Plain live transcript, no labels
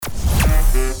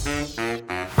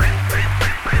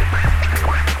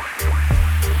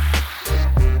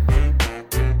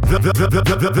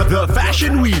The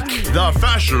Fashion Week. The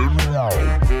Fashion.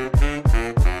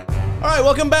 All right,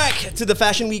 welcome back to the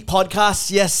Fashion Week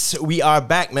podcast. Yes, we are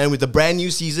back, man, with a brand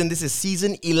new season. This is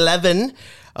season 11,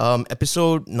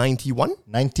 episode 91.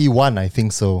 91, I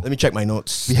think so. Let me check my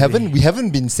notes. We haven't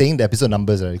been saying the episode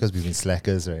numbers, right? Because we've been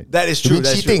slackers, right? That is true. We've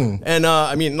been cheating. True. And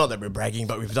I mean, not that we're bragging,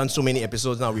 but we've done so many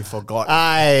episodes now, we forgot.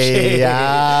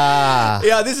 Yeah.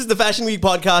 Yeah, this is the Fashion Week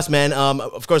podcast, man.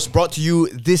 Of course, brought to you,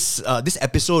 this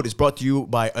episode is brought to you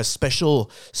by a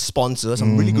special sponsor,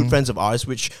 some really good friends of ours,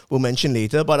 which we'll mention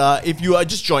later. But if you are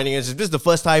just joining us, if this is the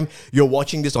first time you're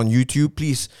watching this on YouTube,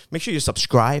 please make sure you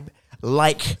subscribe,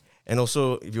 like, and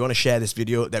also, if you want to share this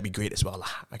video, that'd be great as well.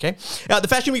 Okay? The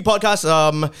Fashion Week podcast,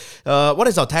 what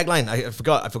is our tagline? I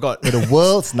forgot. We're the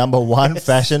world's number one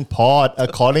fashion pod,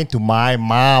 according to my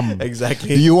mom. Exactly.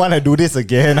 Do you want to do this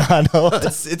again, Arnold?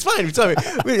 It's fine.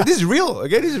 Wait, this is real.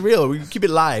 Okay, this is real. We keep it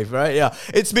live, right? Yeah.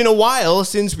 It's been a while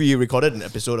since we recorded an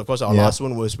episode. Of course, our last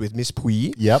one was with Miss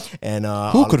Pui. Yep. And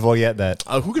who could forget that?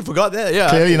 Who could forget that? Yeah.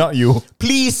 Clearly not you.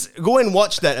 Please go and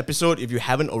watch that episode if you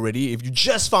haven't already. If you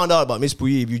just found out about Miss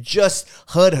Pui, if you just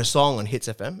heard her song on Hits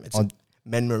FM, it's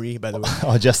Men Marie, by the way.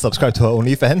 Or just subscribe to her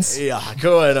OnlyFans. Yeah,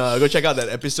 go check out that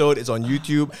episode. It's on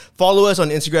YouTube. Follow us on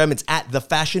Instagram. It's at The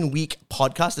Fashion Week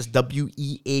Podcast. That's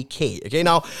WEAK. Okay,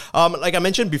 now, like I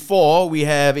mentioned before, we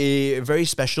have a very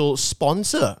special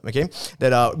sponsor, okay,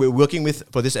 that we're working with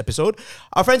for this episode.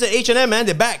 Our friends at H&M, man,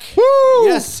 they're back. Woo!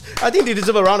 Yes, I think they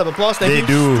deserve a round of applause. Thank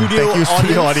you, Thank you,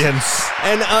 studio audience.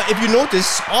 And if you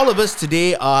notice, all of us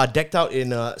today are decked out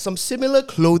in some similar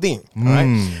clothing. All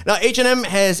right. Now, H&M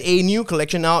has a new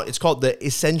collection out. It's called the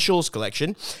Essentials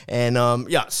collection, and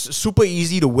super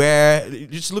easy to wear.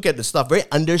 Just look at the stuff, very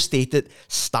understated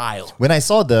style. When I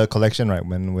saw the collection, right,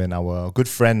 when our good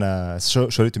friend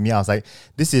showed it to me, I was like,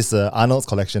 this is Arnold's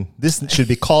collection. This should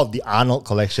be called the Arnold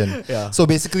collection. Yeah. So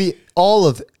basically, all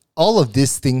of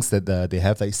these things that they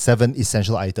have, like 7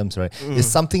 essential items, right, is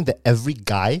something that every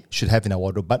guy should have in a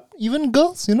wardrobe. But even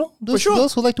girls, those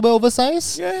girls who like to wear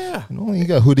oversized. Yeah. You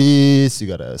got hoodies, you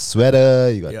got a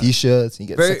sweater, you got t-shirts, you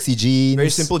get sexy jeans.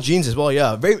 Very simple jeans as well,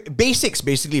 yeah. Very basics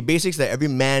that every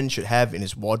man should have in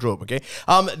his wardrobe, okay?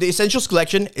 The Essentials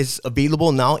collection is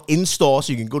available now in store,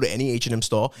 so you can go to any H&M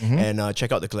store and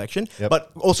check out the collection. Yep.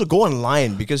 But also go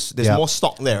online because there's more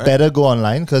stock there, right? Better go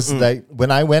online because like when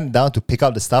I went down to pick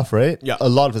up the stuff, right? Yeah. A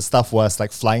lot of the stuff was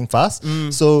like flying fast.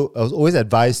 So I was always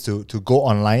advised to go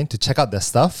online to check out their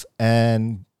stuff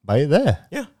and buy it there.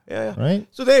 Yeah. Right?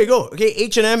 So there you go. Okay,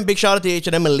 H&M, big shout out to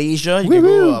H&M Malaysia. You can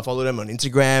go follow them on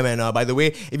Instagram. And by the way,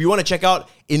 if you want to check out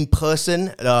in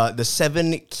person the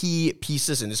 7 key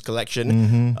pieces in this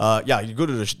collection, you go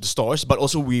to the stores. But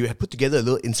also we have put together a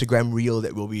little Instagram reel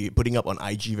that we'll be putting up on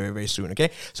IG very, very soon.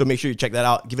 Okay, so make sure you check that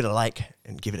out. Give it a like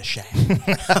and give it a share.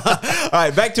 All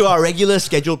right, back to our regular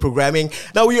scheduled programming.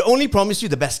 Now, we only promised you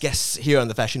the best guests here on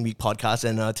the Fashion Week podcast.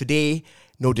 And today,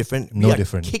 no different. We are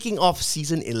kicking off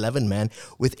season 11, man,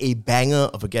 with a banger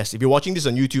of a guest. If you're watching this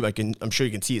on YouTube, I'm sure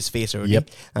you can see his face already. Yep.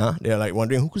 They're like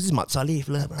wondering, who's this Mat Saleh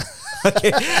fella, bro?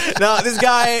 Okay. Now, this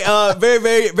guy, very,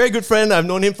 very, very good friend. I've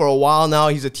known him for a while now.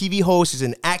 He's a TV host. He's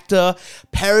an actor,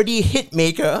 parody hit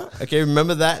maker. Okay,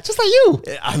 remember that? Just like you.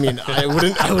 I mean, I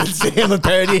wouldn't say I'm a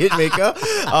parody hit maker.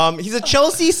 He's a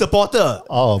Chelsea supporter.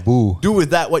 Oh, boo. Do with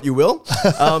that what you will.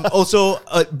 Also,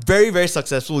 a very, very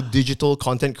successful digital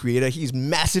content creator. He's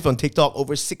massive on TikTok,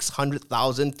 over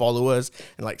 600,000 followers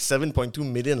and like 7.2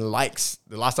 million likes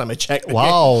the last time I checked. Okay?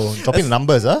 Wow, dropping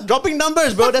numbers, huh? Dropping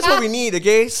numbers, bro. That's what we need,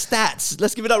 okay? Stats.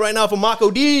 Let's give it up right now for Mark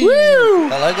O.D. Woo!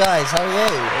 Hello guys, how are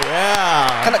you?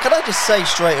 Yeah. Can I just say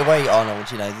straight away, Arnold,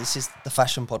 this is the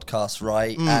fashion podcast,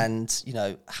 right? And,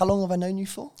 how long have I known you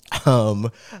for?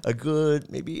 A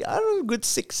good, maybe, I don't know, good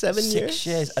 6-7 years. 6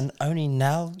 years, and only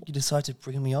now you decided to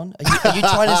bring me on? Are you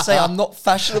trying to say I'm not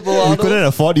fashionable, Arnold? We couldn't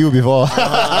afford you before.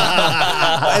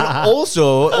 And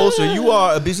also, you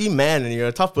are a busy man and you're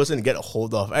a tough person to get a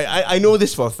hold of. I know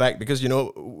this for a fact because,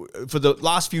 for the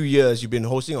last few years, you've been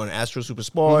hosting on Astro Super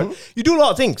Sport. You do a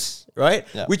lot of things, right?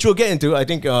 Yeah. Which we'll get into. I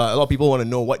think a lot of people want to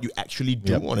know what you actually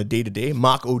do on a day-to-day.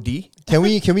 Mark O.D. Can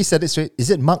we set it straight? Is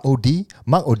it Mark O.D.?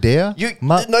 Mark O'Dare?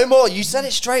 No more. You said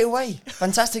it straight away.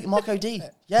 Fantastic, Mark O.D.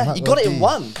 Yeah, Mark you got it in O.D.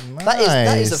 one. Nice.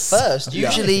 That is a first.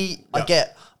 Usually I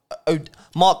get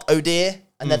Mark O'Dear,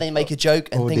 and then they make a joke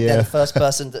and think they're the first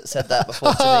person that said that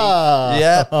before to me.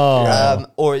 Yeah.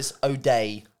 Or it's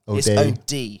O'Day. It's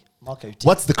O.D. Mark O.D.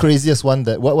 What's the craziest one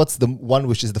what's the one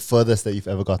which is the furthest that you've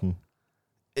ever gotten?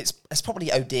 It's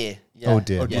probably Oh Dear. Yeah. Oh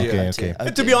Dear. Okay.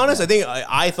 And to be honest, I think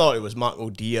I thought it was Mark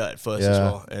O'Dear at first as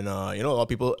well. And a lot of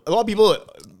people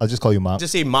I'll just call you Mark.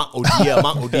 Just say Mark O'Dear,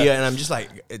 Mark O'Dear, and I'm just like,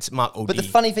 it's Mark O'Dear. But the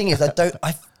funny thing is,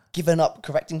 given up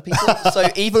correcting people. So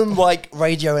even like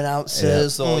radio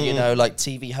announcers or, you know, like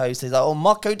TV hosts, they're like, oh,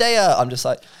 Mark O'Dea. I'm just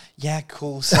like, yeah,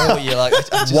 cool. So what you like?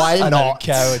 Why I not? don't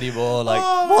care anymore.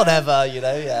 Like, whatever, you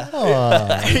know,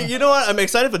 yeah. You know what? I'm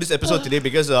excited for this episode today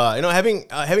because you know,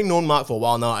 having known Mark for a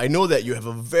while now, I know that you have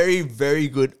a very, very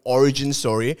good origin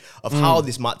story of how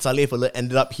this Mat Saleh fella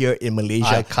ended up here in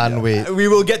Malaysia. I can't wait. We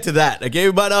will get to that, okay?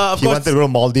 But of He course, wanted to go to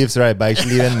Maldives, right? But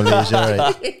actually went Malaysia,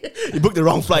 right? you booked the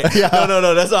wrong flight.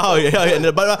 No, that's not how it ended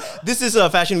up. But this is a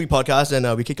Fashion Week podcast,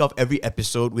 and we kick off every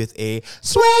episode with a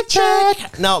swag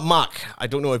check. Now, Mark, I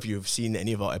don't know if you've seen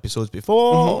any of our episodes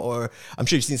before, or I'm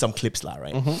sure you've seen some clips,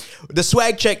 right? The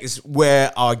swag check is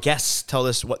where our guests tell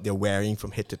us what they're wearing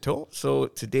from head to toe. So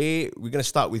today, we're going to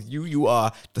start with you. You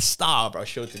are the star of our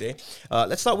show today.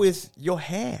 Let's start with your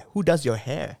hair. Who does your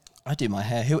hair? I do my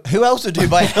hair. Who else would do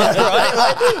my hair,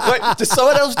 right? Wait, does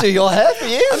someone else do your hair for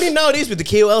you? I mean, nowadays with the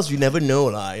KOLs, you never know,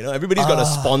 you know, everybody's got a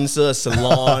sponsor, a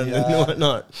salon, and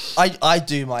whatnot. I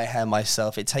do my hair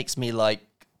myself. It takes me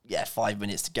 5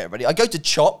 minutes to get ready. I go to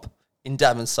Chop in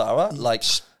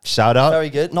Damansara, Shout out.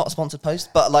 very good. Not a sponsored post,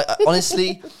 but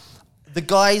honestly, the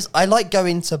guys, I like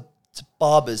going to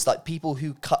barbers, like people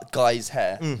who cut guys'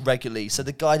 hair regularly. So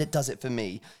the guy that does it for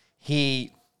me,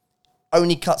 he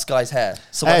only cuts guys' hair.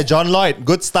 So Hey, John Lloyd.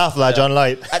 Good stuff, John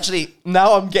Lloyd. actually,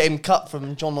 now I'm getting cut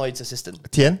from John Lloyd's assistant.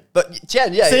 Tien? But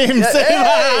Tien, yeah. Same.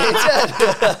 Hey,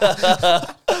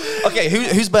 Tien. Okay,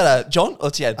 who's better, John or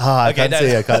Tien? I Okay,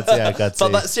 can't say.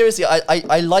 But seriously,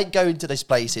 I like going to those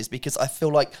places because I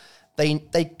feel like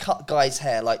they cut guys'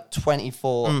 hair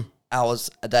 24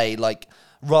 hours a day,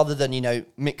 rather than, you know,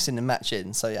 mixing and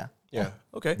matching. So yeah. Yeah.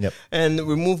 Okay. Yep. And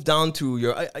we move down to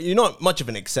you're not much of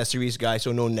an accessories guy,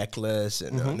 so no necklace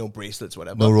and no bracelets,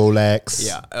 whatever. No Rolex.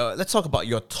 Yeah. Let's talk about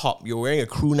your top. You're wearing a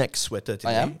crew neck sweater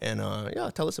today. I am. And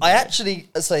tell us about I it. actually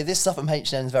say this stuff from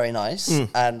H&M is very nice,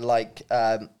 and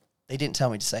they didn't tell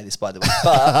me to say this, by the way,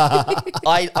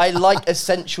 but I like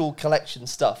essential collection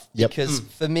stuff because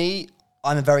for me,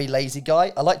 I'm a very lazy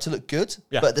guy. I like to look good,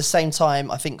 but at the same time,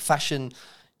 I think fashion,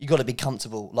 you got to be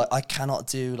comfortable. I cannot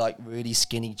do really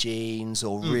skinny jeans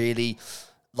or really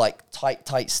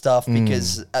tight stuff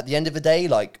because at the end of the day,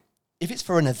 if it's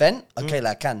for an event, okay,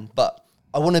 I can, but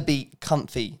I want to be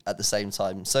comfy at the same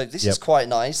time. So this is quite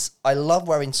nice. I love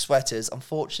wearing sweaters.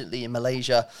 Unfortunately, in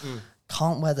Malaysia,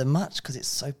 can't wear them much because it's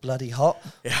so bloody hot.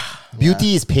 Yeah.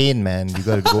 Beauty is pain, man. You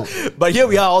gotta go. But here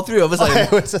we are, all three of us,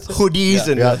 hoodies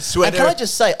and sweater. And can I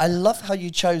just say, I love how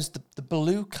you chose the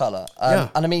blue colour.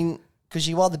 And I mean, because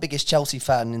you are the biggest Chelsea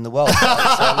fan in the world. Right? So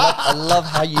I love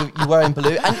how you're wearing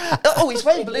blue. And he's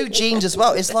wearing blue jeans as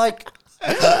well. It's like...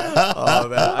 Oh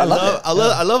man,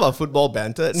 I love our football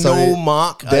banter. Sorry, no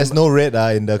Mark. There's no red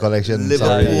in the collection.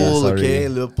 Liverpool, Sorry. okay,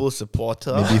 Liverpool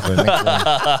supporter. Maybe for next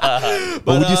one.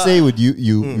 But would you say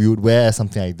you would wear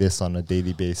something like this on a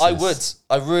daily basis? I would.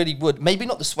 I really would. Maybe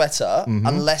not the sweater,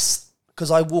 unless... Because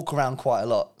I walk around quite a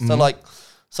lot.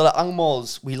 So Ang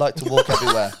Mos, we like to walk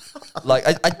everywhere.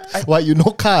 What, you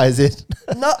no car, is it?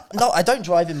 No, I don't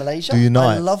drive in Malaysia. Do you not?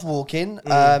 I love walking.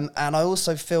 And I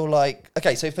also feel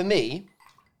okay, so for me,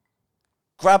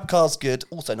 GrabCar's good.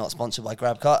 Also not sponsored by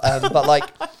GrabCar.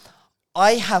 But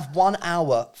I have 1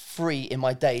 hour free in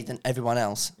my day than everyone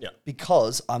else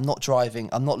because I'm not driving.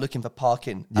 I'm not looking for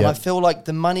parking. And I feel like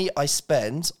the money I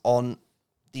spend on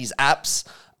these apps,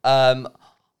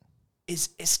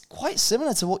 it's quite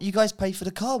similar to what you guys pay for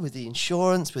the car with the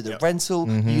insurance, with the rental.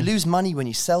 You lose money when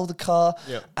you sell the car.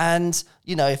 And,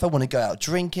 you know, if I want to go out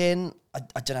drinking,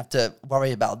 I don't have to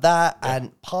worry about that.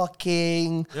 And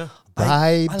parking.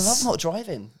 I love not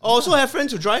driving. Also have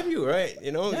friends who drive you, right?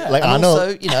 You know? Yeah. Like and Arnold.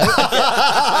 also, you know,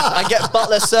 I get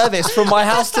butler service from my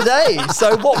house today.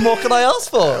 So what more can I ask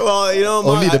for? Well, you know,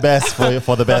 Mark, Only the best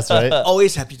for the best, right?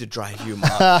 Always happy to drive you,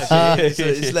 Mark. Okay? So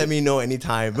just let me know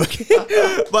anytime. Okay.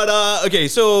 But okay,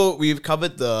 so we've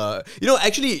covered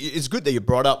actually it's good that you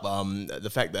brought up the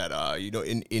fact that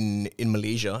in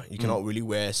Malaysia you cannot really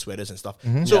wear sweaters and stuff.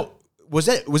 So was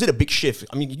it a big shift?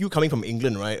 I mean, you coming from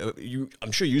England, right?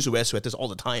 I'm sure you used to wear sweaters all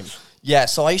the time. Yeah,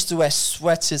 so I used to wear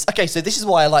sweaters. Okay, so this is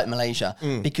why I like Malaysia,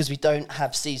 because we don't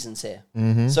have seasons here.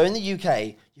 So in the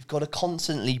UK, you've got to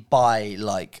constantly buy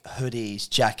hoodies,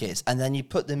 jackets, and then you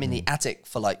put them in the attic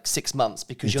for 6 months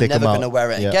because you're never going to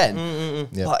wear it again.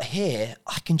 But here,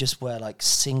 I can just wear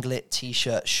singlet,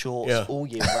 t-shirt, shorts all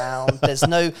year round. There's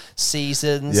no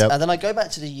seasons. And then I go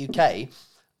back to the UK,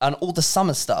 and all the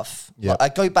summer stuff, I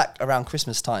go back around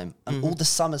Christmas time, and all the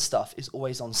summer stuff is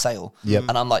always on sale.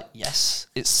 And I'm like, yes,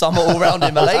 it's summer all around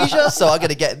in Malaysia, so I'm going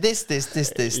to get this.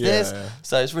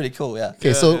 So it's really cool,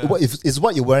 Okay, so is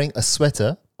what you're wearing a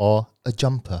sweater or a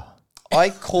jumper? I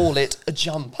call it a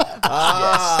jumper.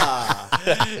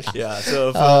 Yeah,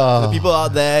 so for the people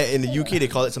out there in the UK, they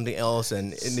call it something else,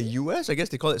 and in the US, I guess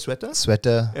they call it sweater.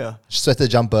 Sweater. Yeah. Sweater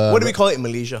jumper. What do we call it in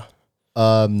Malaysia?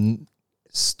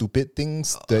 Stupid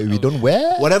things that we don't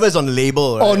wear? Whatever is on the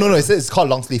label. Right? Oh, no, it's called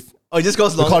long sleeve. Oh, it just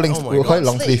goes long. We call it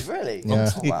long sleeve. Really? Yeah,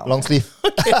 Oh, wow. long sleeve.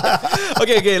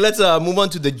 Okay. Let's move on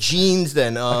to the jeans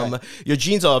then. Your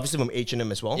jeans are obviously from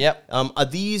H&M as well. Yep. Are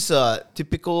these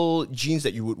typical jeans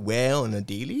that you would wear on a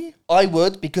daily? I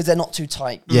would, because they're not too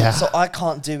tight. Yeah. So I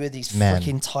can't do with these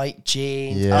freaking tight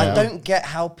jeans. Yeah. And I don't get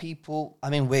how people, I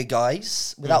mean, we're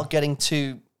guys, without getting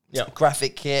too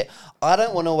graphic here, I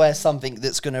don't want to wear something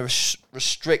that's going to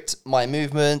restrict my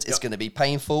movement. It's going to be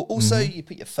painful. Also, you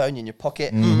put your phone in your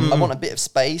pocket. I want a bit of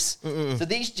space. So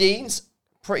these jeans,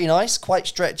 pretty nice, quite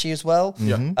stretchy as well.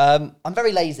 I'm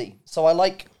very lazy, so I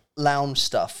like lounge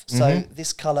stuff. So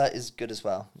this color is good as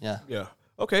well. Yeah.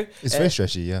 Okay. It's very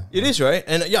stretchy, yeah. It is, right?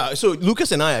 And so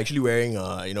Lucas and I are actually wearing,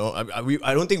 I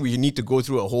don't think we need to go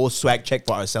through a whole swag check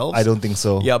for ourselves. I don't think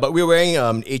so. Yeah, but we're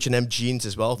wearing H&M jeans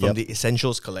as well from the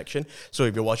Essentials collection. So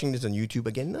if you're watching this on YouTube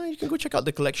again, you can go check out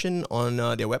the collection on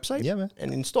their website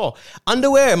and in store.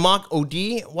 Underwear, Mark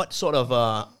OD, what sort of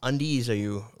undies are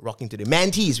you rocking today?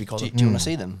 Mantees, we call them. Do you want to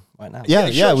see them right now? Yeah,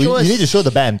 you need to show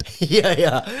the band.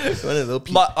 Yeah. One a little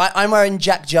peek. But I'm wearing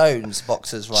Jack Jones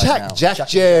boxers right now. Jack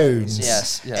Jones.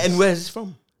 Yes. And where's this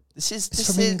from? This is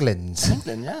From England.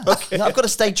 England, yeah. Okay. I've got to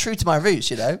stay true to my roots,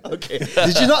 you know. Okay.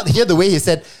 Did you not hear the way he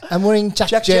said, I'm wearing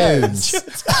Jack Jones?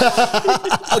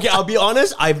 Okay, I'll be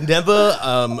honest, I've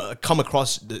never come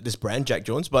across this brand, Jack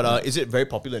Jones, but is it very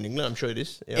popular in England? I'm sure it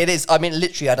is. Yeah. It is. I mean,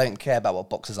 literally, I don't care about what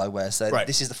boxers I wear. So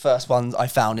this is the first one I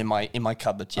found in my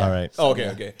cupboard. Yeah. All right. Oh,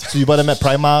 okay. So you bought them at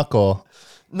Primark or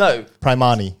No,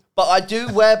 Primani? but I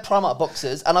do wear Primark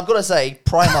boxers, and I've got to say,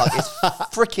 Primark is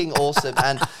freaking awesome.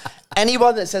 And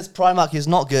anyone that says Primark is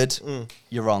not good,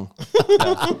 you're wrong.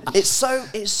 It's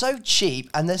so cheap,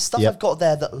 and there's stuff I've got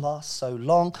there that lasts so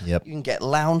long. Yep. You can get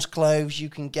lounge clothes, you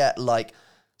can get like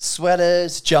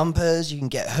sweaters, jumpers, you can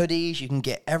get hoodies, you can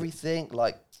get everything.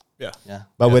 Like, yeah.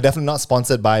 But we're definitely not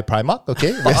sponsored by Primark,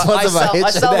 okay? We're I sponsored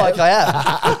by sound H&M. like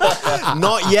I am.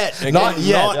 Not yet. Okay? Not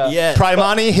yet.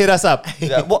 Primani, hit us up.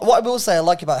 Yeah. What I will say I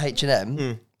like about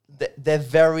H&M,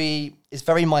 it's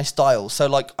very my style. So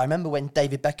like, I remember when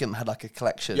David Beckham had like a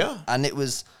collection, and it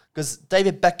was because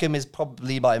David Beckham is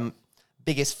probably my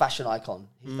biggest fashion icon.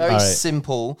 He's very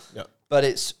simple, but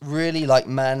it's really like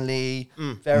manly,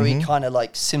 very kind of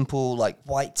like simple, like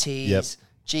white tees,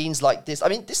 jeans like this. I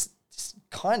mean, this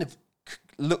kind of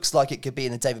looks like it could be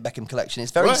in the David Beckham collection.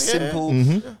 It's very simple,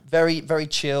 very, very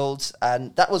chilled,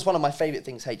 and that was one of my favorite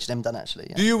things H&M done actually.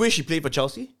 Yeah. Do you wish he played for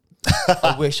Chelsea?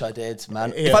 I wish I did,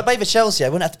 man. If I played for Chelsea, I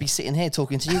wouldn't have to be sitting here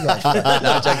talking to you guys. No,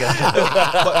 I'm joking.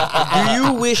 But do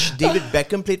you wish David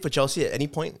Beckham played for Chelsea at any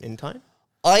point in time?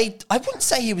 I wouldn't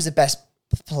say he was the best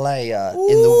player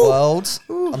in the world.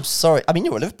 I'm sorry. I mean,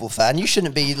 you're a Liverpool fan. You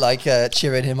shouldn't be like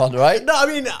cheering him on, right? No, I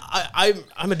mean,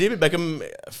 I'm a David Beckham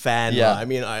fan. Yeah. I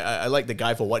mean, I like the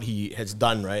guy for what he has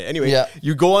done, right? Anyway,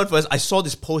 you go on first. I saw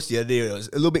this post the other day. It was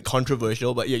a little bit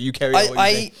controversial, but you carry on.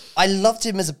 I loved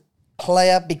him as a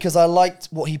player because I liked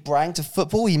what he brought to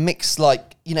football. He mixed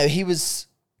like, you know, he was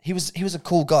a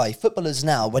cool guy. Footballers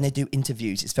now, when they do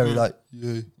interviews, it's very like,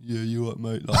 you what,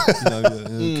 mate? Like, you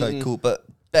know, okay, cool. But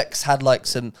Bex had like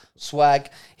some swag.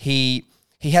 He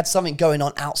had something going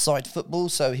on outside football,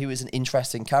 so he was an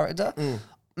interesting character.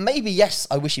 Maybe, yes,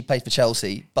 I wish he played for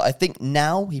Chelsea, but I think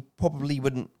now he probably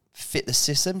wouldn't fit the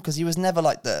system because he was never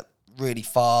like the really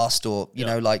fast or, you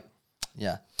know, like,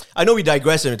 I know we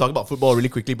digress and we talk about football really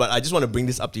quickly, but I just want to bring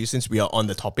this up to you since we are on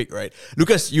the topic, right?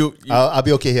 Lucas, you I'll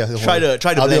be okay here. Try to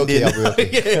blend in. I'll be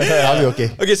okay. I'll be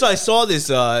okay. Okay, so I saw this.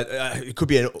 It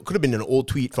could have been an old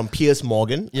tweet from Piers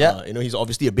Morgan. Yeah, you know, he's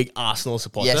obviously a big Arsenal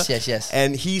supporter. Yes.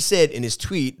 And he said in his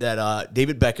tweet that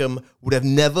David Beckham would have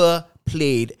never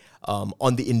played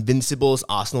on the Invincibles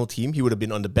Arsenal team. He would have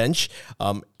been on the bench.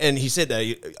 And he said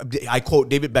that, I quote,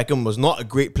 David Beckham was not a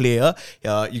great player.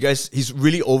 You guys, he's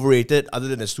really overrated other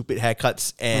than the stupid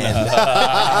haircuts. And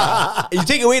you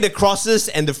take away the crosses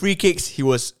and the free kicks, he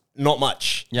was not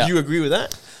much. Yeah. Do you agree with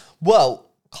that? Well,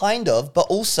 kind of, but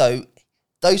also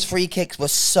those free kicks were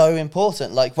so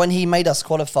important. Like when he made us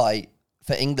qualify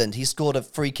for England, he scored a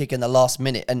free kick in the last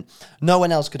minute and no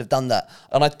one else could have done that.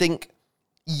 And I think,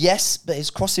 yes, but his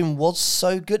crossing was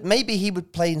so good. Maybe he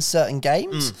would play in certain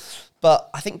games, but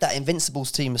I think that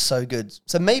Invincibles team is so good.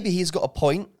 So maybe he's got a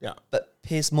point, but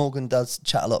Piers Morgan does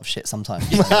chat a lot of shit sometimes.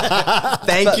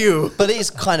 Thank you. But it is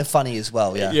kind of funny as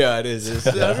well, Yeah, it is.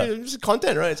 It's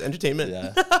content, right? It's entertainment.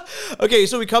 Yeah. Okay,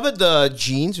 so we covered the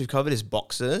jeans. We've covered his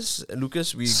boxers.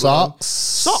 Lucas, we Socks.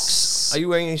 Socks. Are you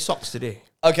wearing any socks today?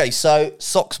 Okay, so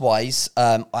socks wise,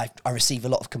 I receive a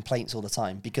lot of complaints all the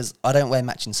time because I don't wear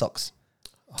matching socks.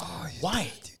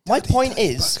 Why? My point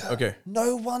is, Okay.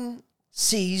 no one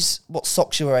sees what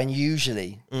socks you're wearing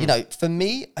usually. You know, for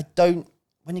me, I don't,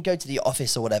 when you go to the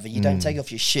office or whatever, you don't take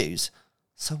off your shoes.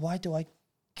 So why do I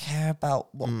care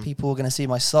about what people are going to see in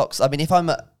my socks? I mean, if I'm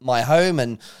at my home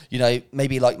and, you know,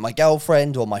 maybe like my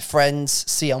girlfriend or my friends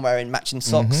see I'm wearing matching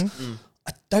socks,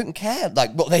 I don't care,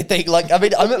 like, what they think. Like, I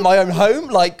mean, I'm at my own home,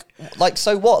 like,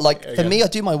 so what? Like, for me, I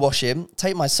do my washing,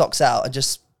 take my socks out and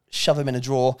just shove them in a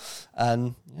drawer,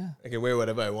 and yeah. I can wear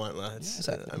whatever I want, lads.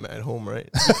 I'm at home, right?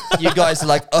 You guys are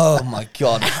like, oh my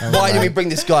God, why do we bring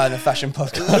this guy on a fashion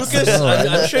podcast? Lucas,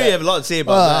 I'm sure you have a lot to say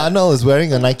about that. Arnold is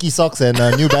wearing a Nike socks and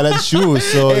New Balance shoes,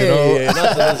 so you know.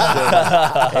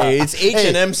 Hey, it's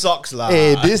H&M socks, lah.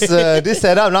 Hey, this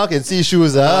setup now can see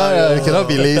shoes, cannot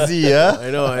be lazy, yeah.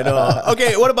 I know.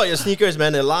 Okay, what about your sneakers,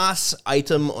 man? The last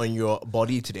item on your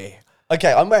body today.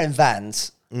 Okay, I'm wearing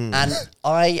Vans, and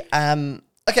I am...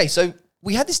 Okay, so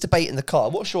we had this debate in the car.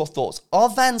 What's your thoughts? Are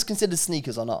Vans considered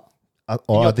sneakers or not?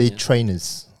 Or are they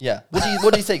trainers? Yeah. What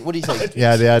do you think? What do you think?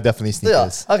 Yeah, they are definitely They are.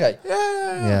 sneakers. Okay.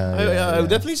 Yeah. I would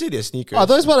definitely say they're sneakers.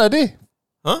 Otherwise, what are they?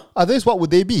 Huh? Otherwise, what would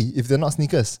they be if they're not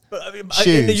sneakers? But, I mean, Shoes.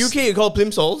 in the UK, you call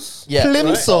plimsolls. Yeah.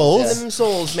 Plimsolls? Right.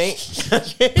 Plimsolls,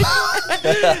 mate.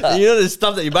 You know the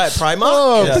stuff that you buy at Primark?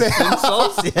 Oh,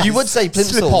 Plimsolls? Yes. You would say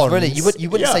plimsolls, Slip-ons. really. You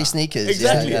wouldn't Yeah, say sneakers.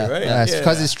 exactly, Yeah. right? Yes,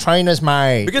 because it's trainers,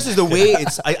 mate. Because it's the way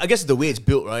it's, I guess it's the way it's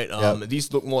built, right?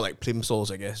 These look more like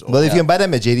plimsolls, I guess. Or, Well, if you can buy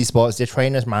them at JD Sports, they're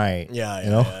trainers, mate. yeah, you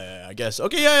know. I guess.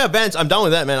 Okay, yeah, Vans. I'm down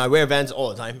with that, man. I wear Vans all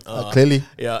the time. Clearly.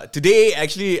 Yeah. Today,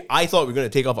 actually, I thought we were going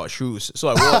to take off our shoes. So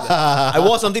I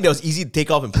wore something that was easy to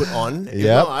take off and put on. If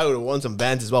Yep. not, I would have worn some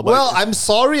Vans as well. But Well, I'm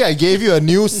sorry I gave you a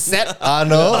new set,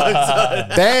 Arnold.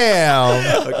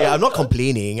 Damn. okay, I'm not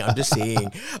complaining. I'm just saying.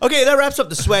 Okay, that wraps up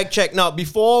the swag check. Now,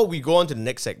 before we go on to the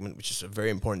next segment, which is a very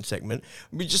important segment,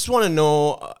 we just want to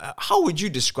know, how would you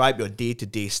describe your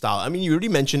day-to-day style? I mean, you already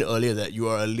mentioned earlier that you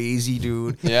are a lazy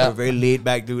dude. Yeah. You're a very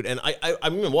laid-back dude. And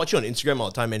I'm going to watch you on Instagram all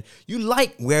the time, and you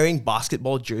like wearing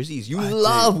basketball jerseys. You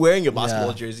love wearing your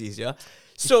basketball jerseys, yeah?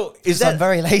 So, is that... I'm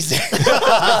very lazy.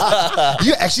 Do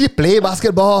you actually play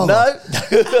basketball? No.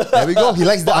 There we go. He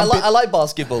likes the I like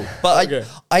basketball, but Okay.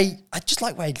 I just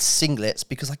like wearing singlets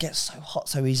because I get so hot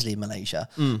so easily in Malaysia,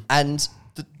 and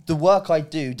the work I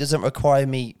do doesn't require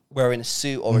me wearing a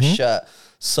suit or a shirt,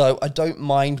 so I don't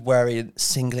mind wearing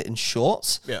singlet and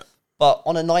shorts. Yeah. But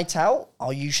on a night out,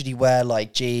 I'll usually wear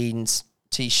like jeans,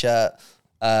 t-shirt.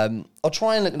 I'll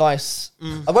try and look nice.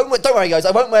 I won't. Don't worry, guys. I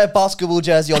won't wear a basketball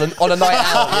jersey on a night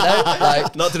out. You know,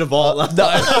 like, Not to the vault. no.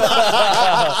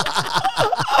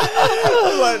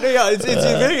 But yeah, it's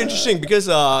very interesting because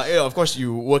of course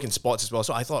you work in sports as well.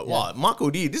 So I thought, wow, Marco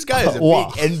D, this guy is a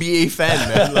Wow. big NBA fan,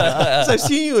 man. Like, so I've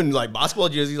seen you in like basketball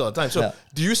jerseys all the time. So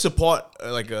do you support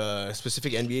like a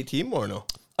specific NBA team or no?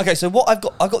 Okay, so what I've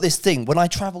got this thing when I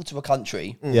travel to a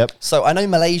country. Yep. So I know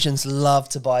Malaysians love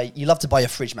to buy your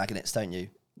fridge magnets, don't you?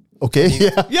 Okay.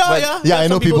 Yeah. Yeah, I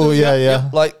know some people. do, Yeah.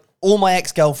 Like all my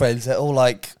ex-girlfriends, they're all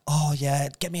like, "Oh yeah,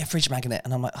 get me a fridge magnet,"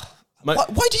 and I'm like, oh,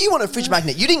 why do you want a fridge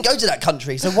magnet? You didn't go to that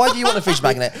country, so why do you want a fridge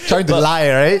magnet? Trying to lie,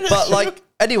 right? But like,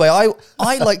 anyway,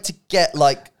 I like to get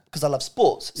like, because I love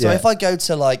sports. So Yeah. if I go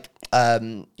to like,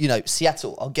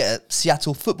 Seattle, I'll get a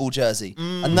Seattle football jersey,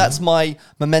 and that's my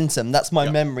momentum. That's my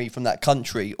memory from that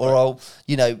country. Or I'll,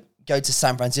 go to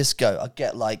San Francisco. I'll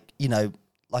get like,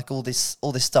 like all this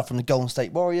stuff from the Golden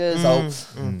State Warriors.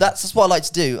 That's what I like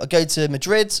to do. I go to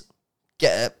Madrid,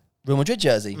 get a Real Madrid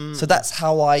jersey. So that's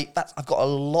how I've got a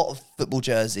lot of football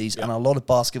jerseys and a lot of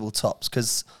basketball tops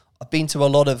because I've been to a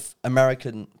lot of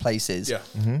American places. Yeah.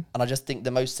 And I just think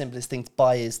the most simplest thing to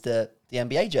buy is the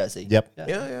NBA jersey. Yep.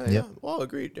 Yeah. Well,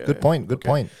 agreed. Yeah, Good point. Good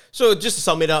point. So just to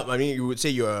sum it up, I mean, you would say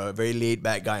you're a very laid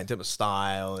back guy in terms of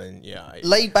style and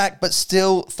Laid back, but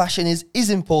still fashion is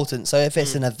important. So if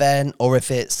it's an event or if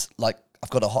it's like I've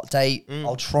got a hot date,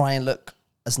 I'll try and look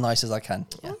as nice as I can.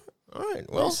 Yeah. All right,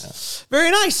 well, very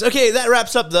nice. Okay, that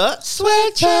wraps up the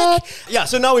swag check. Yeah,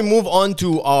 so now we move on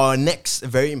to our next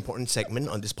very important segment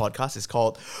on this podcast. It's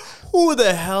called Who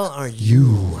the Hell Are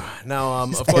You? Now,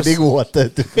 of course, Adding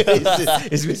water.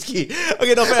 it's whiskey.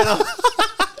 Okay, no, fair enough.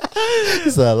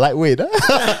 It's a lightweight.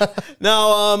 Huh?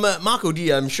 Now, Marco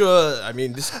D, I'm sure. I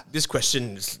mean, this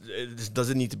question this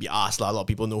doesn't need to be asked. A lot of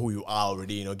people know who you are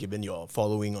already. Given your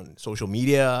following on social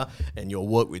media and your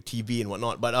work with TV and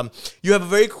whatnot. But you have a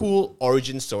very cool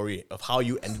origin story of how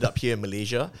you ended up here in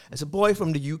Malaysia as a boy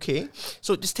from the UK.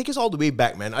 So just take us all the way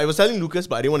back, man. I was telling Lucas,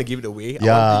 but I didn't want to give it away.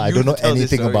 I don't know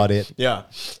anything about it. Yeah.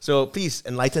 So please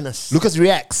enlighten us. Lucas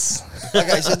reacts.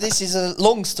 Okay, so this is a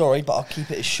long story, but I'll keep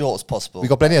it as short as possible. We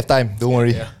got plenty of time. Don't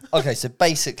worry. Yeah. Okay, so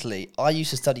basically, I used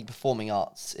to study performing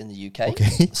arts in the UK.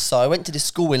 Okay. So I went to this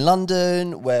school in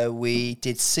London where we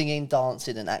did singing,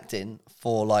 dancing, and acting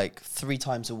for like 3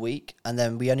 times a week, and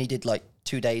then we only did like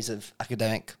 2 days of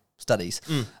academic studies.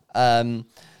 It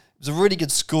was a really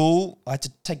good school. I had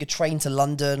to take a train to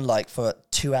London like for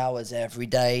 2 hours every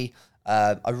day.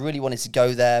 I really wanted to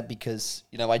go there because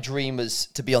my dream was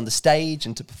to be on the stage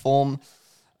and to perform.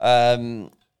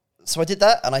 So I did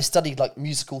that, and I studied like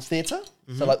musical theatre.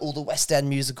 So like all the West End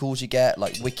musicals you get,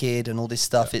 like Wicked and all this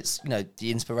stuff. It's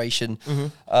the inspiration.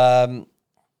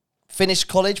 Finished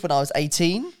college when I was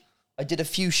 18. I did a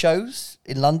few shows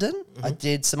in London. I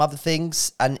did some other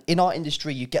things, and in our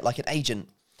industry, you get like an agent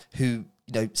who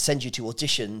sends you to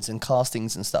auditions and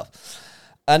castings and stuff.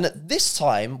 And at this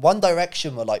time, One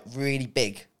Direction were like really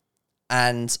big.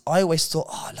 And I always thought,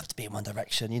 I'd love to be in One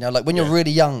Direction. Like when you're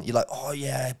really young, you're like, oh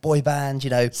yeah, boy band,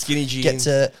 Skinny jeans. Get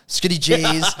to skinny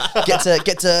jeans, get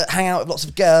to hang out with lots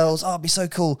of girls. Oh, it'd be so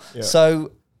cool. Yeah.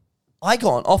 So I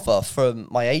got an offer from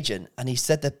my agent, and he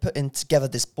said they're putting together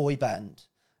this boy band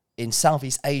in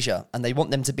Southeast Asia, and they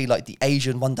want them to be like the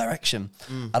Asian One Direction.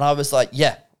 And I was like,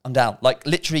 yeah, I'm down. Like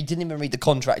literally didn't even read the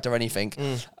contract or anything.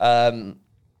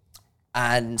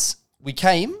 And we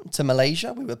came to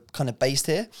Malaysia. We were kind of based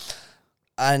here.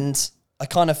 And I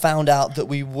kind of found out that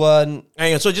we weren't...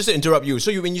 Hang on, so just to interrupt you.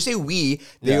 So when you say we,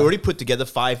 they already put together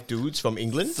 5 dudes from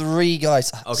England? 3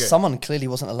 guys. Okay. Someone clearly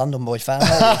wasn't a London boy fan.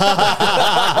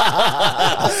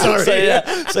 Sorry.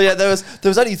 So there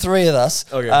was only 3 of us.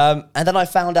 Okay. And then I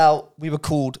found out we were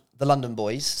called the London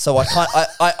Boys. So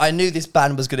I knew this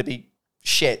band was going to be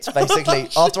shit, basically,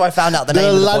 after I found out the name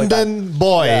of the London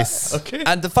Boys. Yeah. Okay.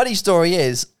 And the funny story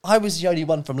is, I was the only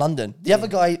one from London. The other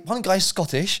guy, one guy's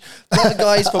Scottish, the other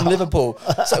guy's from Liverpool.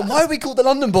 So why are we called the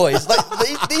London Boys? Like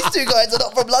these 2 guys are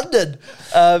not from London.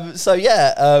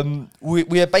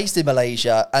 We are based in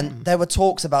Malaysia, and there were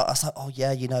talks about us like, oh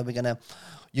yeah, you're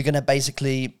gonna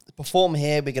basically perform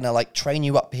here. We're gonna like train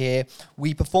you up here.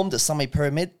 We performed at Sunway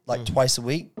Pyramid like twice a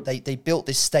week. They built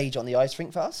this stage on the ice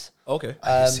rink for us. Okay.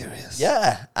 Are you serious?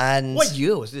 Yeah. And What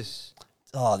year was this?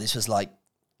 Oh, this was like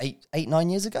 9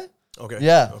 years ago. Okay.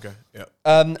 Yeah. Okay. Yeah.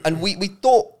 And we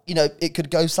thought, it could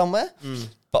go somewhere,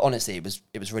 but honestly, it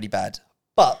was really bad.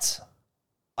 But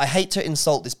I hate to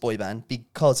insult this boy band,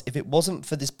 because if it wasn't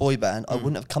for this boy band, I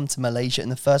wouldn't have come to Malaysia in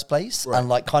the first place and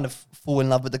like kind of fall in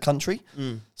love with the country.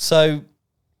 So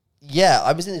yeah,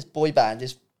 I was in this boy band,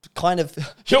 this kind of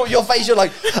your face, you're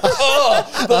like,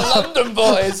 oh, the London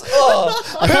Boys.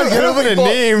 Oh, I can't get over the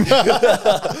name.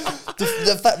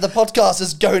 the podcast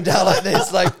is going down like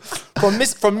this, like from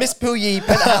Miss Puyi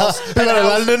penthouse,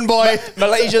 London boy,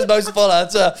 Malaysia's most follower,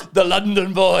 to the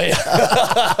London boy.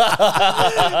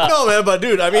 No, man, but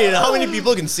dude, I mean, how many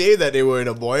people can say that they were in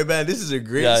a boy band? This is a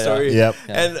great story. Yep.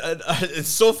 And it's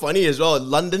so funny as well.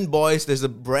 London Boys, there's a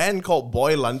brand called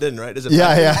Boy London, right? There's a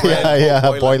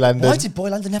yeah. Boy London. Why did Boy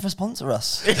London never sponsor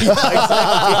us? Yeah,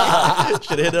 exactly.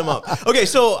 Should hit them up. Okay,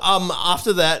 so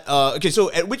after that,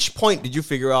 so at which point did you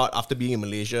figure out after being in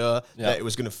Malaysia that it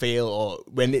was going to fail, or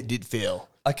when it did fail?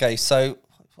 Okay, so...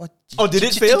 What, did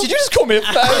it fail? Did you just call me a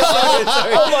fan?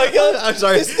 Sorry. Oh my God. I'm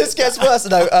sorry. This gets worse.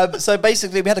 No, so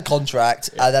basically we had a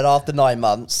contract, and then after 9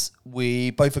 months,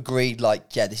 we both agreed,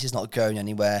 like, yeah, this is not going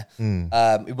anywhere. We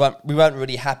weren't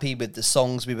really happy with the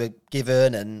songs we were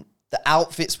given, and the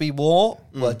outfits we wore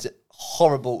were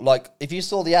horrible. Like, if you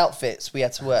saw the outfits we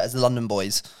had to wear as the London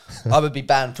Boys, I would be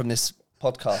banned from this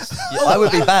podcast. I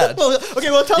would be banned. Well,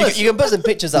 tell us. You can put some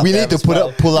pictures up. We need to pull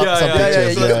up some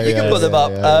pictures. You can put them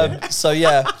up. So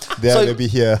yeah, they'll be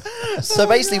here. So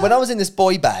basically, when I was in this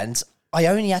boy band, I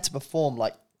only had to perform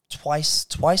like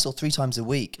twice or 3 times a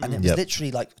week, and it was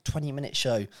literally like a 20-minute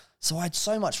show. So I had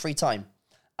so much free time,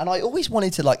 and I always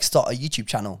wanted to like start a YouTube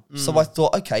channel. So I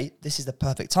thought, okay, this is the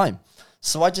perfect time.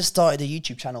 So I just started a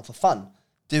YouTube channel for fun,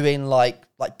 doing like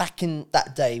back in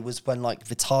that day was when like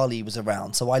Vitali was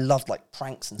around. So I loved like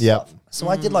pranks and stuff. So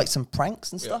I did like some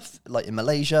pranks and stuff like in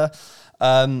Malaysia.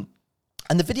 And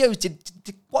the videos did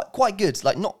quite good,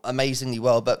 like not amazingly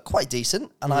well, but quite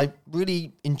decent. And I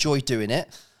really enjoyed doing it.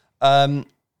 And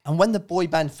when the boy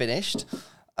band finished,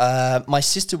 my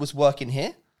sister was working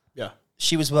here. Yeah.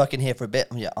 she was working here for a bit.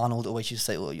 Yeah, Arnold always used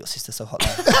to say, "Oh, your sister's so hot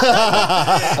now."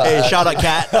 Hey, shout out,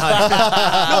 Kat.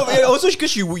 No, but also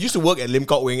because she used to work at Lim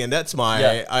Kok Wing, and that's my.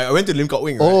 Yeah. I went to Lim Kok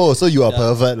Wing. Right? Oh, so you are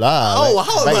pervert lah. Oh, like,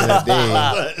 how back am in the day.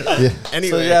 Yeah. Anyway,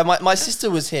 So yeah, my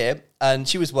sister was here and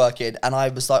she was working, and I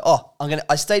was like, oh,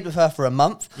 I stayed with her for a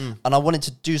month, and I wanted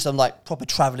to do some like proper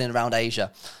traveling around Asia.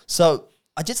 So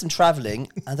I did some traveling,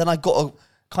 and then I got a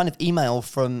kind of email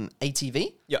from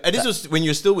ATV. yeah, and this was when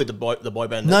you're still with the boy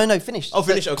band. No, finished. Oh,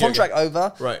 finished. The Okay, contract okay.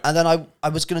 over. Right. And then I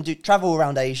was going to do travel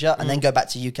around Asia and then go back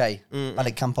to UK,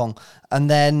 Balik Kampong. And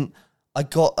then I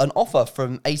got an offer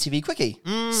from ATV Quickie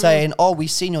saying, oh,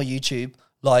 we've seen your YouTube.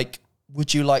 Like,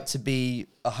 would you like to be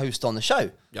a host on the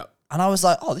show? Yeah. And I was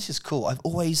like, oh, this is cool. I've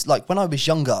always, like, when I was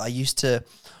younger, I used to,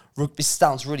 this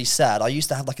sounds really sad, I used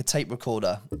to have like a tape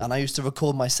recorder and I used to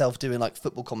record myself doing like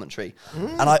football commentary.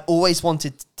 And I always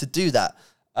wanted to do that.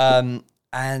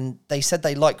 And they said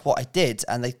they liked what I did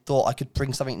and they thought I could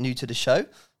bring something new to the show.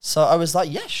 So I was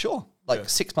like, yeah, sure. Like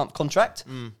 6-month contract.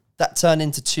 That turned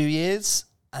into 2 years.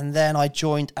 And then I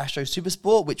joined Astro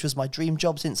Supersport, which was my dream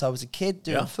job since I was a kid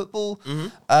doing football.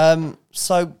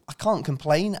 So I can't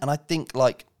complain. And I think,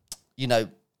 like, you know,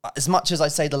 as much as I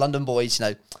say the London Boys, you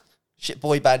know, shit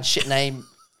boy band, shit name,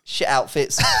 shit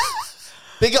outfits.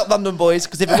 Big up London Boys,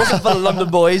 because if it wasn't for the London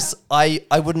Boys, I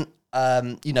wouldn't,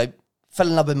 you know, fell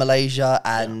in love with Malaysia,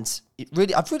 and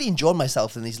I've really enjoyed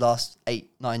myself in these last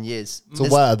 8-9 years. So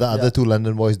what are the other two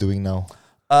London boys doing now?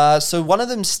 So one of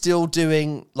them's still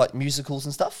doing like musicals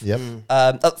and stuff. Yep.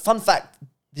 Fun fact,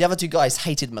 the other two guys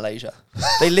hated Malaysia.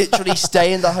 They literally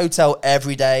stay in the hotel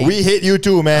every day. We hate you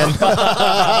too, man.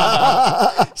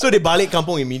 So they balik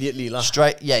kampung immediately lah.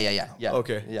 Straight, yeah.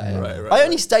 Okay. Yeah. Right. I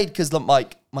only stayed because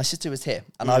my sister was here,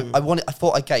 and I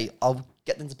thought, okay, I'll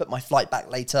get them to put my flight back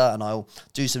later, and I'll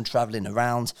do some traveling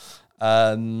around.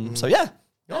 So yeah,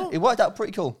 it worked out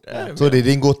pretty cool. Yeah. So they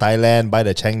didn't go Thailand, buy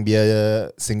the Chang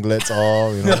beer singlets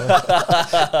or, you know,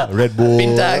 Red Bull.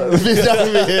 Bintang.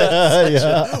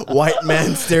 Yeah. White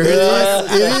man stereotype.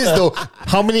 It is though.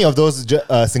 How many of those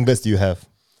singlets do you have?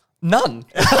 None.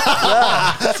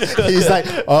 He's like,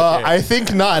 I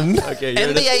think none. Okay.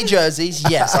 NBA jerseys,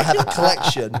 yes, I have a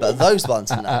collection, but those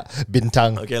ones, no.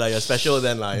 Bintang. Okay, like you're special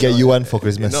then, like Get you one for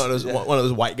Christmas. You're not one of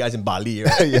those white guys in Bali,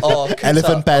 right? Oh,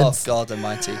 Elephant pants. Oh, God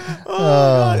almighty.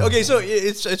 God. Okay, so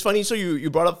it's funny. So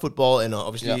you brought up football, and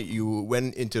obviously you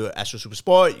went into Astro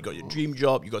Supersport. You got your dream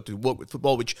job. You got to work with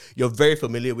football, which you're very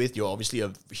familiar with. You're obviously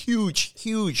a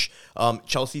huge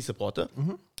Chelsea supporter.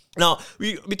 Now,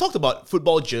 we talked about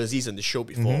football jerseys in the show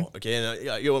before, okay?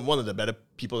 And you're one of the better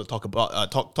people to talk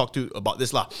to about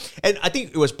this lah. And I think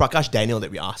it was Prakash Daniel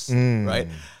that we asked, right?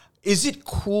 Is it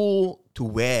cool to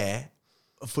wear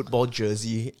a football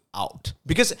jersey out?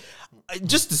 Because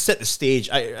just to set the stage,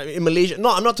 in Malaysia,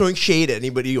 no, I'm not throwing shade at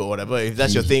anybody or whatever. If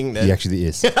that's your thing, then He actually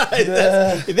is. if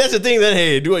that's the thing, then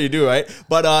hey, do what you do, right?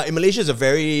 But in Malaysia,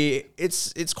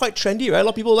 it's quite trendy, right? A lot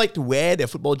of people like to wear their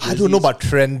football jerseys. I don't know about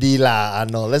trendy lah.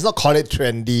 No, let's not call it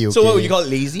trendy. Okay? So what would you call it,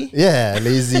 lazy? Yeah,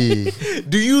 lazy.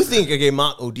 Do you think, okay,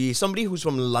 Mark OD, somebody who's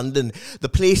from London, the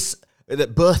place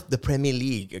that birthed the Premier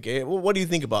League, okay, what do you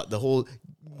think about the whole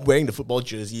wearing the football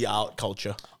jersey out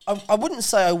culture? I wouldn't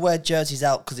say I wear jerseys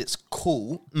out because it's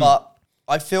cool, but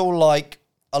I feel like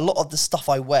a lot of the stuff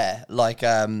I wear, like, you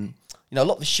know, a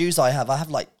lot of the shoes I have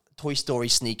like Toy Story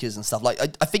sneakers and stuff. Like,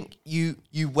 I think you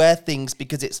wear things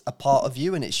because it's a part of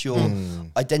you and it's your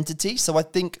identity. So I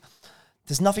think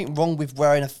there's nothing wrong with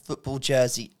wearing a football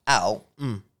jersey out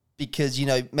because, you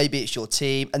know, maybe it's your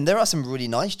team. And there are some really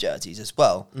nice jerseys as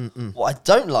well. What I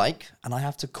don't like, and I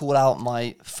have to call out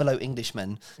my fellow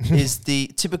Englishmen, is the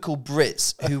typical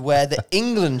Brits who wear the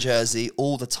England jersey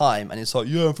all the time. And it's like,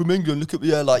 yeah, I'm from England. Look at me.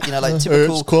 Yeah, like, you know, like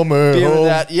typical. It's coming beer and home.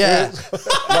 that. Yeah.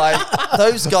 Like,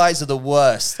 those guys are the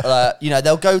worst. You know,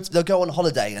 they'll go on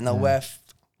holiday and they'll wear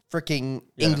freaking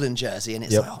England jersey, and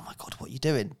it's like, oh my God, what are you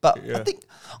doing? But I think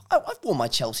I've worn my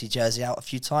Chelsea jersey out a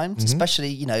few times, especially,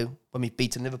 you know, when we've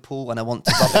beaten Liverpool and I want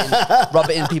to rub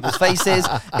it in people's faces.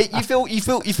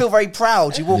 You feel very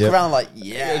proud. You walk around like,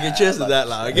 Okay, cheers to that,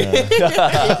 lah. Okay.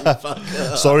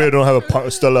 Sorry, I don't have a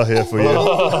Park Stella here for you.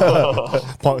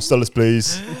 Park Stellas,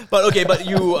 please. But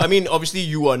you, I mean, obviously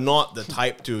you are not the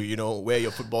type to, you know, wear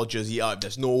your football jersey out if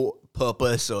there's no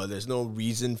purpose or there's no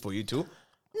reason for you to.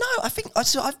 No, I think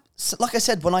like I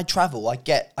said, when I travel, I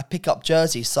pick up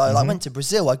jerseys. So I went to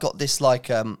Brazil, I got this like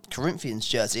Corinthians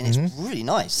jersey, and it's really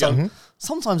nice. So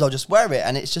sometimes I'll just wear it,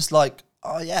 and it's just like,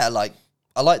 oh yeah, like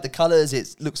I like the colors.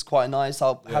 It looks quite nice.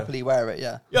 I'll happily wear it.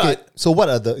 Yeah. Okay, so what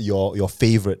are your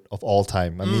favorite of all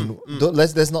time? I mean,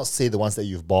 let's not say the ones that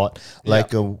you've bought.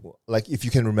 Like like if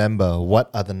you can remember, what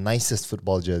are the nicest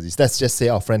football jerseys? Let's just say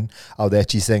our friend out there,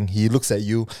 Chiseng, he looks at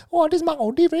you, oh, this Mark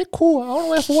Odi, very cool. I want to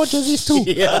wear football jerseys too.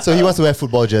 So he wants to wear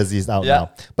football jerseys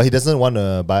now. But he doesn't want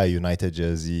to buy a United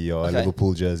jersey or a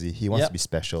Liverpool jersey. He wants to be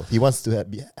special. He wants to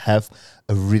have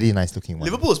a really nice looking one.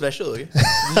 Liverpool is special, okay?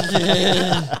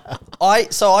 I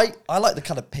like the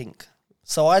colour pink.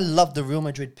 So I love the Real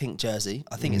Madrid pink jersey.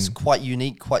 I think it's quite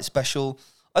unique, quite special.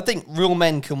 I think real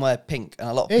men can wear pink, and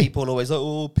a lot of people always like,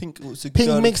 oh, pink. It's a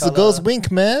Pink makes the girls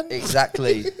wink, man.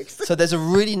 Exactly. So there's a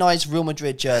really nice Real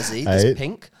Madrid jersey that's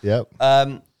pink. Yep.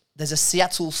 There's a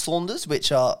Seattle Sounders,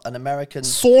 which are an American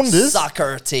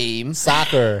soccer team.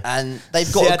 Soccer. And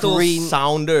they've got Seattle a green...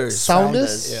 Sounders.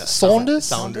 Yeah. Sounders.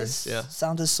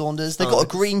 They've got a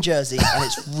green jersey, and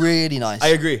it's really nice. I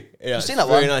agree. Yeah, You've seen that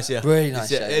very one? nice, yeah. Really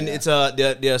nice. And it's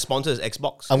their sponsor is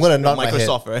Xbox. I'm gonna nod my head.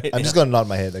 Microsoft, right? I'm just gonna nod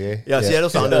my head, okay? Yeah, Seattle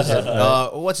Sounders.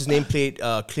 What's his name? Played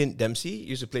Clint Dempsey.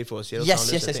 Used to play for Seattle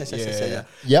Sounders. Yes.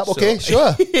 Yep. Okay.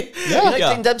 Sure. You know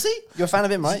Clint Dempsey? You're a fan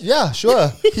of him, right? Yeah.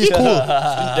 Sure. He's cool.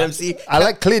 Clint Dempsey. I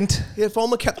like Clint. Yeah,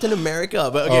 former Captain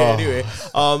America. But okay, anyway.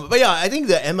 But yeah, I think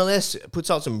the MLS puts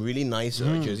out some really nice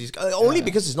jerseys. Only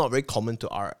because it's not very common to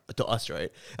us, right?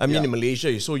 I mean, in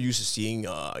Malaysia, you're so used to seeing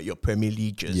your Premier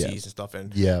League jerseys and stuff,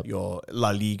 and your La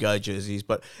Liga jerseys.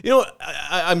 But you know,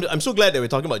 I'm so glad that we're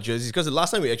talking about jerseys, because the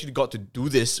last time we actually got to do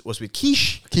this was with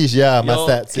Keish. Keish,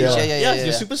 Stats. He's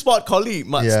your super sport colleague,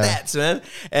 Stats, man.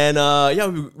 And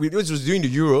we it was during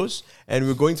the Euros, and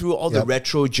we were going through all the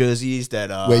retro jerseys that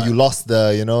where you lost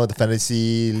the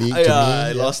fantasy league.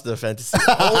 I lost the fantasy.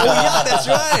 Yeah, that's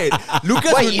right.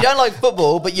 Lucas, wait, you don't like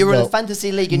football, but you were in a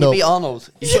fantasy league and you beat Arnold.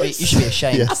 You should be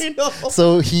ashamed. Yes. I know.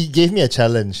 So he gave me a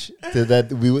challenge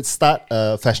that we would start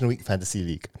a Fashion Week fantasy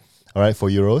league, all right, for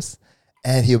Euros.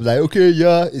 And he'll be like, okay,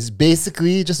 it's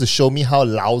basically just to show me how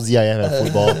lousy I am at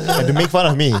football and to make fun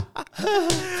of me.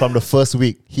 From the first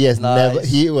week, he was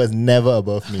never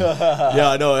above me.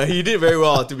 Yeah, no, he did very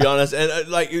well, to be honest. And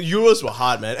Euros were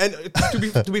hard, man. And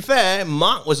to be fair,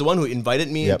 Mark was the one who invited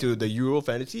me into the Euro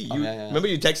fantasy. Remember,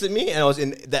 you texted me, and I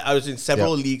was in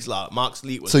several leagues. Mark's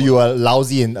league was. So you were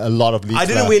lousy in a lot of leagues. I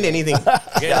didn't win anything.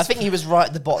 Okay, I think he was right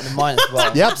at the bottom of mine as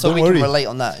well. So we can relate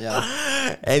on that.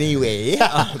 Yeah. Anyway,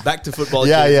 back to football.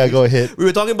 Go ahead. We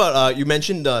were talking about, you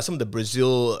mentioned some of the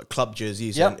Brazil club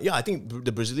jerseys. Yep. And I think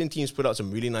the Brazilian teams put out some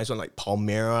really nice one, like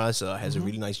Palmeiras has a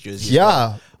really nice jersey.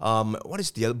 Yeah. What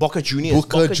is the other? Boca Juniors.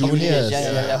 Boca Juniors.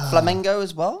 Yeah. Flamengo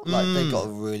as well. Like, they got a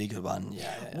really good one.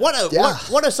 Yeah.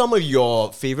 What are some of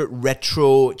your favorite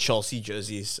retro Chelsea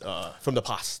jerseys from the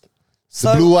past?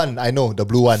 The blue one, I know, the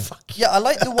blue one. Yeah, I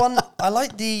like the one.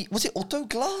 Was it Auto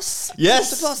Glass?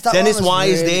 Yes. Auto Glass. That Dennis one was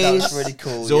Wise days. That was really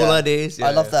cool. Zola days. Yeah,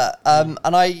 I love that. And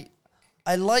I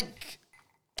like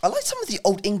some of the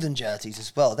old England jerseys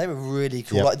as well. They were really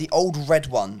cool. Yep. Like the old red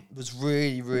one was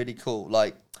really, really cool.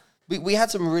 Like we had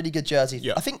some really good jerseys.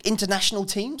 Yeah. I think international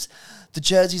teams, the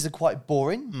jerseys are quite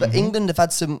boring, but England have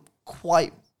had some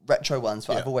quite retro ones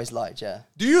that I've always liked. Yeah.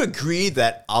 Do you agree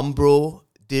that Umbro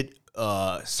did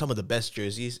some of the best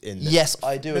jerseys in Yes,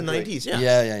 I do the agree. 90s?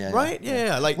 Yeah. Right?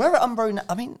 Yeah. Like, Where are Umbro now?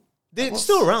 I mean, they're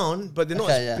still around, but they're not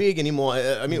Okay, as big anymore.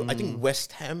 I mean, I think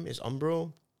West Ham is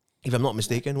Umbro, if I'm not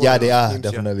mistaken. Yeah, they are,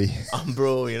 definitely.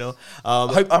 Umbro,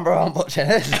 I hope Umbro aren't watching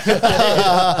it.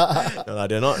 No,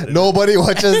 they're not. Nobody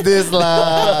watches this,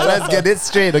 lah. Let's get it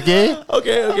straight, okay?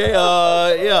 Okay.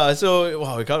 Yeah. So,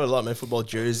 we covered a lot, man. Football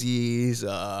jerseys.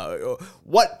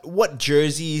 What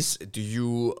jerseys do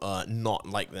you not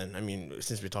like then? I mean,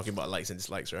 since we're talking about likes and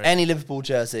dislikes, right? Any Liverpool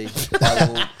jersey.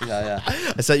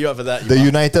 I set you up for that. The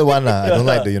United one, I don't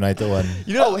like the United one.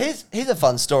 You know, here's a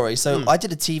fun story. So I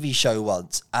did a TV show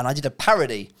once, and I did a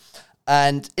parody.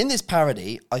 And in this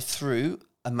parody, I threw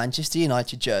a Manchester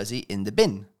United jersey in the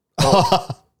bin.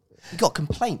 We got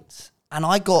complaints, and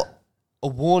I got a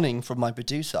warning from my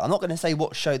producer. I'm not going to say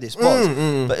what show this was,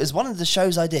 but it was one of the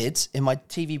shows I did in my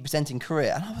TV presenting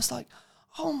career. And I was like,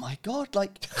 oh my God,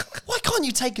 like, why can't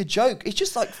you take a joke? It's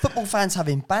just like football fans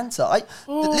having banter.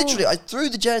 Literally, I threw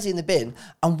the jersey in the bin,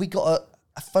 and we got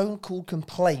a phone call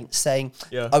complaint saying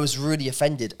I was really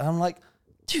offended. And I'm like,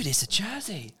 dude, it's a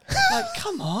jersey. Like,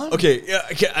 come on. Okay,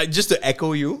 just to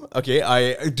echo you,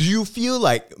 do you feel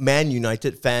like Man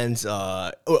United fans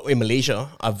in Malaysia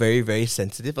are very, very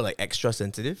sensitive, or like extra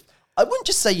sensitive? I wouldn't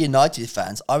just say United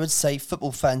fans. I would say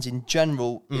football fans in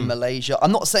general in Malaysia.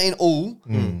 I'm not saying all,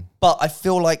 but I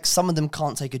feel like some of them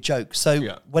can't take a joke. So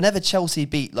whenever Chelsea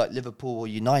beat like Liverpool or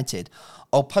United,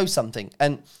 I'll post something.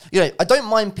 And, I don't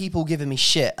mind people giving me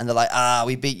shit and they're like,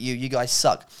 we beat you, you guys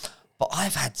suck. But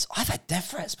I've had death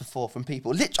threats before from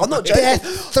people. Literally, I'm not joking.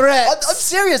 Death threats. I'm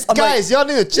serious. I'm Guys, y'all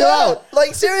need to chill out.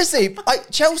 Like seriously,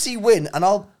 Chelsea win, and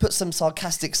I'll put some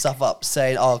sarcastic stuff up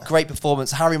saying, "Oh, great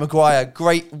performance, Harry Maguire,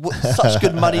 such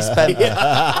good money spent."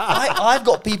 I've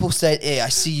got people saying, "Hey, I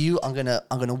see you. I'm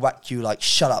gonna whack you. Like,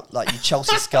 shut up, like you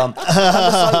Chelsea scum." I'm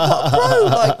just like, bro,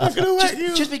 like, I'm gonna whack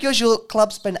you. Just because your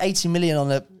club spent 80 million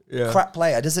on a crap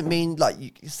player doesn't mean like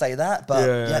you say that, but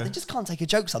they just can't take a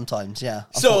joke sometimes. Yeah,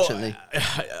 unfortunately.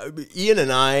 So Ian and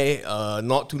I,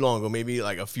 not too long ago, maybe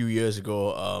like a few years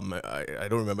ago, I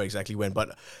don't remember exactly when,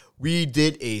 but we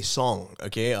did a song,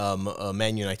 okay, a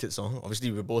Man United song.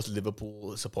 Obviously, we're both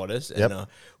Liverpool supporters, and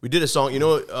we did a song. You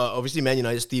know, obviously, Man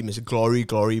United's theme is "Glory,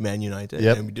 Glory, Man United,"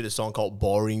 and we did a song called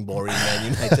 "Boring, Boring,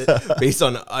 Man United," based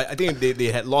on I think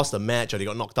they had lost a match or they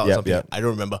got knocked out or something. I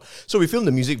don't remember. So we filmed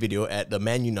the music video at the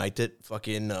Man United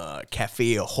fucking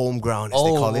cafe or home ground, as they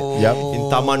call it,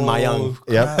 in Taman Mayang.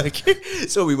 Okay.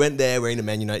 So we went there wearing the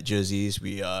Man United jerseys.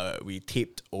 We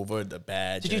taped over the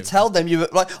badge. Did you tell them you were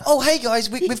like, "Oh, hey guys,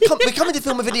 we're coming to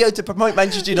film a video to promote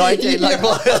Manchester United"? Like,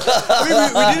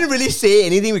 we didn't really say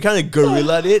anything. We kind of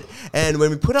guerrillaed it. And when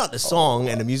we put out the song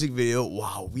and the music video,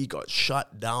 wow, we got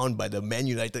shut down by the Man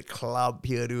United club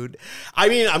here, dude. I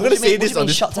mean, I'm going to say this on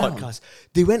this podcast.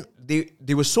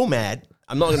 They were so mad.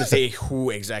 I'm not going to say who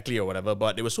exactly or whatever,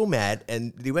 but they were so mad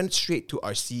and they went straight to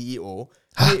our CEO.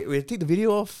 Hey, we'll take the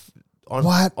video off our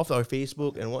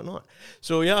Facebook and whatnot.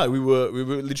 So yeah, we were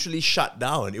literally shut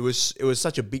down. It was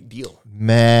such a big deal,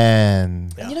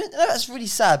 man. And you know that's really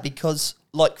sad because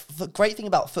like the great thing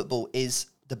about football is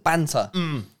the banter,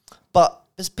 but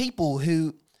there's people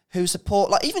who support,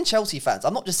 like even Chelsea fans.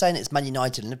 I'm not just saying it's Man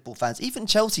United and Liverpool fans. Even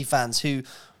Chelsea fans who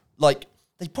like.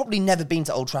 They've probably never been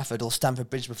to Old Trafford or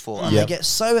Stamford Bridge before, and they get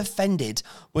so offended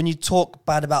when you talk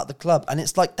bad about the club. And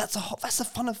it's like that's the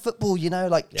fun of football, you know,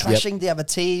 like trashing the other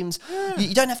teams.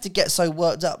 You don't have to get so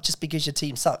worked up just because your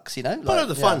team sucks, you know. Like, part of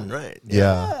the fun, right?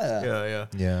 Yeah.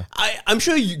 I'm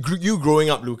sure you growing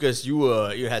up, Lucas, you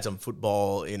had some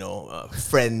football,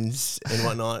 friends and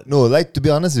whatnot. No, like to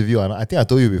be honest with you, I think I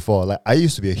told you before. Like I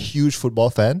used to be a huge football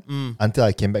fan until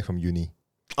I came back from uni.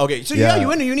 Okay, so you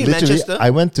went to uni in Manchester? I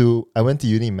went to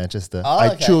uni in Manchester.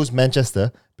 I chose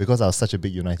Manchester because I was such a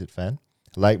big United fan.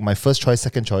 Like my first choice,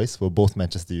 second choice were both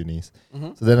Manchester unis.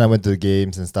 So then I went to the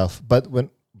games and stuff. But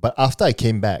after I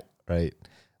came back, right,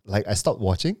 like I stopped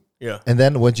watching. Yeah. And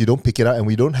then once you don't pick it up and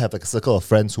we don't have like a circle of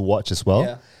friends who watch as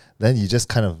well, then you just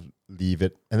kind of leave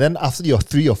it. And then after you're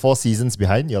 3 or 4 seasons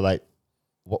behind, you're like,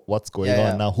 what's going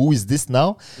on now? Who is this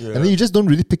now? Yeah. And then you just don't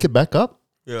really pick it back up.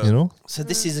 Yeah. You know? So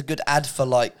this is a good ad for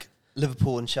like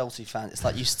Liverpool and Chelsea fans. It's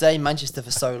like you stay in Manchester for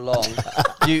so long,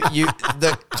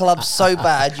 the club's so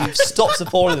bad, you've stopped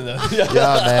supporting them.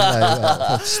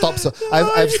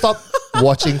 I've stopped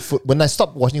watching when I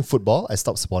stopped watching football, I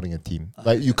stopped supporting a team.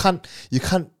 Like you can't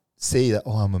say that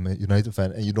I'm a United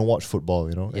fan and you don't watch football,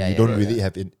 you know, and you don't really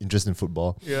have interest in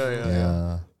football.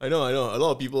 Yeah. I know. A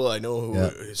lot of people I know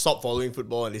who stop following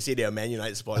football and they say they are Man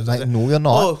United supporters. I'm like, no, you're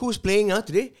not. Oh, who's playing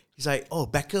today? He's like,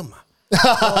 Beckham.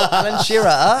 Alan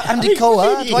Shearer, Andy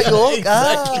Cole, Dwight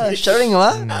York,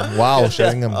 Sheringham. Wow,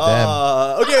 Sheringham,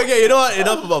 damn. Okay, you know what?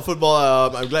 Enough about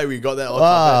football. I'm glad we got that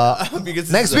off.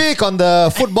 Next week on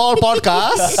the football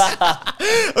podcast.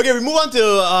 Okay, we move on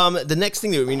to the next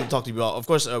thing that we need to talk to you about. Of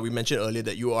course, we mentioned earlier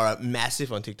that you are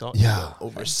massive on TikTok. Yeah.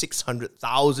 Over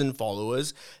 600,000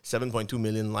 followers, 7.2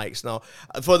 million likes. Now,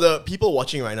 for the people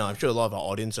watching right now, I'm sure a lot of our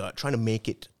audience are trying to make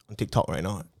it on TikTok right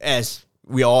now, as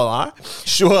we all are.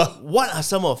 Sure. What are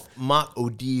some of Mark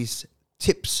O'D's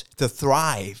tips to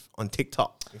thrive on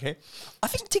TikTok? Okay. I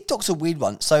think TikTok's a weird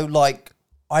one. So, like,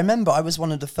 I remember I was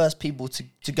one of the first people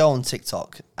to go on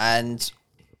TikTok. And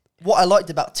what I liked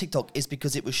about TikTok is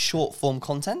because it was short form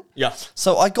content. Yeah.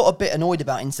 So I got a bit annoyed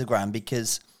about Instagram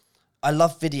because I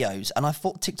love videos. And I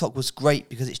thought TikTok was great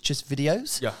because it's just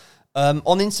videos. Yeah.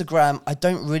 On Instagram, I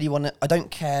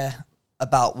don't care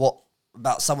about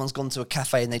someone's gone to a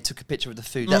cafe and they took a picture of the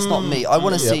food. That's not me. I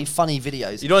want to see funny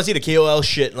videos. You don't want to see the KOL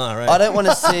shit, right? I don't want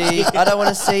to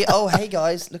see, oh, hey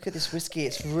guys, look at this whiskey.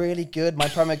 It's really good. My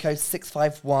promo code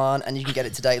 651 and you can get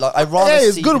it today. Like, I rather see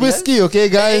it's good videos. Whiskey, okay,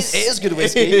 guys? It is good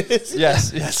whiskey.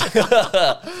 Yes.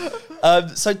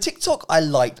 So TikTok I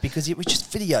liked because it was just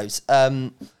videos.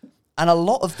 And a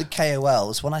lot of the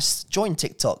KOLs, when I joined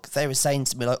TikTok, they were saying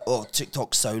to me like, oh,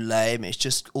 TikTok's so lame. It's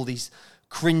just all these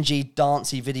cringy,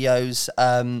 dancey videos.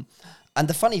 And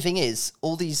the funny thing is,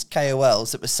 all these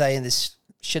KOLs that were saying this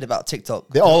shit about TikTok.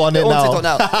 They're all on it now. TikTok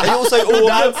now. They all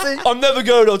say, I'm never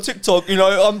going on TikTok. You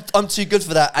know, I'm too good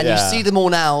for that. And you see them all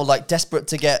now, like desperate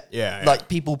to get like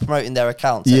people promoting their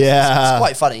accounts. It's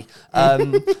quite funny.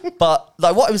 But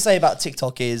like what I would say about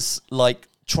TikTok is like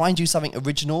try and do something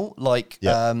original. Like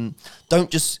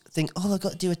don't just think, oh, I've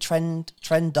got to do a trend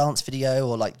dance video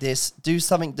or like this. Do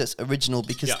something that's original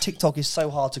because TikTok is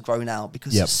so hard to grow now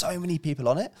because there's so many people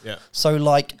on it. So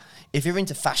like if you're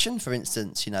into fashion, for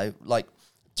instance, you know, like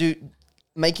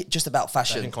make it just about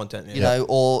fashion content, you know,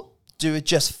 or do it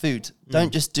just food.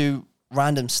 Don't just do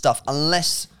random stuff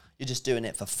unless you're just doing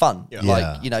it for fun.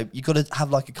 Like, you know, you got to have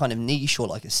like a kind of niche or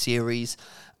like a series,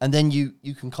 and then you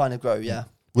can kind of grow.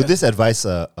 Would this advice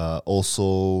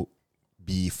also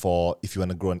be for if you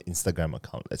want to grow an Instagram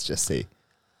account? Let's just say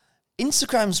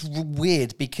Instagram's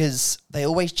weird because they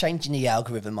always changing the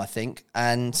algorithm, I think,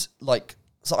 and like.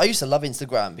 So I used to love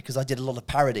Instagram because I did a lot of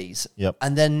parodies.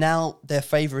 And then now they're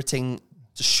favoriting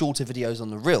the shorter videos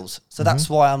on the Reels. So that's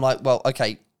why I'm like, well,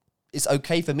 okay, it's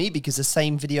okay for me because the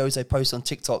same videos I post on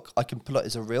TikTok, I can pull it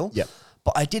as a Reel.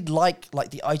 But I did like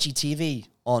the IGTV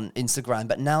on Instagram,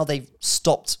 but now they've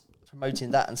stopped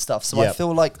promoting that and stuff. So I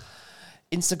feel like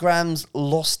Instagram's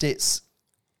lost its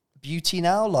beauty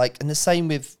now. Like, and the same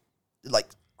with like,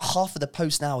 half of the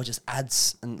posts now are just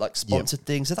ads and like sponsored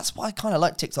things. So that's why I kind of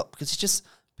like TikTok because it's just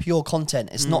pure content.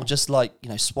 It's not just like, you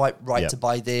know, swipe right to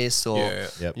buy this or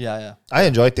I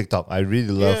enjoy TikTok. I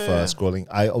really love scrolling.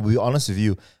 I'll be honest with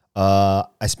you. I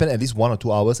spend at least 1 or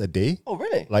 2 hours a day. Oh,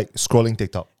 really? Like scrolling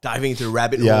TikTok. Diving into the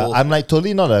rabbit hole. Yeah, I'm like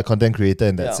totally not a content creator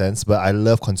in that sense, but I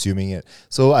love consuming it.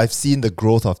 So I've seen the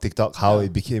growth of TikTok, how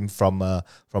it became from a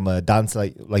dance,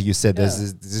 like you said,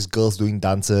 there's this girls doing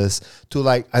dances to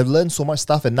like, I've learned so much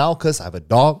stuff. And now because I have a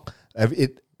dog,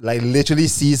 it like literally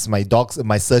sees my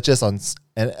searches on,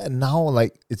 and now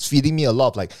like it's feeding me a lot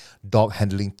of like dog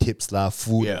handling tips,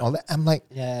 food, all that. I'm like,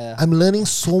 I'm learning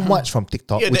so much from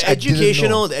TikTok. Yeah, which the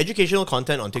educational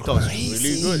content on TikTok is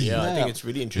really good. Yeah, I think it's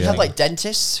really You interesting. have like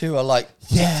dentists who are like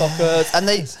TikTokers, and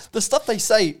the stuff they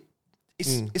say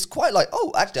it's quite like,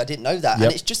 oh, actually I didn't know that.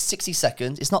 And it's just 60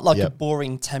 seconds. It's not like a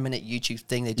boring 10-minute YouTube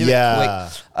thing. They do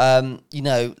it quick. You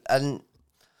know, and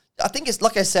I think it's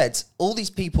like I said, all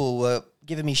these people were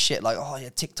giving me shit like, oh yeah,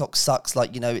 TikTok sucks,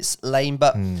 like, you know, it's lame,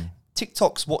 but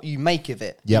TikTok's what you make of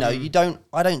it. You know,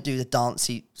 I don't do the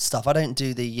dancey stuff. I don't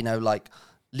do the, you know, like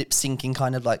lip syncing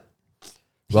kind of like.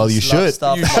 Well, you should.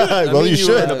 Well, you should.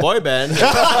 Were in a boy band.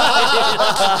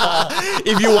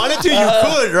 If you wanted to, you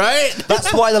could, right?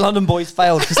 That's why the London Boys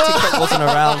failed because TikTok wasn't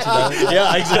around. You know?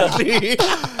 Yeah, exactly.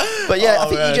 But yeah, I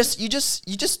think you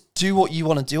just do what you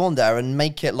want to do on there and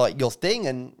make it like your thing,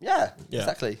 and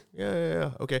exactly.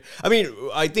 Yeah. Okay. I mean,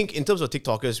 I think in terms of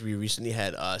TikTokers, we recently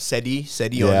had Sedi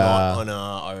on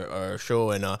our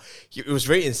show, and it was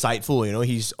very insightful. You know,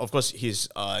 his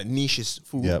niche is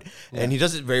food, and he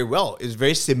does it very well. It's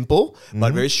very simple,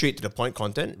 but very straight to the point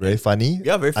content. Very funny.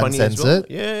 Yeah, very funny uncensored. as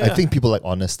well. I think people like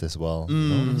honest as well. You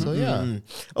know? So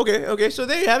Okay. So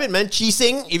there you have it, man.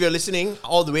 Cheesing, if you're listening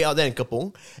all the way out there in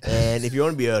Kapong, and if you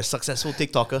want to be a successful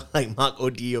TikToker like Mark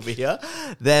OD over here,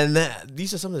 then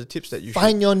these are some of the tips that you should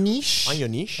find your niche. Find your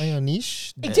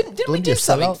niche. Hey, didn't we do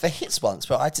something for hits once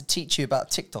where I had to teach you about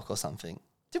TikTok or something?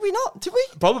 Did we not? Did we?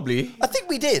 Probably. I think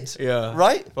we did. Yeah.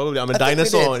 Right? Probably. I'm a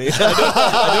dinosaur. I don't know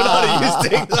how to use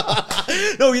things.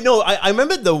 No, I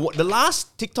remember the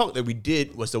last TikTok that we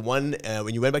did was the one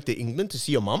when you went back to England to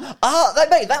see your mom.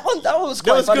 That one was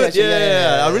quite funny. Good.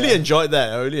 Yeah. I really enjoyed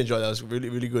that. That was really,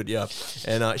 really good. Yeah.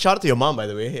 And shout out to your mom, by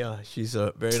the way. Yeah, she's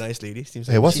a very nice lady. Seems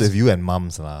like what's with you and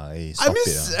mums lah? Hey, stop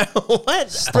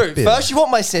what? Bro, first you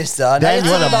want my sister, then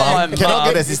you want a mom. Cannot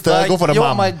get a sister. Go for the mom. You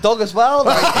want my dog as well?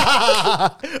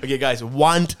 Okay, guys,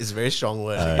 want is a very strong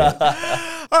word.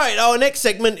 All right, our next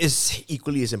segment is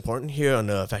equally as important here on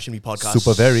the Fashion Week podcast.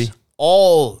 Super very.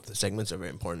 All the segments are very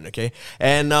important, okay?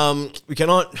 And we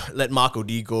cannot let Mark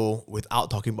OD go without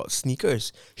talking about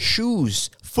sneakers, shoes,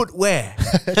 footwear.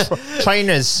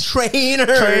 Trainers,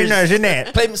 isn't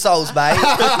it? Plimsolls, mate.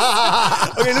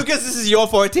 Okay, Lucas, this is your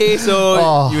forte,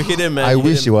 so you hit him, man. I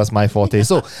wish it was my forte.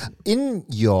 So, in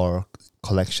your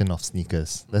collection of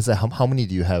sneakers, let's say how many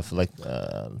do you have like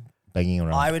banging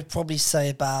around? I would probably say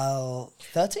about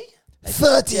 30.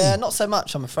 30? Yeah, not so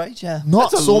much, I'm afraid. Yeah,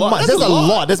 not so much. That's a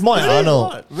lot. That's more than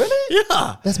Arnold. Really?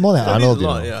 Yeah, that's more than Arnold.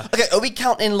 Yeah. Okay, are we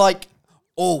counting like,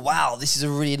 oh wow, this is a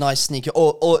really nice sneaker,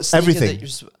 or sneaker everything?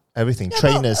 That everything.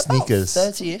 Trainers, sneakers.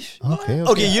 30-ish.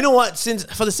 Okay, you know what? Since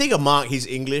for the sake of Mark, he's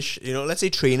English. You know, let's say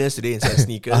trainers today instead of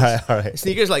sneakers. All right.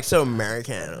 Sneakers like so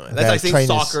American. That's Yeah, like saying trainers.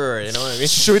 soccer. You know what I mean?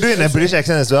 Should we do it in a British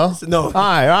accent as well? No. All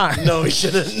right. No, we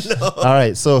shouldn't. No. All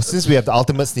right. So since we have the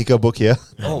ultimate sneaker book here,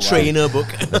 Trainer book.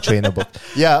 the trainer book.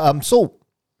 Yeah. So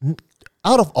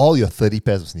out of all your 30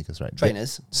 pairs of sneakers, right?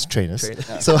 Trainers. Trainers.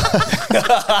 So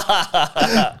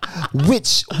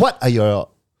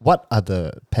what are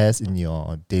the pairs in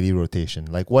your daily rotation?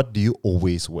 Like, what do you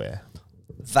always wear?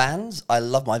 Vans. I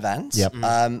love my Vans. Yep.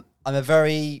 I'm a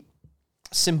very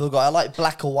simple guy. I like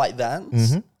black or white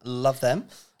Vans. Love them.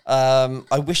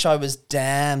 I wish I was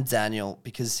damn Daniel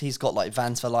because he's got like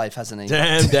Vans for life, hasn't he?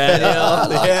 Damn, Daniel.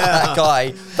 That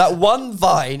guy. That one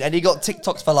Vine and he got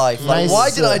TikToks for life. Like, Nice. why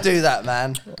did I do that,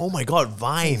 man? Oh my God,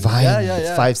 Vine. Vine.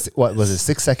 Yeah.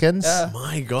 6 seconds? Yeah.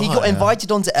 My God. He got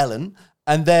invited onto Ellen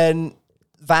and then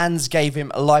Vans gave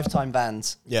him a lifetime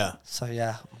Vans. Yeah. So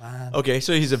yeah, man. Okay,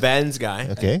 so he's a Vans guy.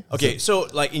 Okay. Okay, so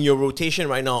like in your rotation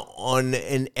right now, on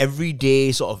an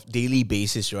everyday sort of daily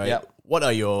basis, right? Yep. What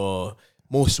are your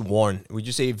most worn? Would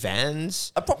you say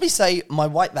Vans? I'd probably say my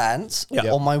white Vans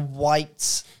Yeah. or my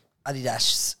white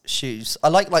Adidas shoes. I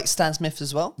like Stan Smiths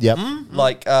as well. Yep.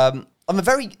 Like I'm a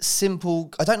very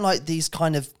simple. I don't like these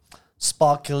kind of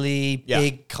sparkly,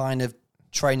 big kind of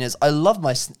trainers. I love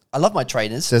my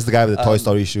trainers. Says the guy with the Toy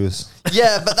Story shoes.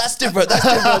 Yeah, but that's different. That's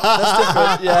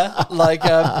different. Yeah, like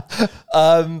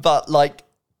but like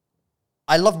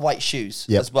I love white shoes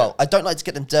Yep. as well. I don't like to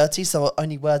get them dirty, so I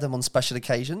only wear them on special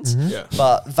occasions. Yeah.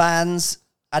 But Vans,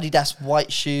 Adidas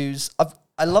white shoes.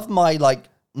 I love my like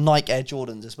Nike Air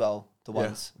Jordans as well. The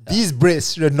ones. These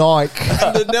Brits, the Nike.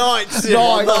 The Nikes.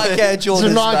 Nike Air Jordans.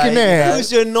 It's a Nike mate. there.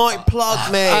 Who's your Nike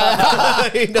plug,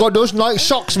 mate? Got those Nike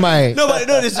socks, mate. No, but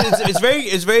no,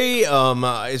 it's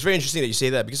very interesting that you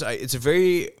say that because it's a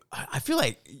very. I feel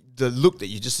like the look that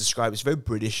you just described is very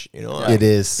British. You know, It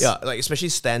is. Yeah, like especially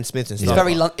Stan Smith and It's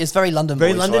stuff. it's very London.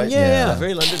 Very boys, London, right? yeah,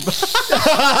 very London.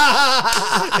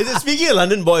 Speaking of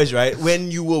London boys, right?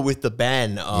 When you were with the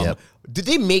band, Yep. did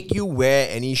they make you wear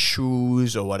any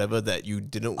shoes or whatever that you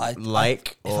didn't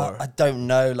like? I don't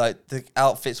know. Like the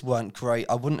outfits weren't great.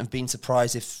 I wouldn't have been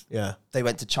surprised if they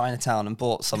went to Chinatown and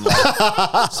bought some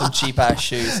like, some cheap ass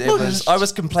shoes. I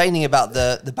was complaining about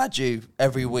the baju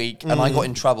every week, and I got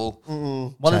in trouble.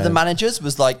 One of the managers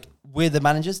was like, "We're the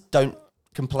managers. Don't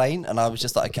complain." And I was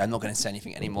just like, "Okay, I'm not going to say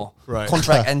anything anymore. Right.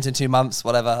 Contract ends in 2 months.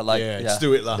 Whatever. Like, just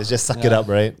do it, lah. They just suck it up,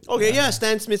 right? Okay, yeah,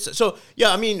 Stan Smith. So,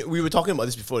 yeah, I mean, we were talking about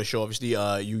this before the show. Obviously,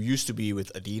 you used to be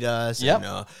with Adidas. Yep.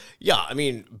 And, yeah, I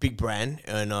mean, big brand.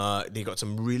 And they got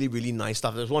some really, really nice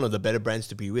stuff. That's one of the better brands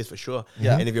to be with, for sure.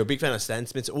 Yeah. And if you're a big fan of Stan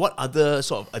Smith, what other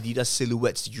sort of Adidas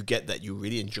silhouettes did you get that you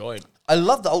really enjoyed? I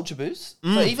love the Ultra Boosts,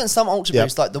 but even some Ultra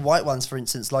Boosts, like the white ones, for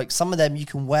instance, like some of them you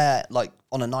can wear like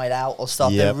on a night out or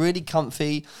stuff. Yep. They're really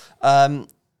comfy. The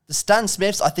Stan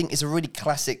Smiths, I think, is a really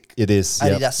classic. It is,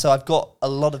 Adidas. yep. So I've got a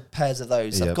lot of pairs of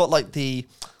those. Yep. I've got like the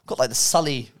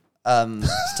Sully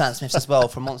Stan Smiths as well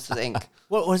from Monsters Inc.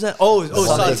 What was that? Oh,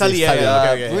 Sully. Sully,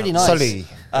 yeah, okay, Really nice. Sully.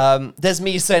 There's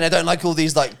me saying I don't like all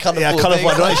these like colourful Yeah, colourful.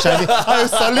 I things. don't like shiny. I'm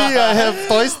Sully. I have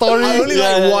Toy Story. I only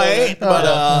like white,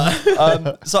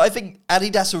 but So I think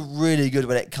Adidas are really good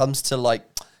when it comes to like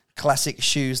classic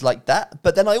shoes like that.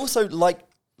 But then I also like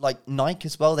Nike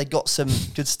as well. They got some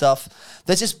good stuff.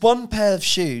 There's just one pair of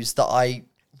shoes that I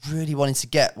really wanted to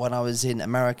get when I was in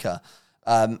America.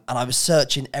 And I was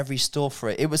searching every store for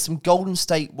it. It was some Golden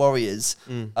State Warriors,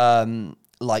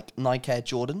 like Nike Air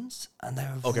Jordans. And they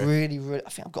were really, really... I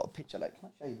think I've got a picture. Like, can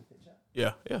I show you the picture?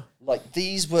 yeah. Like,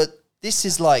 this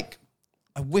is like...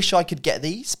 I wish I could get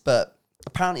these, but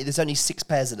apparently there's only 6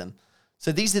 pairs of them.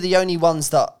 So these are the only ones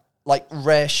that... Like,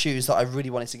 rare shoes that I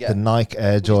really wanted to get. The Nike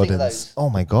Air What do you think of Jordans. those? Oh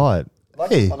my god. Like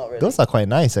Hey, them or not really? those are quite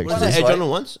nice Was actually. it Air right? Jordan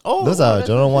ones? Oh, Those are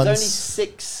Jordan There's ones.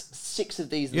 only six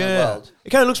of these in the yeah. world. It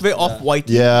kind of looks very off-white.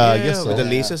 Yeah, I guess so. with the Yeah.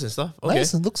 laces and stuff. Okay.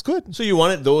 Nice, it looks good. So you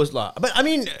wanted those, lah. But I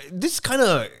mean, this kind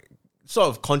of sort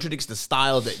of contradicts the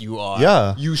style that you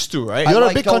are used to, right? You're I a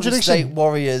like big Golden contradiction. State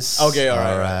Warriors. Okay, all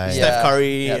right. Alright. Steph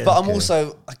Curry. Yeah, but I'm Okay.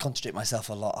 also... I contradict myself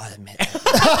a lot, I admit.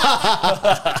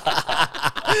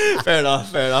 Fair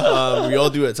enough. We all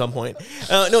do at some point.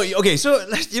 No, okay. So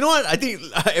you know what? I think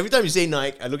every time you say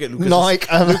Nike, I look at Lucas. Nike,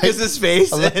 I'm like- Lucas's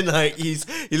face, and like he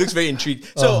looks very intrigued.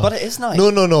 So, But it is nice.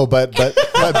 No, but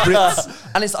Brits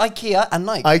And it's IKEA and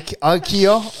Nike.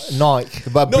 IKEA, Nike.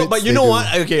 No, Brits, but you they know do.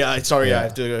 what? Okay, sorry, Yeah. I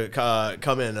have to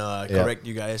come and correct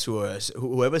you guys.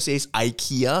 Whoever says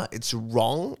IKEA, it's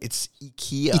wrong. It's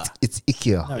IKEA. It's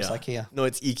IKEA. No, it's IKEA. No,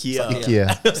 it's IKEA.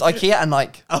 IKEA. It's IKEA and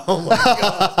Nike. Oh my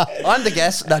god! I'm the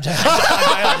guest. No, joking.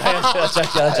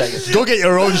 Go get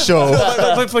your own show.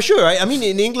 but for sure, right? I mean,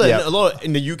 in England, Yeah. a lot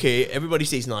in the UK, everybody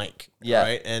says Nike, Yeah.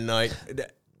 right? And has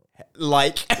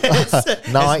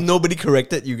Nike. nobody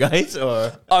corrected you guys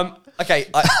or? Okay,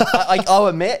 I'll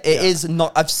admit it is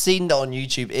not. I've seen that on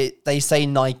YouTube. They say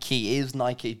Nike, it is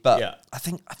Nike, but Yeah. I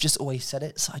think I've just always said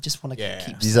it, so I just want to Yeah.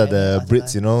 keep. These are saying the it. I don't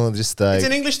Brits, know. just like It's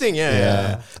an English thing, yeah.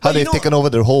 yeah. How But they've taken over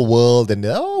the whole world, and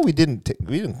we didn't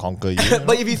conquer you.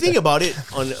 But if you think about it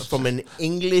from an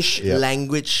English Yeah.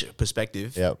 language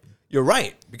perspective, Yep. you're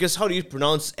right. Because how do you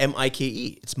pronounce Mike?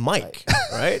 It's Mike,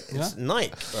 right? It's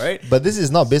Nike, right? But this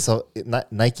is not based on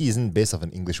Nike. Isn't based off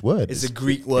an English word. It's a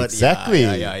Greek word. Exactly.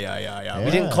 Yeah.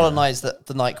 We didn't colonize the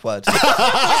Nike word.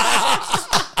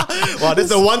 Wow, that's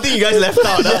the one thing you guys left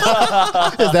out.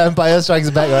 Huh? It's the Empire Strikes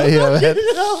Back right here. Man.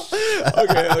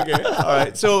 Okay. All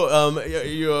right. So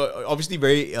you're obviously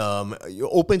very you're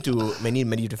open to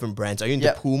many different brands. Are you into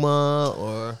Yep. Puma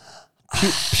or?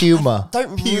 Puma.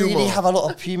 Don't really have a lot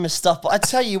of Puma stuff, but I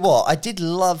tell you what, I did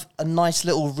love a nice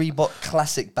little Reebok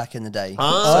Classic back in the day.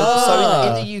 So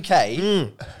in the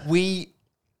UK,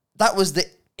 that was the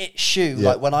it shoe. Yeah.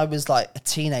 Like when I was like a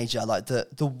teenager, like the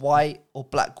white or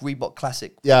black Reebok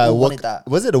Classic. Yeah, I wanted that.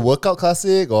 was it a workout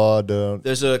classic or the?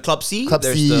 There's a Club C. Club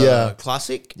there's C, the yeah.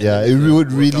 Classic. and Yeah, then it there's the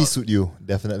would really workout. suit you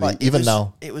definitely. Like, Even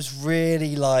now. it was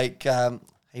really like,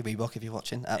 hey Reebok, if you're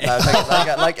watching,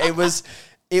 like it was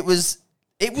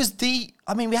the.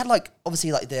 I mean, we had like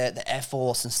obviously like the Air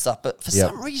Force and stuff, but for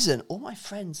some reason, all my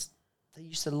friends they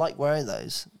used to like wearing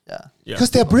those. Yeah.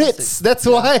 Because they're Brits. That's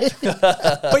why.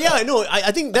 But yeah, I know.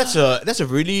 I think that's a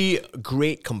really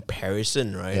great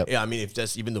comparison, right? Yep. Yeah, I mean, if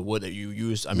that's even the word that you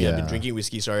use. I mean, I've been Yeah. drinking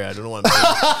whiskey. Sorry, I don't know what I'm saying.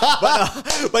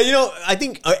 but I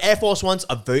think Air Force Ones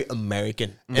are very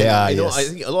American. And, Yeah, I yes.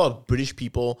 think a lot of British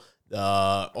people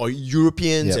or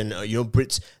Europeans Yep. and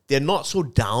Brits, they're not so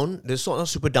down. They're not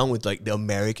super down with like the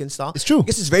American stuff. It's true.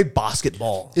 Because it's very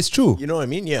basketball. It's true. You know what I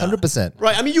mean? Yeah, 100%.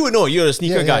 Right. I mean, you would know. You're a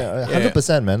sneaker guy. Yeah,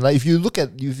 100%, man. Like if you look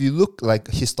like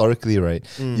historically, right?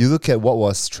 You look at what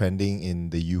was trending in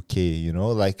the UK.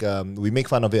 Like we make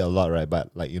fun of it a lot, right?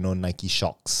 But like Nike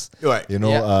Shocks, Right.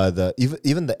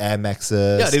 Even the Air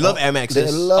Maxes. Yeah, they love Air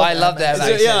Maxes. They love I love Air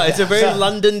that. It's a very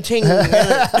London thing.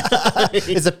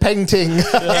 It's a painting.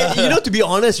 And, to be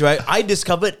honest, right? I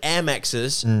discovered Air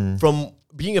Maxes from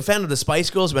being a fan of the Spice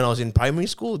Girls when I was in primary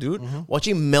school, dude.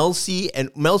 Watching Mel C,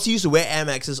 and Mel C used to wear Air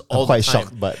Maxes all quite the time.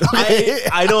 shocked, but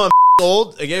I know I'm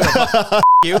old. Again,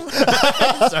 you.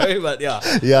 Sorry, but yeah.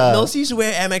 Mel C used to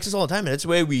wear Air Maxes all the time, and that's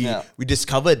where we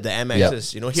discovered the Air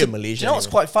Maxes. Here in Malaysia. You know what's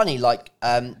quite funny? Like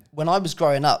when I was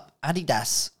growing up,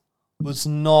 Adidas was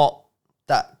not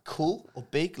that cool or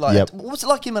big. Like what was it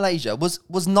like in Malaysia?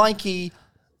 Was Nike?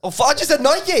 Oh, I just said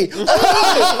Nike.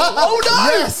 Oh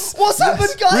no! Yes. What's happened,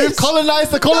 guys? We've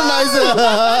colonized the colonizer.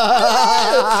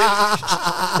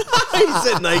 He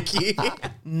said Nike.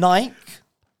 Nike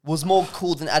was more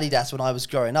cool than Adidas when I was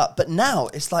growing up, but now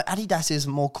it's like Adidas is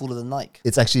more cooler than Nike.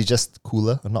 It's actually just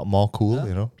cooler, not more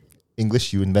cool.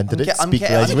 English, you invented it. Speak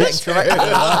I'm language. getting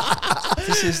corrected.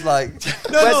 This is like,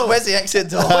 where's the exit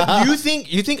door? But you think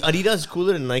Adidas is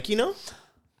cooler than Nike now?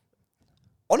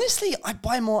 Honestly, I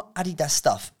buy more Adidas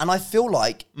stuff, and I feel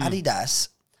like Adidas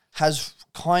has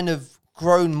kind of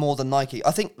grown more than Nike.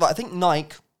 I think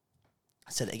Nike.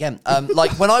 I said it again.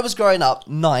 Like when I was growing up,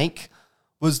 Nike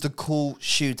was the cool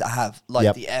shoe to have,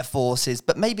 like the Air Forces.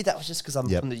 But maybe that was just because I'm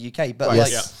from the UK. But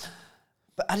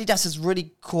but Adidas has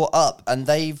really caught up, and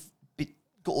they've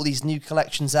got all these new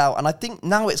collections out, and I think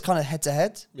now it's kind of head to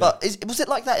head. But was it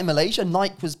like that in Malaysia?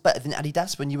 Nike was better than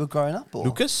Adidas when you were growing up, or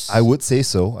Lucas? I would say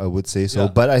so. Yeah.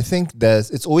 But I think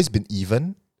it's always been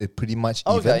even. It pretty much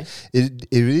even. Okay. It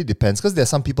really depends because there are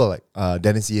some people like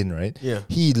Dennis Ian, right? Yeah.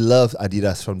 He loved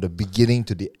Adidas from the beginning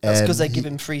to the end. that's because they give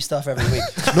him free stuff every week.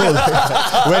 No,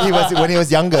 when he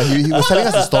was younger, he was telling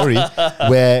us a story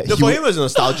where No, for him it was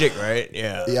nostalgic, right?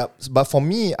 Yeah. Yeah, but for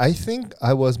me, I think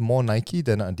I was more Nike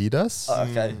than Adidas.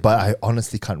 Okay. But I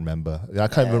honestly can't remember. I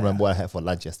can't even remember what I had for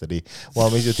lunch yesterday.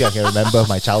 What makes you think I can remember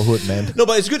my childhood, man? No,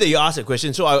 but it's good that you asked that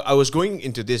question. So I was going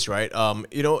into this, right?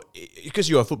 Because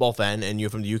you're a football fan and you're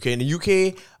from the UK. In the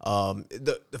UK,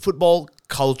 the football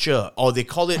culture, or they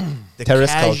call it the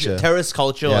Terrace culture. terrace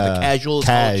culture or the Yeah. casuals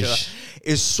Cash. culture,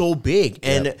 is so big,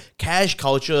 and casual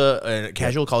culture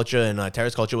and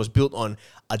terrace culture was built on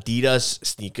Adidas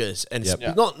sneakers, and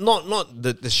not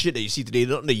the shit that you see today,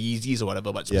 not the Yeezys or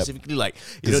whatever, but specifically like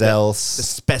you know the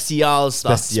special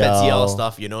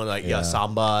stuff, you know, like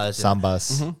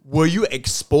Sambas. Were you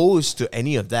exposed to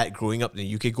any of that growing up in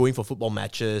the UK, going for football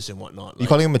matches and whatnot? You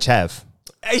calling him a chav?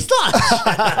 It's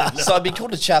not. So I've been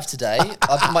called a chav today.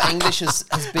 My English has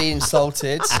been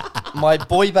insulted. My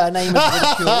boy band name is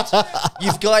ridiculed.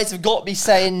 You guys have got me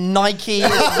saying Nike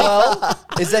as well.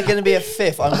 Is there going to be a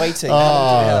fifth? I'm waiting.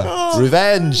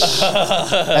 Revenge.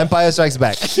 Empire Strikes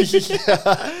Back.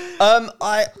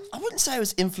 I wouldn't say I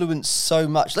was influenced so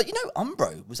much. Like, you know,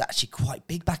 Umbro was actually quite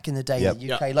big back in the day in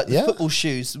the UK. Like the football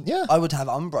shoes, I would have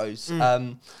Umbros.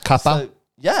 Kappa. So,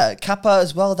 yeah, Kappa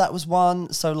as well. That was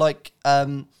one. So like, I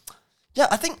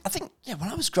think when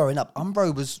I was growing up,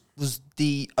 Umbro was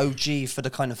the OG for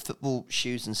the kind of football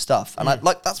shoes and stuff. And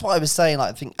that's what I was saying. Like,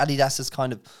 I think Adidas has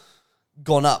kind of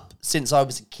gone up since I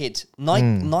was a kid.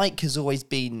 Nike has always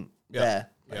been there.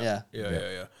 Yeah.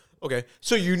 Okay,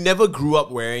 so you never grew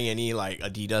up wearing any like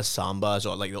Adidas Sambas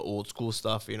or like the old school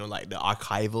stuff, you know, like the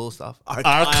archival stuff.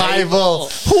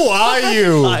 Archival. Who are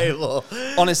you? Archival.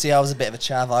 Honestly, I was a bit of a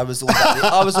chav. I was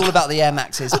all about the Air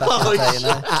Maxes back in the day, you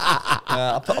know.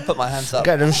 I put my hands up.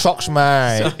 Get them shocks,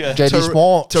 man. JD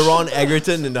Sports. Teron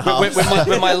Egerton in the house.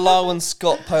 With my Lyle and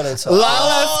Scott polo top.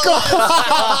 Lyle and Scott.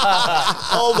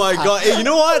 Oh my god! Hey, you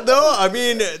know what though? I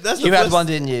mean, that's you had one,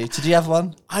 didn't you? Did you have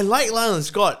one? I like Lyle and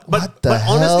Scott, but hell?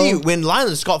 honestly, when Lyle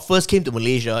and Scott first came to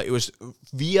Malaysia, it was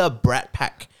via Brat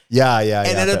Pack. Yeah.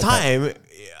 And at the time,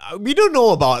 we don't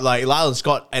know about like Lyle and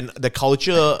Scott and the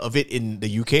culture of it in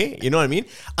the UK. You know what I mean?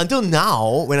 Until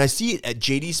now, when I see it at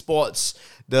JD Sports,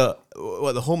 the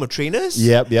home of trainers.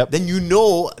 Yep. Then you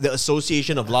know the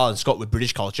association of Lyle and Scott with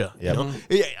British culture. Yep. You know?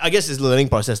 I guess it's a learning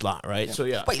process, right? Yeah. So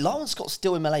yeah. Wait, Lyle and Scott's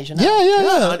still in Malaysia now?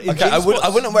 Yeah. Okay, I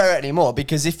wouldn't wear it anymore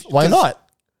because Why not?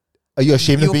 Are you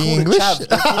ashamed of being English?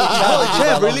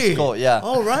 Chav, really? Scott, yeah.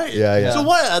 All right. Yeah. So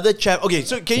what are other chav? Okay,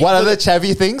 so can you What other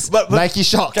chavvy things? But Nike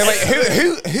shocks. Okay,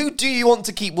 wait. Who do you want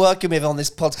to keep working with on this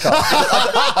podcast?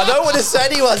 I don't want to say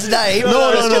anyone's name.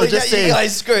 No, just say you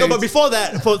guys screwed. No, but before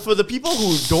that, for the people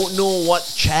who don't know what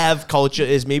chav culture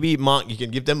is, maybe Mark, you can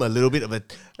give them a little bit of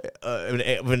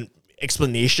an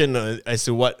explanation as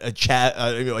to what a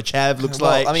chav looks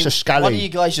like. I mean, one of you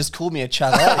guys just called me a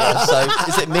chav earlier, so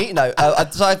is it me? No.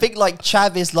 So I think like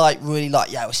chav is like really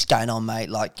like, yeah, what's going on, mate?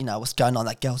 Like, you know, what's going on?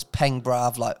 That girl's peng,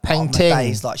 bruv. Like, peng ting.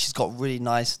 ting. Like, she's got really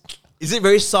nice. Is it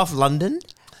very soft London?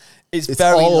 It's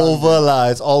very all London. over, lah.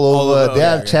 It's all over.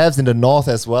 There are chavs in the north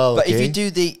as well. But if you do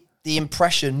the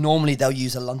impression, normally they'll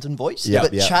use a London voice.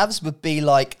 But chavs would be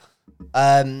like,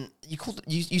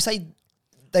 you say.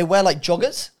 They wear like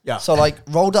joggers. Yeah. So like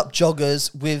rolled up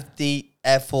joggers with the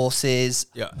Air Forces,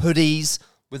 hoodies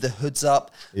with the hoods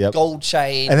up, gold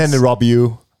chains. And then they rob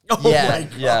you.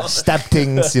 Yeah. Stab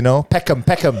things, you know. Peck 'em.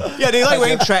 Yeah, they like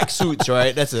wearing track suits,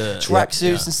 right? That's a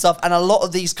tracksuits and stuff. And a lot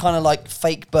of these kind of like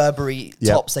fake Burberry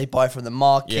tops they buy from the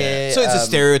market. Yeah. So it's a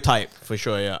stereotype for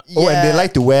sure, Oh, and they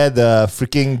like to wear the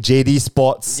freaking JD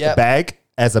Sports bag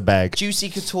as a bag. Juicy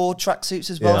couture tracksuits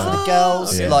as well for the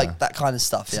girls. Like that kind of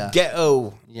stuff. Yeah.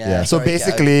 Ghetto. Yeah. So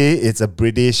basically, it's a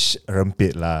British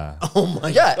rempit lah. Oh my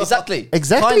god. Yeah, exactly.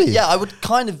 Exactly. I would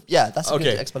that's a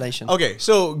good explanation. Okay,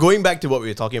 so going back to what we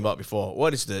were talking about before,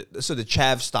 what is the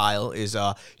chav style is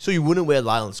so you wouldn't wear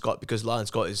Lyle and Scott because Lyle and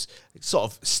Scott is sort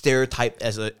of stereotyped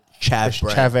as a chav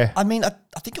brand. Chavvy. I mean, I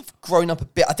think I've grown up a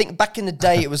bit. I think back in the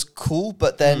day it was cool,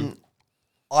 but then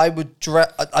I would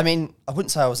dress. I mean, I wouldn't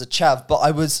say I was a chav, but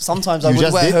I was. Sometimes I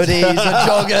would wear hoodies and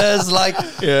joggers. Like,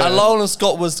 and Lyle and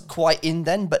Scott was quite in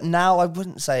then, but now I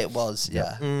wouldn't say it was.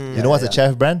 Yeah. You know what's a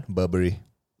chav brand? Burberry.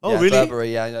 Oh, really?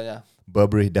 Burberry. Yeah.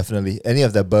 Burberry, definitely. Any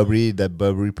of that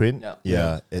Burberry print.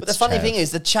 Yeah. But the funny thing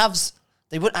is, the chavs,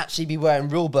 they wouldn't actually be wearing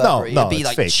real Burberry. No, It'd be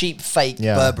like fake. cheap, fake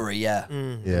Burberry. Yeah.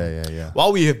 Yeah.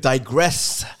 While we have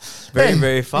digressed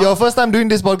very far. Your first time doing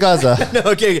this podcast,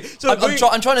 No, okay. So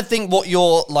I'm trying to think what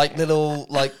your like little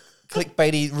like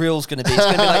clickbaity reel's going to be. It's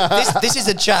going to be like this is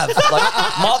a chav.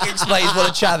 Like Mark explains what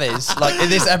a chav is. Like in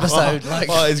this episode.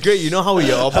 It's great. You know how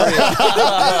we operate.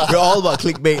 We're all about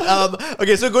clickbait.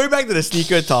 Okay, so going back to the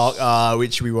sneaker talk,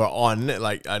 which we were on,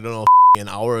 like I don't know, an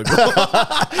hour ago.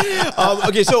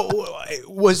 Okay, so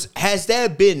have there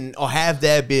been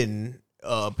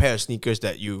a pair of sneakers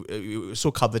that you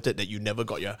so coveted that you never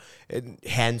got your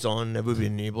hands on, never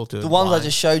been able to? The ones buy? I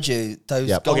just showed you, those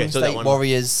Golden State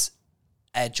Warriors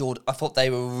Air Jordan. I thought they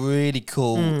were really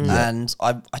cool, and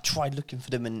I tried looking for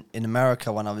them in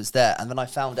America when I was there, and then I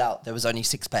found out there was only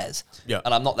 6 pairs. Yeah.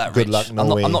 And I'm not that Good rich. luck,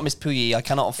 no way. I'm not Miss Puyi. I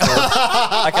cannot afford.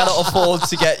 I cannot afford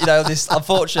to get this.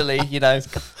 Unfortunately,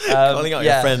 Calling out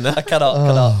your friend. I cannot.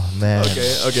 Oh man.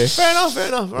 Okay. Fair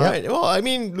enough. All right. Well, I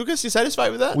mean, Lucas, you satisfied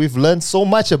with that? We've learned so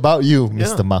much about you,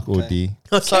 Mr. Mark Odi.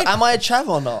 So, am I a chav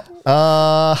or not?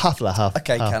 Half.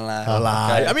 Okay, can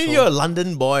Lie. I mean, you're a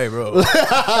London boy, bro. Is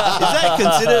that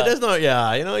considered? That's not.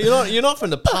 Yeah, you're not from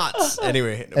the parts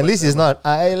anyway. At least he's not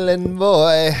island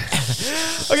boy.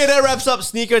 Okay, that wraps up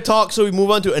sneaker talk. So we move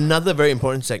on to another very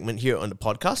important segment here on the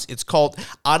podcast. It's called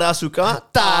Ada Suka,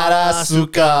 Tada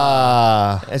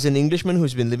suka. As an Englishman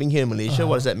who's been living here in Malaysia,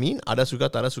 what does that mean? Ada Suka,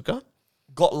 Tada Suka?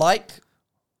 Got like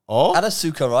Oh,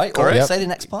 Adasuka, right? Correct. Or Yep. say the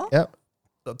next part. Yep.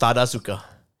 Tada Suka.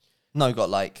 No, got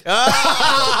like.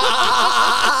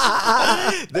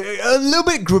 A little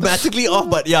bit grammatically off,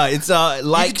 but yeah, it's You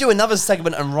like could do another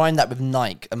segment and rhyme that with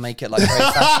Nike and make it like very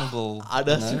fashionable.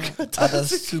 Adasuka,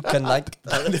 Adasuka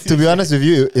Nike. To be honest with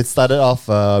you, it started off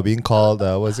being called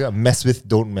mess with,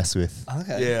 don't mess with.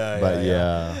 Okay. yeah. But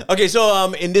yeah. Okay,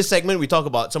 so in this segment, we talk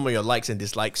about some of your likes and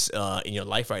dislikes in your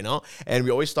life right now. And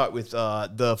we always start with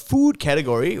the food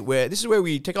category, where this is where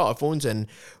we take out our phones and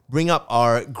bring up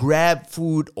our Grab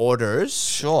food orders.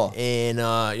 Sure. And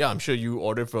I'm sure you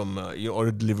order you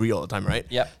order delivery all the time, right?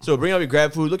 Yep. So bring up your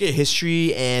Grab food, look at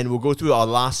history, and we'll go through our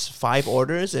last 5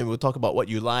 orders and we'll talk about what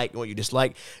you like and what you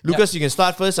dislike. Lucas, you can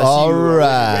start first. I see All you are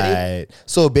ready. right.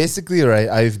 So basically, right,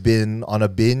 I've been on a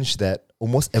binge that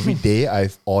almost every day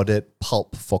I've ordered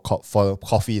pulp for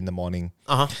coffee in the morning.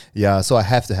 Uh-huh. Yeah, so I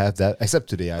have to have that. Except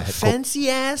today, I had Fancy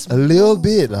ass. a little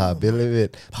bit.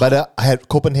 But I had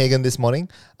Copenhagen this morning.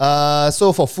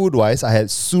 So for food wise, I had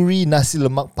suri nasi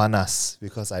lemak panas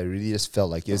because I really just felt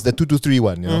like it's the 223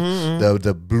 one,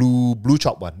 the blue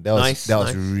chop one. That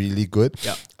was really good.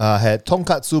 Yeah. I had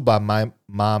tonkatsu by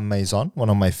Ma Maison, one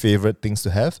of my favorite things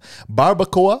to have.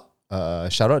 Barbacoa.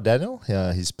 Shout out Daniel,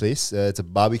 his place. It's a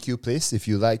barbecue place. If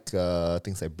you like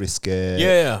things like brisket,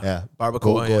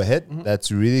 Barbacoa, go ahead. Mm-hmm. That's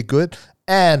really good.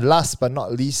 And last but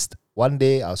not least, one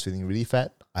day I was feeling really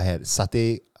fat. I had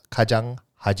satay kajang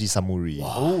Haji Samuri.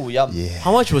 Oh, yum. Yeah,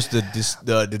 How much was the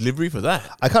delivery for that?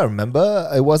 I can't remember.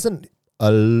 It wasn't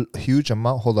a huge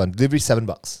amount. Hold on, delivery $7.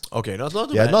 Okay, not too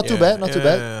Yeah, bad. not too bad, not too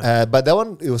Yeah. bad. But that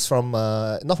one, it was from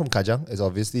not from Kajang. It's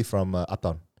obviously from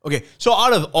Uptown. Okay, so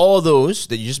out of all those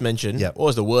that you just mentioned, Yep. what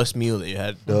was the worst meal that you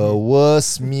had? The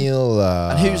worst meal.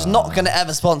 And who's not going to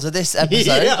ever sponsor this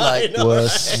episode? Yeah, I know.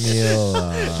 Worst meal.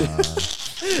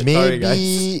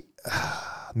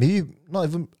 Maybe not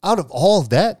even out of all of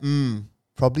that.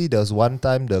 Probably there was one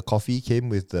time the coffee came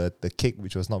with the cake,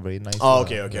 which was not very nice. Oh,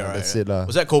 okay, all right. That's it.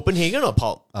 Was that Copenhagen or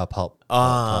Pulp? Pulp.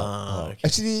 Okay.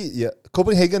 Actually, yeah,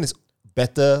 Copenhagen is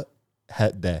better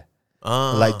had there.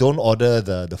 Like, don't order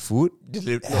the food,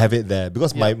 have it there.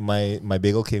 Because my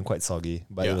bagel came quite soggy,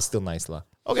 but it was still nice lah.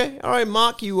 Okay, all right,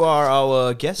 Mark, you are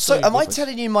our guest. So, am I telling?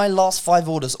 telling you my last 5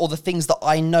 orders or the things that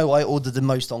I know I ordered the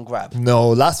most on Grab? No,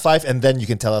 last 5, and then you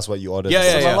can tell us what you ordered. Yeah,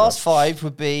 So, my last 5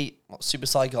 would be Super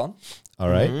Saigon. All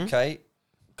right. Okay.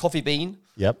 Coffee Bean.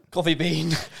 Yep. Coffee Bean.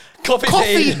 Coffee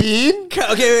Coffee Bean. bean.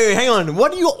 Okay, wait, hang on.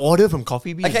 What do you order from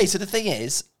Coffee Bean? Okay, so the thing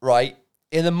is, right,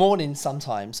 in the morning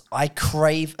sometimes I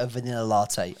crave a vanilla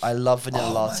latte. I love vanilla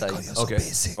latte. God, you're so Okay.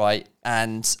 basic. Right,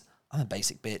 and I'm a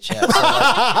basic bitch, yeah. So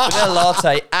like, vanilla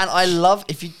latte, and I love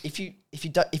if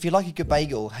you like a good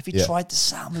bagel, have you Yeah. tried the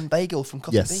salmon bagel from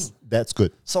Coffee Yes, Bean? that's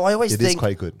good. So I always It is think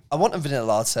quite good. I want a vanilla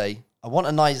latte. I want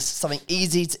a nice something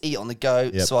easy to eat on the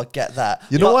go, Yep. so I get that.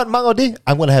 You know what, Mang Odi?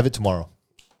 I'm gonna have it tomorrow.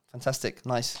 Fantastic,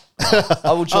 nice.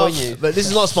 I will join you. But this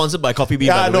is not sponsored by Coffee Bean.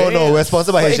 by the way. no. We're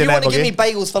sponsored by But if you H&M. want to give Okay. me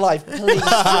bagels for life, please do.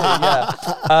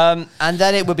 Yeah. And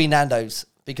then it would be Nando's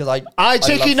because I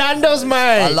cheeky love- Nando's,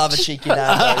 mate. I love a cheeky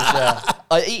Nando's. Yeah.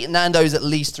 I eat Nando's at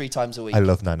least 3 times a week. I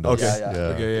love Nando's. Okay. Yeah.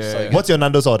 Okay, yeah, So yeah. good. What's your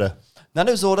Nando's order?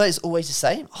 Nando's order is always the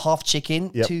same: half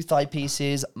chicken, Yep. 2 thigh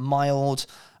pieces, mild,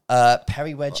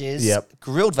 peri wedges, Yep.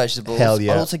 grilled vegetables. Hell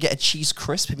yeah. I'll also get a cheese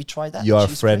crisp. Have you tried that? You are a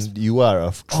Cheese friend. crisp? You are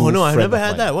a true Oh no, I've friend never of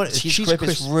had mine. that. What is Cheese crisp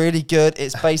is really good.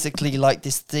 It's basically like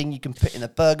this thing you can put in the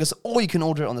burgers, or you can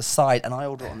order it on the side. And I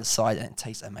order it on the side, and it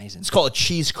tastes amazing. It's called a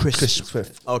cheese crisp.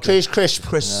 Okay. Cheese crisp.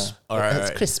 Crisp. All right, all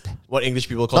right. crisp. What English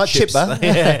people call Not chips. chip, huh?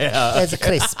 Yeah. It's a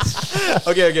crisp.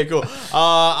 Okay, cool.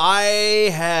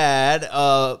 I had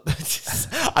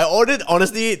I ordered,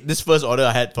 honestly, this first order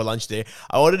I had for lunch today.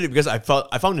 I ordered it because I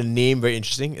found the name very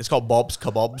interesting. It's called Bob's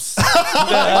Kebabs.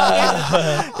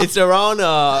 It's around.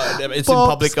 It's in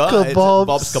Publica. It's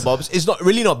Bob's Kebabs. It's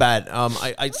not bad.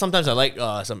 I sometimes I like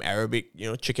some Arabic,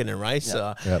 chicken and rice.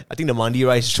 I think the mandi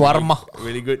rice is Shawarma.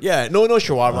 really good. Yeah, no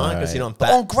shawarma because I'm But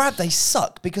fat. on Grab, they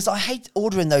suck because I hate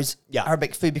ordering those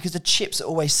Arabic food because the chips are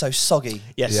always so soggy.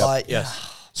 Yes,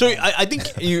 yes. So I think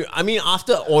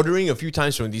after ordering a few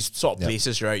times from these sort of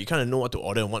places, right, you kind of know what to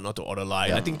order and what not to order.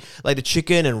 I think like the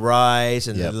chicken and rice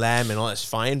and the lamb and all that's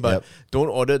fine, but don't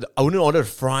order. I wouldn't order the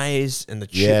fries and the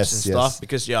chips and stuff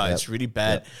because it's really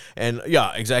bad. And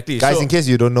exactly. Guys, in case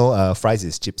you don't know, fries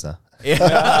is chips, huh?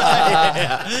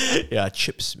 Yeah,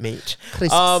 chips, mate.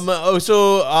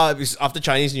 Also, after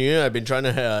Chinese New Year, I've been trying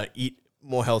to eat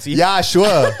more healthy. Yeah,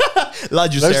 sure. La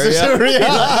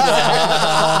Juiceria.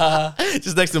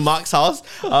 Just next to Mark's house.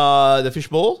 The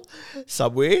fishbowl,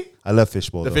 Subway. I love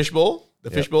fishbowl. The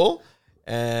fishbowl,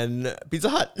 and Pizza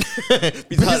Hut.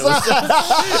 Pizza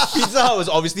Hut was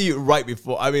obviously right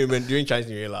before. During Chinese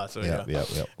New Year last. So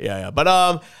yeah. But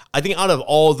I think out of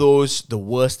all those, the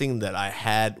worst thing that I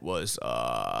had was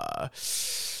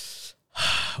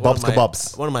Bob's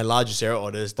Kebabs. One of my La Juiceria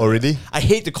orders. Oh, really? I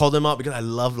hate to call them out because I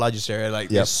love La Juiceria.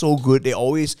 They're so good. They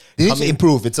always need to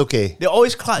improve. It's okay. They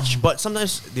always clutch, but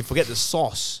sometimes they forget the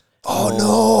sauce. Oh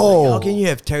no! How can you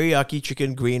have teriyaki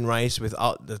chicken green rice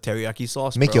without the teriyaki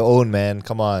sauce? Make your own, man.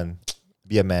 Come on,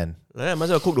 be a man. I might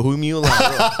as well cook the whole meal.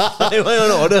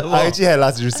 I actually had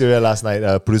last Juiceria last night.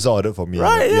 Producer ordered for me.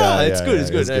 Right? Yeah, it's good.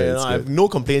 It's good. I have no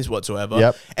complaints whatsoever.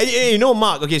 Yep. And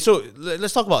Mark. Okay, so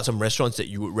let's talk about some restaurants that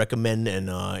you would recommend and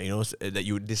that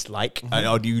you would dislike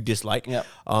or do you dislike? Yep.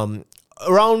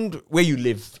 Around where you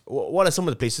live, what are some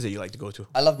of the places that you like to go to?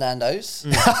 I love Nando's.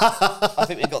 I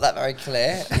think we got that very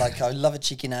clear. I love a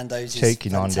cheeky Nando's. It's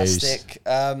fantastic.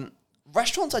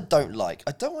 Restaurants I don't like.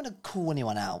 I don't want to call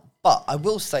anyone out, but I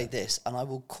will say this, and I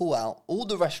will call out all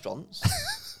the restaurants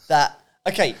that,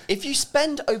 if you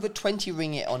spend over 20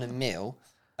 ringgit on a meal,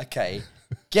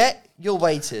 get your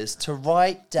waiters to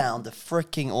write down the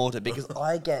freaking order because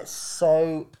I get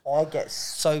so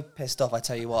pissed off, I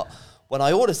tell you what. When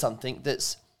I order something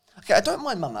that's... I don't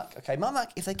mind Mamak.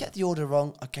 Mamak, if they get the order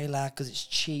wrong, lad, because it's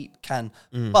cheap,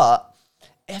 But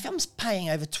if I'm paying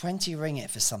over 20 ringgit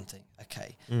for something,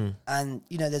 and,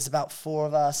 there's about 4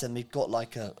 of us and we've got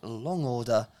a long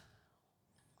order,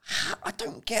 I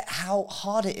don't get how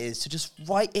hard it is to just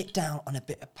write it down on a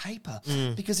bit of paper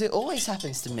because it always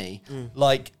happens to me.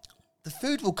 The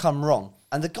food will come wrong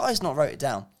and the guy's not wrote it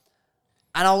down.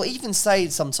 And I'll even say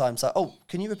sometimes,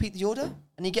 can you repeat the order?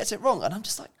 And he gets it wrong. And I'm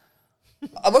just like,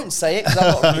 I won't say it because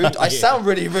I'm not rude. I sound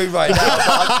really rude right now. But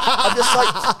I'm just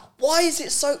like, why is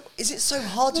it so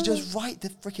hard to just write the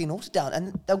freaking order down?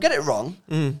 And they'll get it wrong,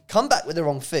 come back with the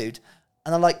wrong food.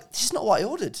 And I'm like, this is not what I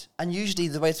ordered. And usually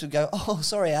the waiter would go, oh,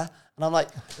 sorry, And I'm like,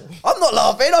 I'm not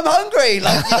laughing, I'm hungry.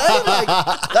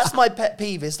 That's my pet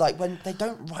peeve. Is when they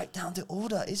don't write down the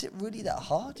order. Is it really that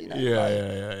hard?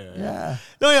 Yeah.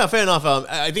 No, fair enough.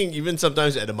 I think even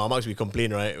sometimes at the Mamaks we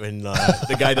complain, right? When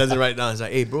the guy doesn't write down, it's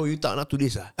like, hey bro, you tak nak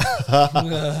tulis ah?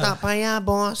 Tak payah,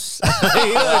 boss.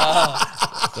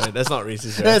 Sorry, that's not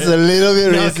racist, right? That's a little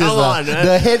bit racist. Come on, man.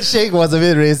 The head shake was a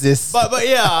bit racist. But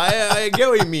yeah, I get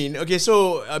what you mean. Okay,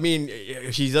 so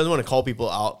she doesn't want to call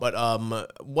people out, but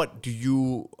what do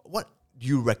you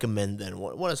recommend then?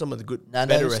 What are some of the good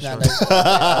better restaurants?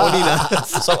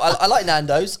 Nando's. So I like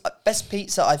Nando's. Best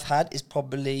pizza I've had is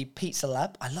probably Pizza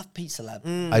Lab. I love Pizza Lab.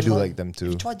 I do like them too.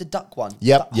 You've tried the duck one?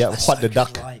 Yep. What so the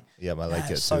duck? Right. Yeah, I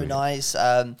like it so too. Nice.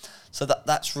 So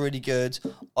that's really good.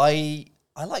 I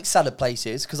like salad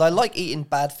places because I like eating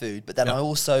bad food, but then I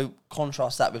also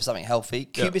contrast that with something healthy.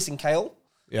 Cubis and kale.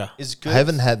 Yeah, is good. I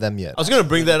haven't had them yet. I was gonna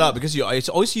bring that up because it's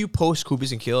always you post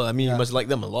Kubis and Kale. You must like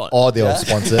them a lot. Or they were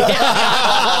sponsored.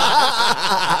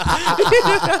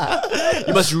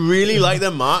 You must really like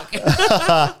them, Mark.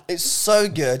 It's so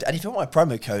good. And if you want my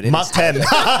promo code, Mark 10.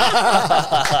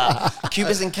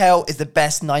 Cubis and Kale is the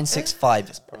best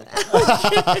 965.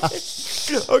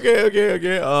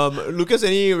 Okay. Lucas,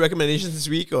 any recommendations this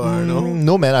week or no?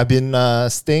 No, man. I've been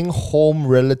staying home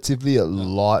relatively a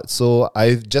lot, so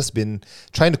I've just been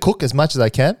trying to cook as much as I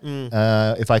can.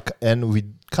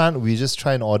 We just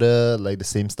try and order the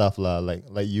same stuff like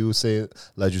you say,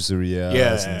 La Juiceria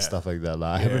and stuff like that.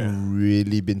 I haven't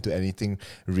really been to anything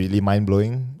really mind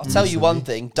blowing. I'll tell you one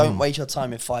thing: don't waste your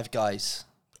time with Five Guys.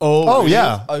 Oh really?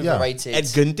 Yeah, overrated. At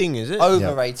Genting, is it?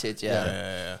 Overrated,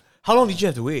 yeah. How long did you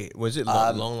have to wait? Was it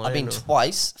long line? I've been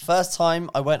twice. First time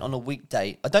I went on a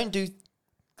weekday. I don't do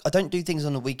things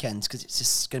on the weekends because it's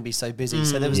just going to be so busy.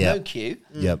 So there was no queue.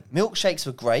 Yep. Milkshakes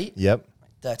were great. Yep.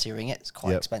 30 ringgit. It's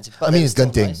quite expensive. But I mean, it's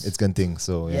Genting. Nice. It's Genting,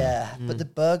 so But the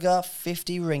burger,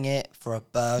 50 ringgit for a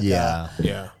burger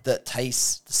that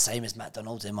tastes the same as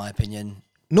McDonald's, in my opinion.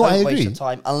 No, Don't I waste agree. your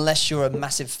time unless you're a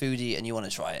massive foodie and you want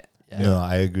to try it. Yeah. No,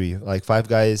 I agree. Like Five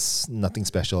Guys, nothing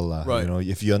special, lah. Right. You know,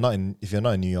 if you're not in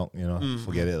New York, you know,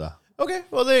 forget it, lah. Okay,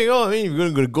 well there you go. I mean, you're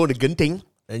gonna go to Genting,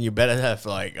 and you better have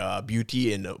like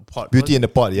beauty in the pot. Beauty in the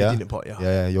pot, yeah. Beauty in the pot, yeah.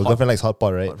 Yeah. Your girlfriend likes hot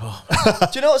pot, right?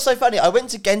 Do you know what's so funny? I went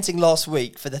to Genting last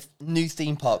week for the new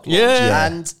theme park launch,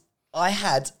 and I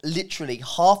had literally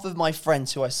half of my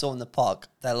friends who I saw in the park.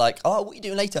 They're like, "Oh, what are you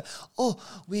doing later? Oh,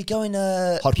 we're going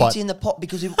hot beauty pot. in the pot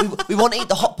because we want to eat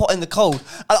the hot pot in the cold."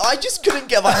 And I just couldn't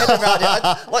get my head around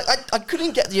it. I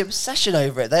couldn't get the obsession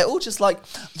over it. They're all just like,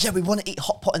 "Yeah, we want to eat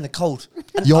hot pot in the cold."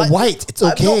 And You're white. It's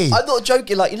okay. I'm not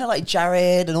joking. Like, you know, like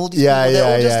Jared and all these people. They're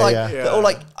all just like, they're all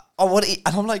like, "I want to eat,"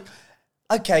 and I'm like,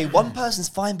 "Okay, one person's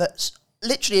fine," but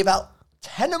literally about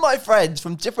 10 of my friends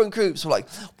from different groups were like,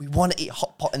 "We want to eat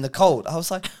hot pot in the cold." I was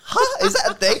like, "Huh? Is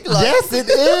that a thing?" Like, Yes, it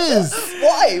is.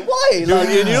 Why? Dude, Like,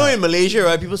 you know, in Malaysia,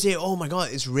 right? People say, "Oh my God,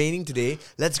 it's raining today.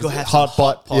 Let's go have Hot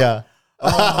some pot. Yeah.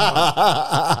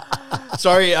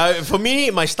 Sorry, for me,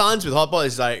 my stance with hot pot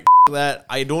is like that.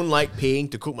 I don't like paying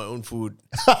to cook my own food.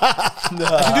 I can do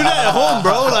that at home,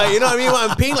 bro. Like, you know what I mean? When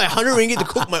I'm paying like 100 ringgit to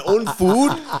cook my own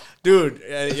food, dude.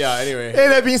 Anyway. Hey,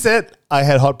 that being said, I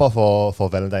had hot pot for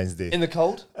Valentine's Day. in the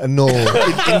cold? No,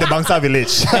 in the Bangsa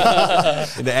village.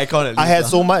 In the aircon, at least. I had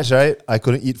so much, right? I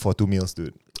couldn't eat for 2 meals,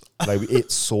 dude. Like we ate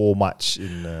so much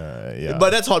in But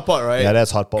that's hot pot, right? Yeah,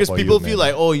 that's hot pot. Because people feel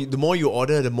like, oh, the more you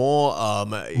order, the more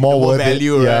more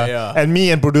value, it, right? Yeah. And me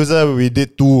and producer, we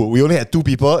did 2. We only had 2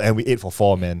 people, and we ate for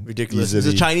 4, man. Ridiculous. Easily.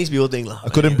 It's a Chinese people thing, lah. I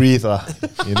couldn't breathe,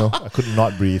 you know. I could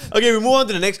not breathe. Okay, we move on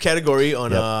to the next category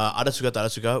on Ada Suka, Tada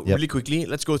Suka. Really quickly,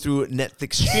 let's go through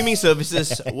Netflix streaming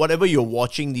services. Whatever you're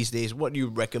watching these days, what do you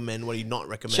recommend? What do you not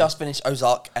recommend? Just finished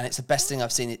Ozark, and it's the best thing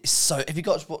I've seen. It's so. Have you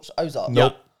got to watch Ozark?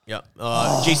 Nope. Yeah.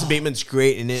 Jason Bateman's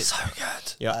great in it. So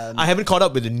good. Yeah. I haven't caught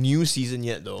up with the new season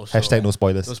yet, though. So Hashtag no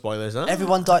spoilers. No spoilers, huh?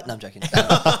 Everyone died. No, I'm joking.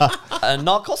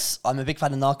 Narcos. I'm a big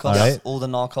fan of Narcos. All the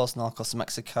Narcos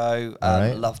Mexico.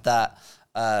 Love that.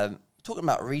 Talking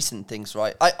about recent things,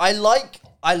 right? I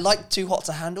like Too Hot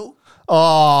to Handle.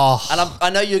 Oh, And I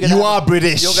know you're gonna. You are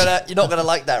British. You're not gonna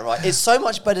like that, right? It's so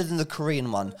much better than the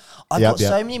Korean one. I've got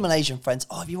so many Malaysian friends.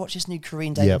 Oh, have you watched this new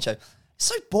Korean dating show? It's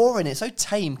so boring. It's so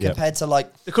tame compared to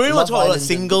like the Korean one's Love called Island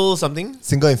Single something.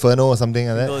 Single Inferno or something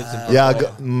like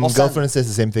that. Girlfriend says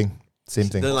the same thing. Same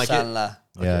thing. Don't like it. Sandler.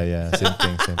 Yeah,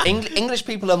 same thing. English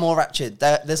people are more ratchet.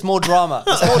 There's more drama.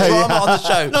 There's more drama on the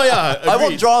show. No, yeah, I want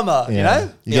agreed. drama. You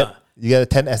know. You get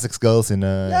 10 Essex girls in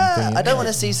a thing. I don't want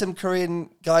to see some Korean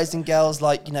guys and girls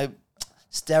like, you know,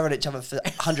 stare at each other for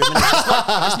 100 minutes.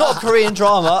 It's not a Korean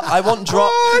drama. I want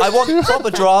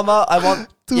proper drama. I want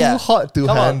Too hot to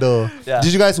handle. Yeah.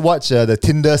 Did you guys watch the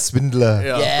Tinder Swindler?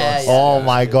 Yeah. Oh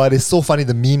my god, it's so funny.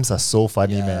 The memes are so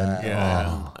funny, man. Yeah,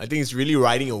 Oh. I think it's really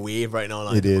riding a wave right now.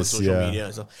 It on is, social media.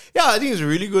 And stuff. Yeah, I think it's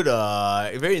really good.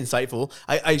 Very insightful.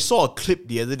 I saw a clip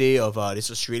the other day of this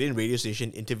Australian radio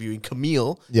station interviewing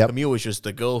Camille. Yep. Camille, which was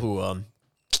the girl who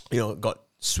got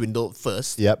swindled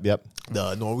first. Yep.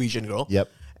 The Norwegian girl. Yep.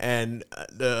 And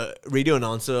the radio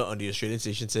announcer on the Australian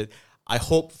station said, I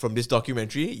hope from this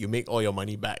documentary you make all your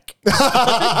money back. Because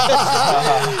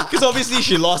obviously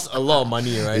she lost a lot of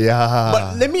money, right? Yeah.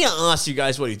 But let me ask you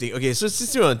guys what you think. Okay, so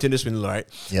since you're on Tinder Swindler, right?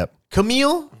 Yep.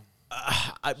 Camille,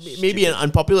 maybe an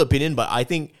unpopular opinion, but I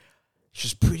think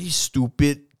she's pretty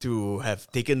stupid to have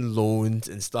taken loans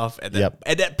and stuff at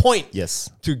that point. Yes.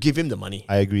 To give him the money.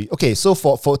 I agree. Okay, so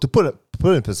for to put it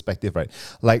in perspective, right?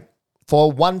 Like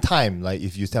for one time, like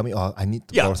if you tell me, oh, I need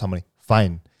to borrow some money,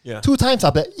 fine. Yeah. 2 times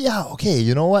I'll be like, yeah, okay,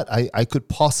 you know what? I could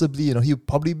possibly, he'll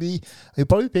probably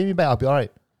pay me back, I'll be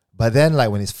alright. But then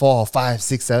like when it's 4, 5,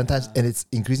 6, 7 times and it's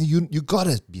increasing, you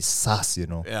gotta be sus,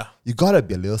 Yeah. You gotta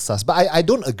be a little sus. But I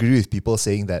don't agree with people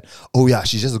saying that, oh yeah,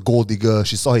 she's just a gold digger,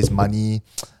 she saw his money.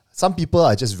 Some people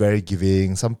are just very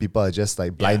giving. Some people are just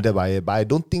like blinded by it. But I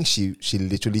don't think she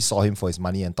literally saw him for his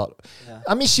money and thought. Yeah.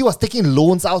 I mean, she was taking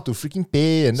loans out to freaking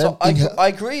pay. And so then I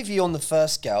agree with you on the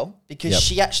first girl because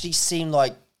she actually seemed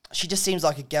like she just seems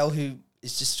like a girl who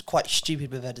is just quite stupid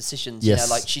with her decisions. Yes. You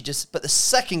know, like she just. But the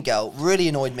second girl really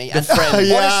annoyed me. And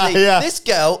honestly, this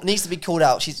girl needs to be called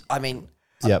out.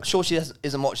 Yep. I'm sure she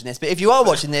isn't watching this, but if you are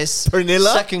watching this,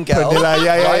 Pernilla? second girl, Pernilla,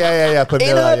 yeah. in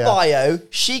Pernilla, her bio,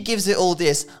 she gives it all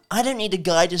this. I don't need a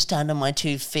guy to stand on my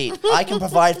 2 feet. I can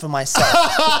provide for myself.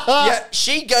 Yeah,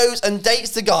 she goes and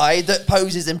dates the guy that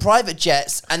poses in private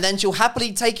jets, and then she'll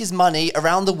happily take his money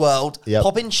around the world,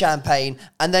 pop in champagne,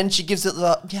 and then she gives it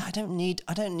the I don't need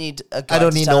a guy. I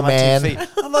don't to need stand no on my 2 man. feet.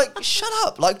 I'm like, shut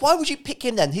up! Like, why would you pick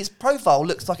him then? His profile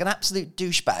looks like an absolute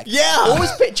douchebag. Yeah. all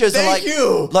his pictures are Thank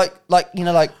you.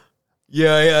 like.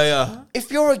 Yeah.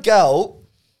 If you're a girl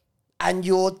and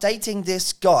you're dating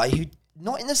this guy who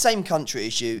not in the same country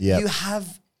as you, you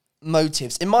have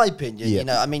motives, in my opinion. Yep. You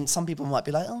know, I mean, some people might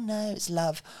be like, oh no, it's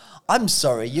love. I'm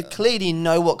sorry, you clearly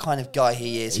know what kind of guy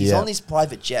he is. He's on these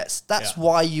private jets. That's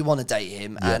why you want to date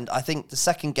him. And I think the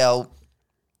second girl,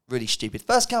 really stupid.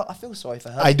 First girl, I feel sorry for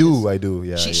her. I do.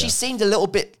 Yeah. She seemed a little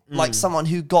bit like someone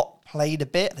who got played a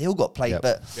bit. They all got played,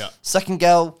 but second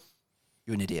girl,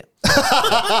 you're an idiot.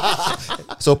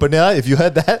 So Pernilla, if you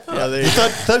heard that,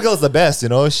 third girl's the best. You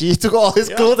know, she took all his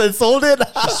clothes and sold it.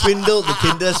 Swindled the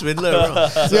Tinder swindler.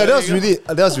 Yeah,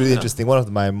 that was really interesting. One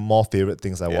of my more favorite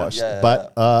things I watched.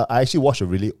 But I actually watched a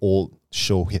really old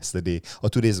show yesterday or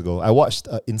 2 days ago. I watched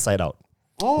Inside Out.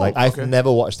 I've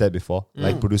never watched that before.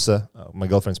 Like producer, my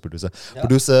girlfriend's producer.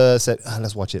 Producer said,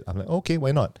 let's watch it. I'm like, okay,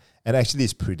 why not? And actually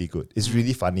it's pretty good. It's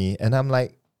really funny. And I'm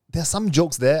like, there's some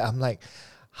jokes there. I'm like,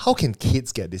 how can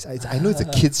kids get this? I know it's a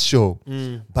kids show,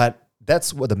 but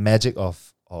that's what the magic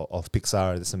of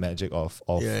Pixar. That's the magic of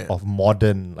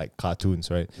modern like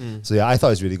cartoons, right? So I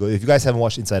thought it's really good. If you guys haven't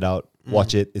watched Inside Out,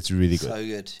 watch it. It's really good. So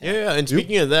good. Yeah. And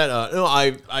speaking of that,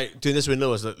 I Tinder Swindler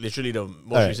was literally the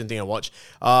most recent thing I watched.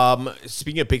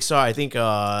 Speaking of Pixar, I think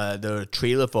the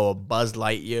trailer for Buzz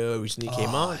Lightyear recently came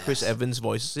out. Chris Evans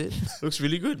voices it. Looks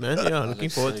really good, man. Yeah, looking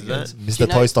forward to that. Mr.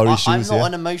 Toy Story shoes. I'm not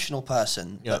an emotional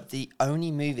person, but the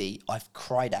only movie I've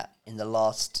cried at in the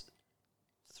last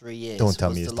 3 years. Don't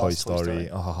tell me it's Toy Story.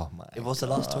 Oh my! It was the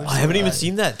last Toy Story. I haven't even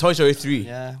seen that. Toy Story 3.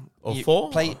 Yeah. Or you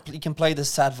 4? You can play the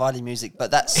sad violin music, but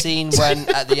that scene when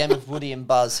at the end of Woody and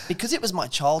Buzz, because it was my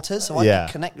childhood, so I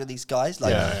could connect with these guys.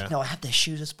 Like, I had their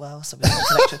shoes as well, so we had a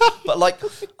connection. But like,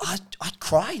 I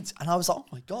cried, and I was like, oh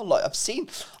my god! Like, I've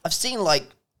seen like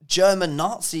German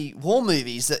Nazi war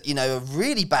movies that are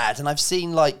really bad, and I've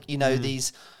seen like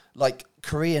these like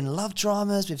Korean love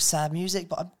dramas with sad music,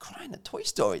 but I'm crying at Toy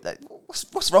Story. Like,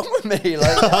 what's wrong with me?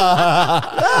 Like,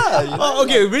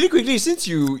 okay, really quickly, since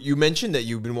you mentioned that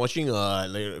you've been watching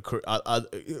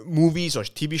movies or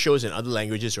TV shows in other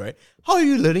languages, right? How are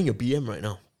you learning your BM right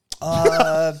now?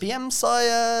 BM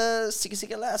saya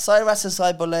sikit-sikit lah. Saya rasa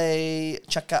saya boleh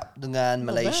cakap dengan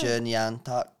Malaysian yang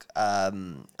tak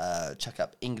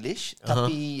cakap English,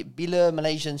 tapi bila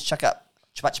Malaysians cakap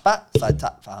cepat-cepat, saya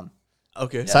tak faham.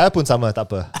 Okay. Saya pun sama,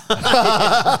 tak apa.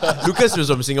 Lucas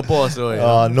was from Singapore, so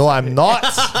no, I'm not.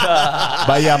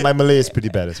 But yeah, my Malay is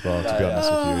pretty bad as well, to be honest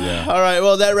with you. Yeah. All right,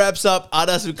 well, that wraps up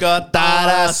Ada Suka,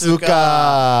 Tada Suka.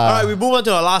 All right, we move on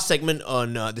to our last segment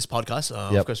on this podcast.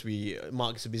 Of course,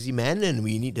 Mark is a busy man, and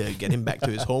we need to get him back to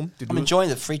his home. I'm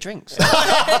enjoying the free drinks.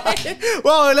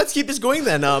 Well, let's keep this going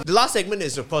then. The last segment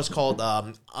is, of course, called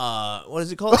what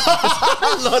is it called?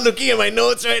 I'm not looking at my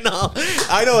notes right now.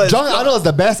 I know. John Arnold is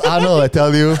the best Arnold, I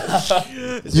tell you.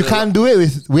 You can't do it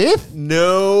with?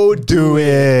 No, do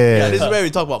it. Yeah, this is where we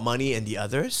talk about money and the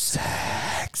other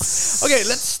sex. Okay,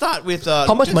 let's start with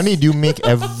how much money do you make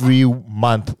every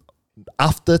month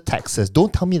after taxes?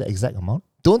 Don't tell me the exact amount.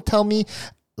 Don't tell me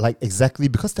like exactly,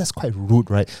 because that's quite rude,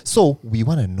 right? So we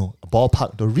want to know a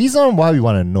ballpark. The reason why we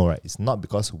want to know, right, is not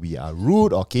because we are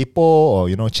rude or kepo or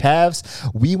chavs.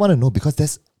 We want to know because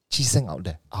there's Chiseng out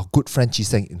there, our good friend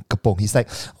Chiseng in Kepong. He's like,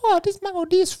 this Mang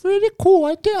Odi is really cool.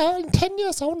 I think in 10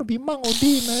 years I want to be Mang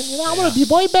Odi, man. I want to be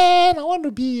boy band. I want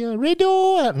to be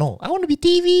radio. No, I want to be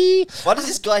TV. Why does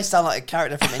this guy sound like a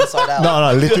character from Inside Out?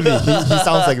 No, literally, he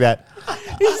sounds like that.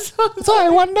 So I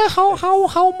wonder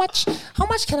how much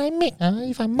can I make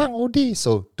if I'm Mang Odi?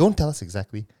 So don't tell us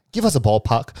exactly. Give us a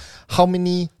ballpark. How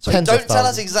many tens of don't tell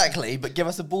us thousands? exactly, but give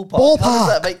us a ballpark. How does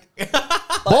that make...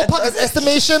 Ballpark is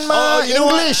estimation, man. you know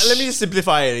what? English. Let me just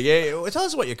simplify it. Okay, tell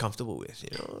us what you're comfortable with.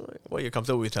 What you're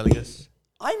comfortable with telling us.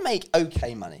 I make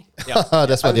okay money. Yeah,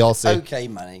 that's what they all say. Okay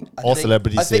money. All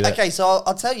celebrities say that. Okay, so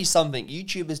I'll tell you something.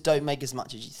 YouTubers don't make as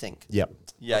much as you think. Yep.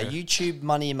 Yeah, okay. YouTube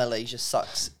money in Malaysia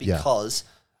sucks because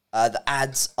the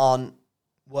ads aren't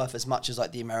worth as much as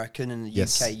like the American and the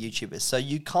UK YouTubers. So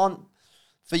you can't.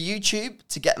 For YouTube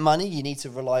to get money, you need to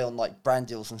rely on like brand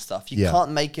deals and stuff. You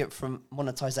can't make it from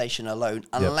monetization alone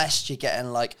unless you're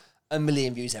getting like 1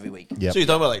 million views every week. Yep. So you're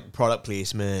talking about like product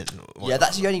placement. Yeah,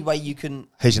 that's the only way you can.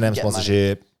 H&M get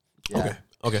sponsorship. money. Yeah. Okay.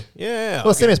 Okay. Yeah.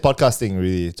 Well, same as podcasting,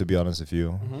 really, to be honest with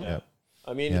you. Yeah.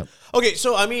 I mean, Yep. okay.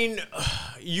 So I mean,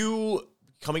 you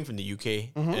coming from the UK,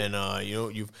 and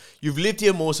you've lived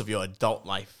here most of your adult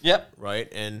life. Yep. Right.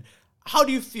 And how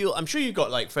do you feel? I'm sure you got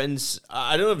like friends.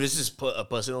 I don't know if this is a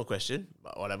personal question,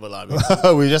 but whatever. I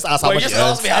mean, We just asked how much just you earn.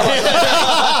 asked me how much.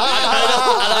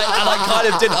 and I kind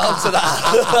of didn't answer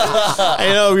that.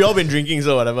 you know, we all been drinking,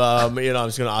 so whatever. You know, I'm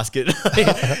just gonna ask it.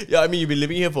 Yeah, I mean, you've been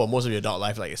living here for most of your adult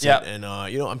life, like I said, Yep. and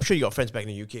you know, I'm sure you got friends back in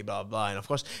the UK, blah blah, blah. And of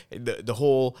course, the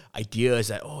whole idea is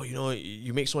that you know,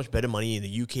 you make so much better money in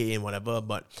the UK and whatever.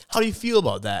 But how do you feel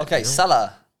about that? Okay, you know?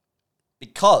 Salah.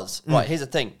 Because, right, here's the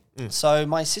thing. So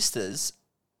my sisters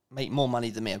make more money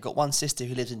than me. I've got one sister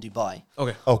who lives in Dubai.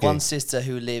 Okay. Okay. One sister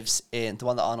who lives in, the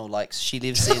one that Arnold likes, she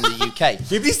lives in the UK. Can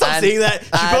you please stop And- saying that?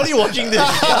 She's probably watching this.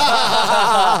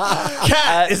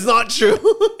 Cat, it's not true.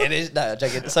 It is, no, I'm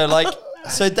joking. So like,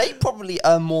 so they probably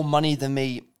earn more money than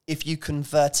me if you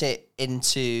convert my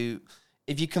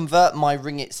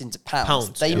ringgits into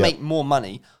pounds. They make more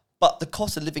money, but the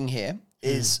cost of living here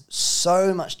is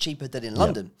so much cheaper than in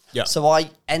London. Yeah. So I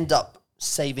end up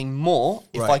saving more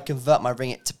if I convert my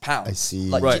ringgit to pounds. I see.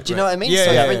 Like, Right, do you know what I mean? Yeah,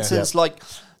 So yeah, for yeah. instance, like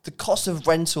the cost of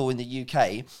rental in the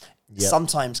UK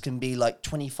sometimes can be like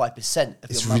 25% of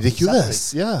It's your monthly ridiculous,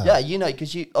 salary. yeah. Yeah, you know,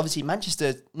 because you obviously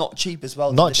Manchester's not cheap as well.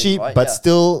 to Not live in, cheap, right? but Yeah.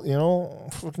 still, you know,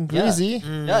 fucking Yeah. crazy.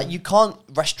 Yeah, you can't.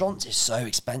 Restaurants is so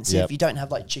expensive. Yep. You don't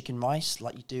have like chicken rice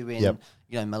like you do in Yep.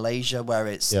 you know Malaysia, where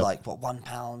it's Yep. like what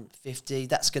 £1.50.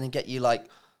 That's going to get you like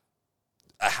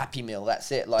a Happy Meal.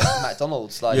 That's it, like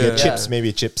McDonald's. Like Yeah. Chips,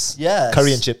 maybe chips. Yes.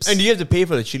 Curry and chips. And do you have to pay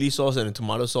for the chili sauce and the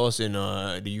tomato sauce in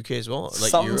the UK as well?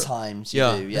 Like Sometimes you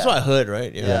yeah, do. Yeah, that's what I heard,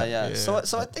 right? yeah. So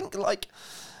I think like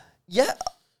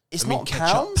it's I mean, not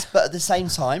ketchup. pounds, but at the same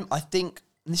time, I think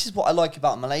and this is what I like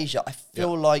about Malaysia. I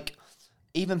feel like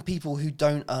even people who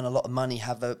don't earn a lot of money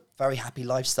have a very happy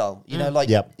lifestyle. You know, like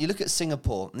Yep. you look at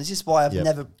Singapore, and this is why I've Yep.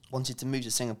 never wanted to move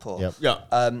to Singapore. Yep.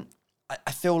 Yeah.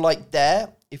 I feel like there,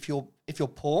 if you're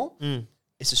poor,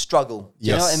 it's a struggle. Do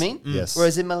you know what I Yes. mean? Yes.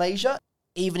 Whereas in Malaysia,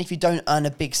 even if you don't earn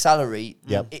a big salary,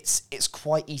 Yep. it's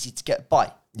quite easy to get by.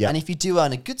 Yep. And if you do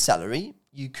earn a good salary,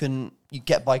 you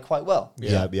get by quite well.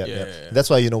 Yeah. That's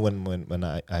why, you know, when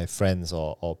I have friends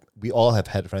or we all have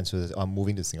had friends who are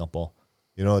moving to Singapore,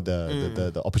 you know,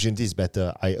 the opportunity is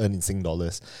better. I earn in Sing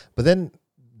dollars. But then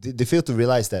they fail to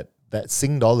realize that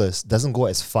Sing dollars doesn't go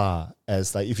as far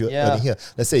as like if you're earning here.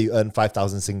 Let's say you earn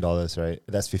 5,000 Sing dollars, right?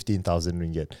 That's 15,000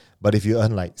 ringgit. But if you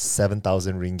earn like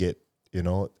 7,000 ringgit, you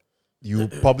know, you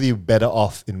probably better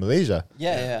off in Malaysia.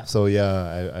 Yeah. So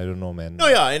yeah, I don't know, man. No,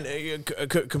 yeah, and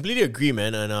completely agree,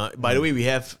 man. And by the way, we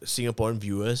have Singaporean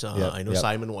viewers. I know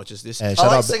Simon watches this. And I shout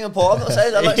like out. Singapore. I'm not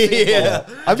saying I like Singapore. Yeah.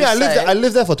 I mean, Just saying. I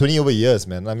lived there for 20 over years,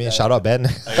 man. I mean, shout out Ben.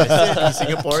 He's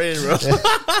Singaporean, bro.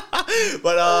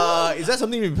 But is that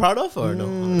something to be proud of or no?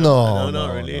 No,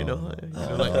 not really. No.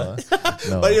 No.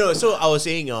 But you know, so I was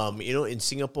saying, you know, in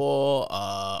Singapore,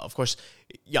 of course,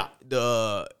 yeah,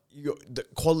 the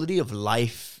quality of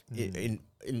life in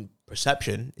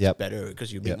perception is Yep. better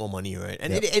because you make Yep. more money, right?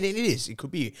 And Yep. it is. It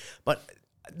could be, but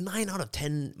 9 out of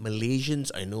 10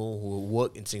 Malaysians I know who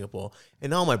work in Singapore, and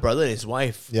now my brother and his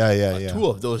wife, Yeah. two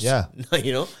of those, Yeah.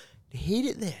 you know, they hate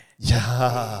it there.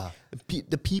 Yeah.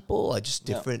 The people are just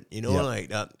different, you know, Yeah.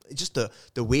 like just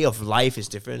the way of life is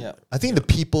different. Yeah. I think the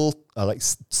people are like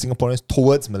Singaporeans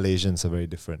towards Malaysians are very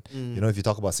different. You know, if you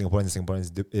talk about Singaporeans,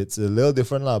 it's a little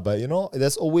different lah. But you know,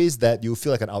 there's always that you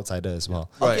feel like an outsider as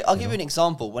well. Right. I'll give you an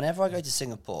example. Whenever I go to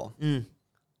Singapore and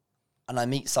I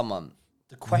meet someone,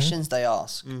 the questions they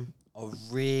ask are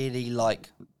really like,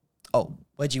 "Oh,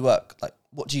 where do you work? Like,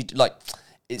 what do you do?" Like,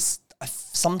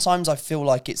 sometimes I feel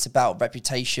like it's about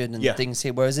reputation and things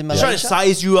here. Whereas in They're Malaysia, trying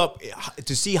to size you up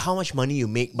to see how much money you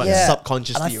make, but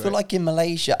subconsciously, and I feel right? like in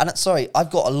Malaysia, and sorry, I've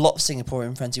got a lot of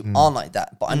Singaporean friends who aren't like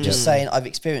that, but I'm just saying I've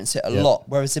experienced it a lot.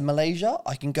 Whereas in Malaysia,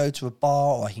 I can go to a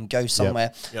bar or I can go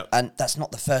somewhere, and that's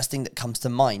not the first thing that comes to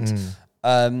mind.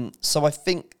 So I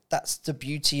think that's the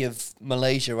beauty of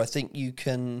Malaysia. I think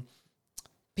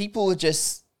people are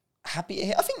just happy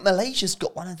here. I think Malaysia's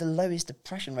got one of the lowest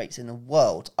depression rates in the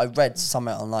world. I read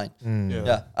somewhere online.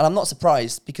 Yeah. And I'm not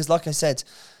surprised because, like I said,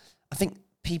 I think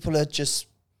people are just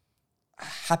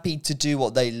happy to do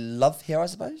what they love here, I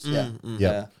suppose.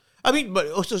 Yeah. I mean, but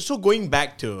also, so going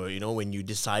back to, you know, when you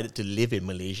decided to live in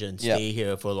Malaysia and stay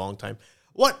here for a long time,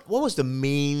 what was the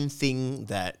main thing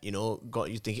that, you know, got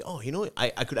you thinking, oh, you know, I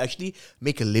could actually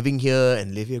make a living here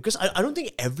and live here? Because I don't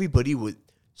think everybody would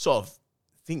sort of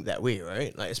think that way,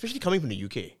 right? Like, especially coming from the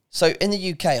UK. So in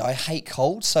the UK, I hate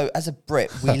cold. So as a Brit,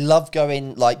 we love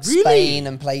going like Spain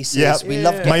and places. Yep. We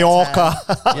love getting Mallorca.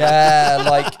 tan.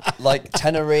 Yeah, like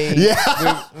Tenerife.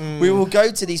 Yeah. We will go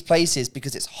to these places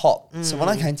because it's hot. So when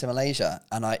I came to Malaysia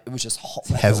and it was just hot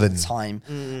all heaven. the time,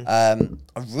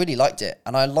 I really liked it.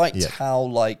 And I liked how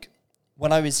like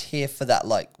when I was here for that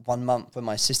like 1 month when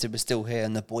my sister was still here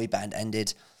and the boy band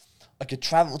ended, I could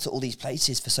travel to all these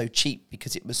places for so cheap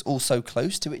because it was all so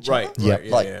close to each other.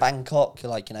 Yep. Like Bangkok,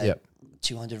 like,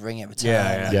 200 ringgit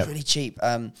return, really cheap.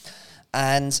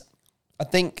 And I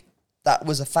think that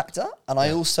was a factor. And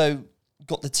I also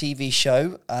got the TV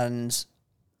show and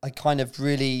I kind of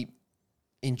really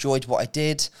enjoyed what I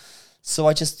did. So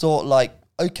I just thought like,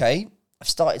 okay, I've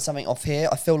started something off here.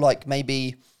 I feel like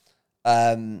maybe...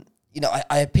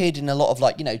 I appeared in a lot of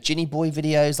like, Ginny Boy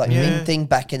videos, like Ming Thing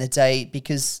back in the day,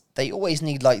 because they always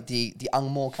need like the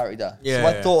Angmo character. So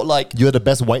I thought like... You're the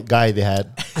best white guy they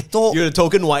had. I thought... You're the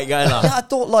token white guy now. Yeah, I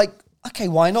thought like, okay,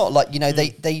 why not? Like,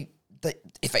 they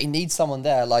if they need someone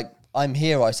there, like I'm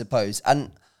here, I suppose. And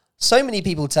so many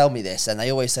people tell me this and they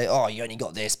always say, oh, you only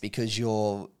got this because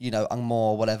you're, Angmo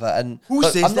or whatever. And who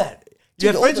says that? You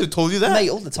have friends who told you that? Mate,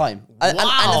 all the time. And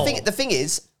the thing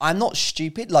is, I'm not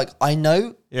stupid. Like, I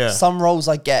know some roles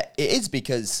I get, it is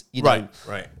because,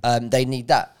 they need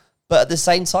that. But at the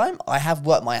same time, I have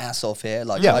worked my ass off here.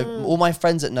 Like, all my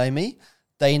friends that know me,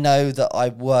 they know that I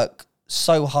work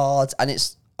so hard. And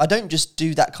I don't just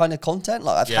do that kind of content.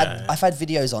 Like, I've had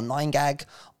videos on 9gag.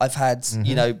 I've had,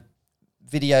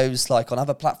 videos like on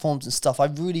other platforms and stuff. I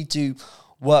really do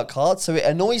work hard. So it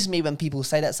annoys me when people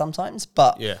say that sometimes.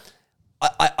 But...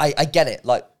 I get it.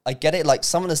 Like, I get it. Like,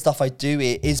 some of the stuff I do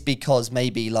is because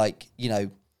maybe, like,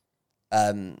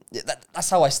 that's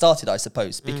how I started, I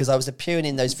suppose. Because I was appearing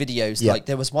in those videos. Like,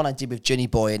 there was one I did with Ginny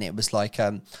Boy, and it was like,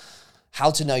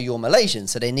 how to know you're Malaysian.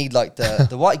 So they need, like,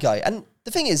 the white guy. And the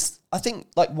thing is, I think,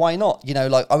 like, why not?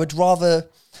 Like, I would rather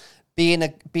be in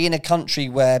a country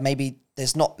where maybe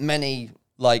there's not many,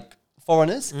 like,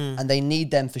 foreigners, and they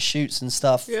need them for shoots and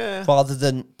stuff, rather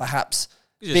than perhaps...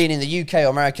 being in the UK or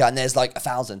America and there's like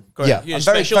 1,000. Yeah. I'm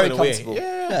very, very comfortable.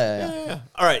 Yeah.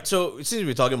 All right. So since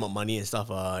we're talking about money and stuff,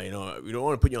 we don't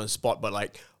want to put you on the spot, but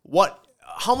like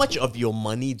how much of your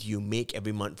money do you make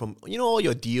every month from, all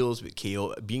your deals with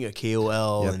being a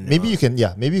KOL? Yeah. And, maybe you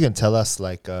can tell us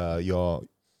like your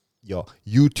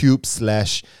YouTube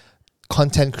 /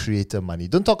 content creator money.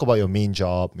 Don't talk about your main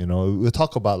job. We'll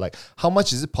talk about like how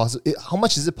much is it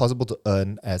possible to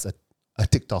earn as a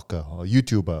TikToker or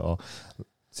YouTuber, or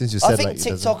since you said, I think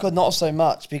TikToker not so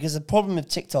much, because the problem with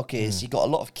TikTok is you got a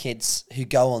lot of kids who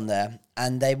go on there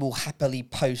and they will happily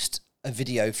post a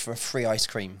video for a free ice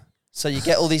cream. So you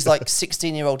get all these like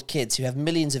 16-year-old kids who have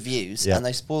millions of views and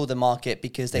they spoil the market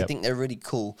because they think they're really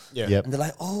cool. And they're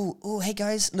like, oh, hey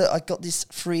guys, look, I got this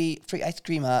free ice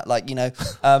cream.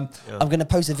 I'm going to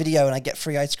post a video and I get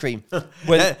free ice cream.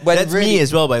 That's really me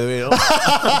as well, by the way. on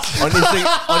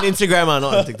Instagram,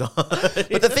 not on TikTok.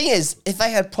 But the thing is, if they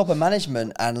had proper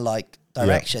management and like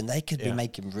direction, they could be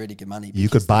making really good money. You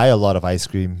could buy a lot of ice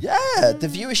cream. Yeah, the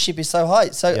viewership is so high.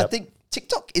 So I think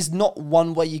TikTok is not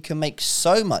one way you can make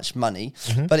so much money,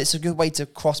 but it's a good way to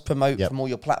cross-promote from all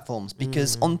your platforms,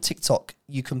 because on TikTok,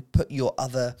 you can put your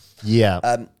other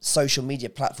social media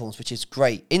platforms, which is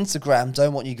great. Instagram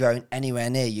don't want you going anywhere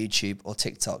near YouTube or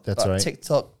TikTok. That's right.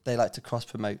 TikTok, they like to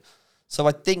cross-promote. So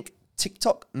I think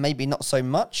TikTok, maybe not so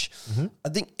much. I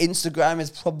think Instagram is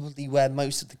probably where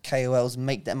most of the KOLs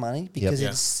make their money, because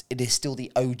it is still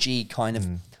the OG kind of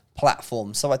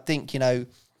platform. So I think,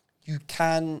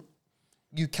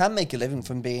 you can make a living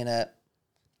from being a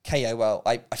KOL.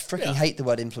 I freaking hate the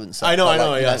word influencer. I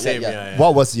know, same.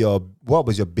 What was your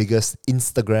biggest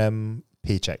Instagram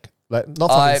paycheck? Like, not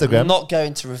from Instagram. I'm not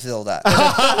going to reveal that.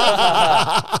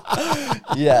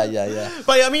 Yeah.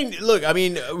 But I mean, look,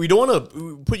 we don't want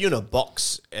to put you in a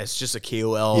box as just a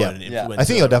KOL and an influencer. I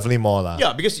think you're definitely more lah.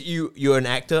 Yeah, because you're an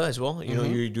actor as well.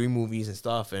 You're doing movies and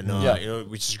stuff, and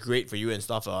which is great for you and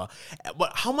stuff.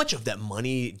 But how much of that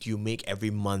money do you make every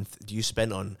month? Do you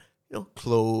spend on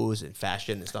clothes and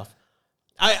fashion and stuff?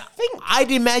 I think I'd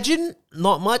imagine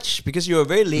not much, because you're a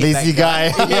very lazy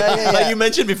guy. Like you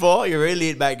mentioned before, you're a very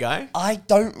laid back guy. I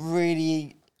don't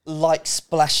really like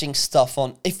splashing stuff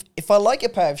on. If I like a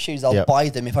pair of shoes, I'll buy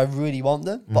them if I really want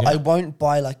them. But I won't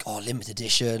buy like limited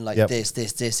edition, like this.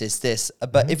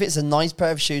 But if it's a nice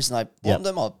pair of shoes and I want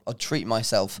them, I'll treat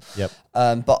myself.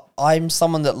 But I'm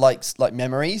someone that likes like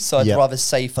memories, so I'd rather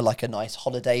save for like a nice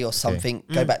holiday or something.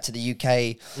 Go back to the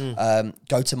UK,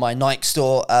 go to my Nike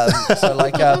store. So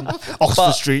like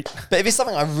Oxford Street. But if it's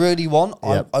something I really want,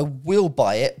 I will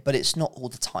buy it. But it's not all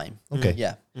the time. Okay.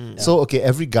 Yeah. So okay,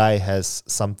 every guy has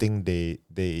something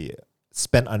they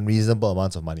spend unreasonable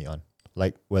amounts of money on.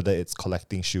 Like whether it's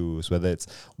collecting shoes, whether it's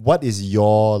what is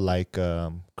your like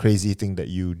crazy thing that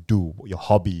you do, your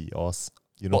hobby, or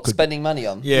What spending money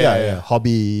on? yeah,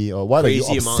 hobby, or what Crazy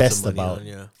are you amounts of obsessed money about? on,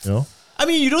 yeah. You know, I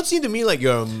mean, you don't seem to me like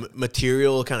you're a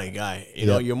material kind of guy. You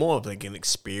know, you're more of like an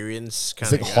experience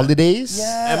kind it's of like guy. holidays.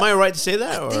 Yeah. Am I right to say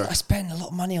that? I think Or I spend a lot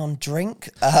of money on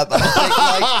drink.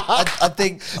 I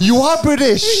think You are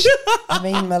British. I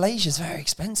mean, Malaysia's very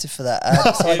expensive for that.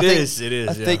 So It is.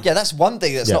 I think that's one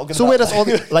thing that's not going to. So where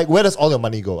does all your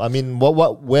money go? I mean,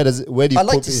 where do you? I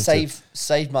like put to into?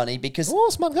 save money because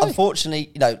Smart guy.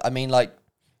 unfortunately, I mean, like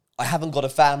I haven't got a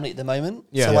family at the moment,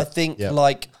 Yeah. so Yeah. I think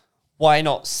like why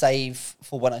not save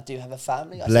for when I do have a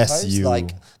family? I Bless suppose. you.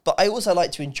 Like, but I also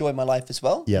like to enjoy my life as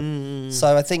well. Yep.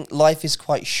 So I think life is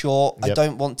quite short. I Yep.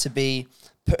 don't want to be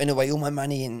putting away all my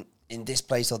money in this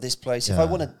place or this place. If I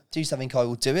want to do something, I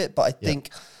will do it. But I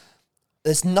think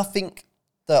there's nothing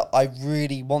that I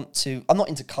really want to. I'm not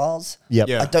into cars. Yep.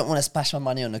 Yeah. I don't want to splash my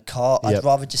money on a car. Yep. I'd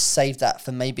rather just save that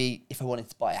for maybe if I wanted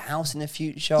to buy a house in the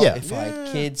future. Yeah. If I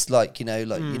had kids, like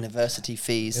university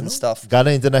fees and stuff.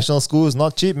 Ghana International School is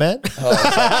not cheap, man.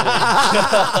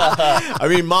 I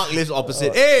mean, Mark lives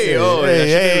opposite. I shouldn't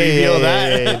reveal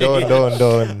that.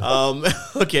 Don't.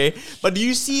 Okay, but do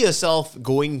you see yourself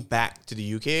going back to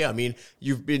the UK? I mean,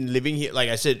 you've been living here, like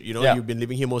I said, you've been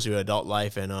living here most of your adult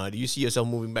life, and do you see yourself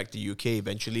moving back to UK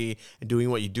eventually and doing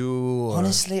what you do? Or?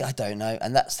 Honestly, I don't know,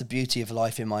 and that's the beauty of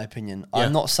life, in my opinion.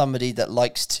 I'm not somebody that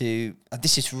likes to.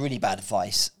 This is really bad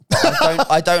advice. But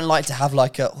I don't like to have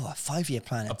like a 5-year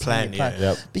plan, a 10-year plan,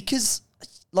 yeah. because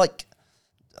like.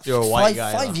 You're a white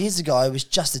guy. Five years ago, I was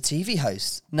just a TV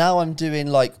host. Now I'm doing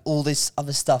like all this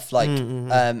other stuff, like,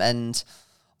 and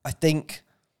I think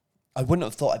I wouldn't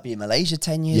have thought I'd be in Malaysia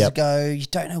 10 years ago. You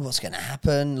don't know what's going to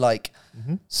happen, like,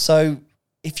 so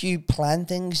if you plan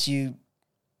things, you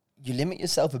limit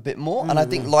yourself a bit more, and I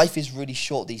think life is really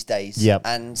short these days. Yep.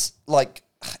 And like,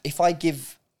 if I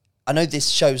give. I know this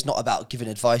show's not about giving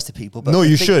advice to people, but No, the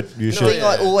you thing- should. You the should. thing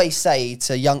I always say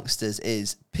to youngsters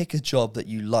is pick a job that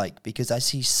you like, because I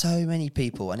see so many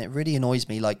people, and it really annoys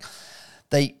me. Like,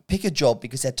 they pick a job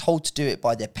because they're told to do it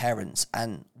by their parents,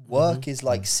 and work is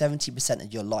like 70%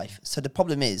 of your life. So the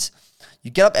problem is,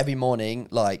 you get up every morning,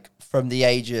 like from the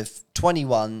age of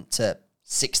 21 to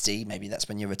 60, maybe that's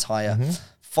when you retire,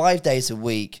 5 days a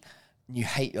week, and you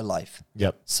hate your life.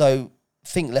 Yep. So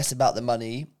think less about the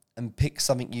money and pick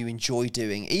something you enjoy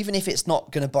doing, even if it's not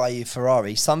going to buy you a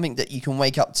Ferrari, something that you can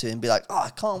wake up to and be like, I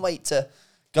can't wait to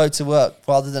go to work,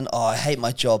 rather than, I hate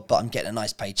my job, but I'm getting a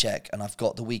nice paycheck and I've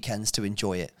got the weekends to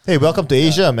enjoy it. Hey, welcome to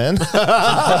Asia, man.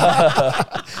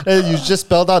 You just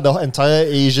spelled out the entire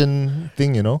Asian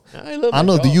thing, I love my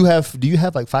do job. you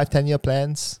have like 5-10 year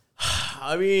plans?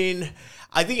 I mean,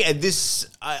 I think at this,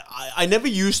 I never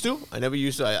used to. I think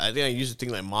I used to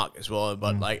think like Mark as well.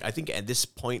 But like, I think at this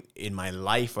point in my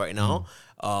life right now,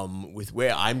 with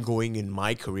where I'm going in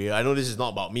my career, I know this is not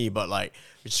about me, but like,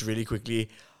 just really quickly,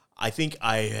 I think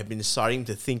I have been starting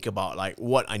to think about like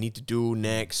what I need to do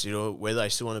next. Whether I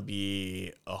still want to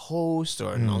be a host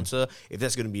or an announcer, if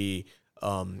that's going to be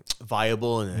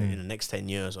viable in the next 10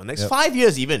 years or next 5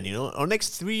 years even, or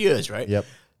next 3 years, right? Yep.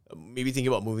 Maybe think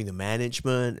about moving to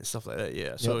management and stuff like that.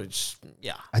 Yeah. So it's,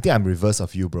 I think I'm reverse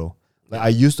of you, bro. Like I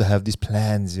used to have these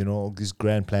plans, these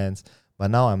grand plans, but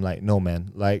now I'm like, no,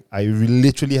 man. Like I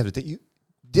literally have to take you.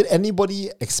 Did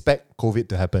anybody expect COVID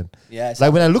to happen? Yeah.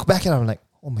 Like when I look back at it, I'm like,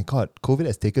 oh my God, COVID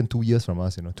has taken 2 years from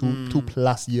us,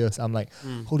 2+ years. I'm like,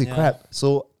 holy crap.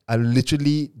 So I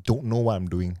literally don't know what I'm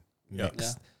doing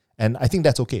next. And I think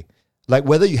that's okay. Like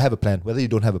whether you have a plan, whether you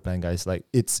don't have a plan, guys, like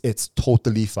it's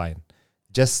totally fine.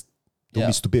 Just don't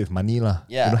be stupid with money lah.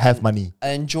 Yeah. You don't have money.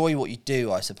 And enjoy what you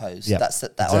do, I suppose. Yeah, That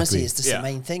exactly. honestly is the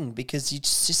main thing, because you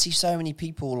just see so many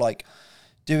people like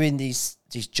doing these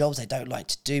jobs they don't like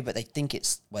to do, but they think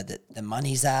it's where the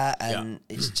money's at, and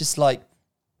it's just like,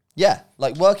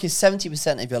 like work is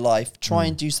 70% of your life. Try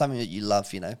and do something that you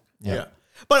love, Yeah.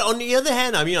 But on the other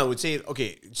hand, I mean, I would say,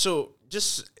 okay, so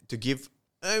just to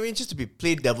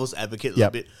play devil's advocate a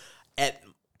little bit, at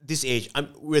this age,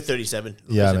 we're 37.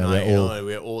 Yeah, Lucas man, and we're I, old.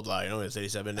 we're old, like, we're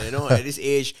 37. At this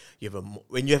age,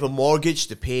 when you have a mortgage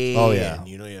to pay, and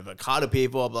you have a car to pay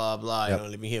for, blah blah.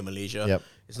 Living here in Malaysia,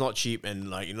 it's not cheap, and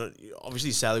like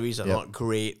obviously salaries are not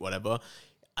great, whatever.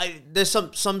 There's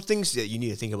some things that you need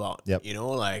to think about. Yep.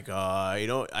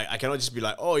 I cannot just be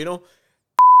like,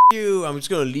 you, I'm just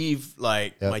gonna leave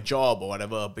like my job or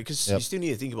whatever, because you still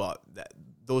need to think about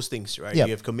those things, right? Yep.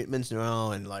 You have commitments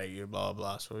now and like blah, blah,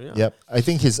 blah. So yeah. Yep. I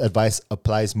think his advice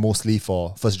applies mostly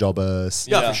for first jobbers.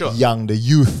 Yeah, for sure. Young, the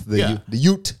youth, Yeah. the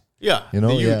youth. Yeah, You know,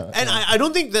 the youth. yeah. And I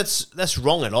don't think that's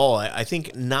wrong at all. I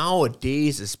think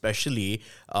nowadays, especially,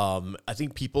 I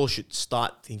think people should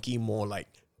start thinking more like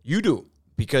you do,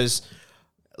 because,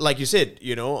 like you said,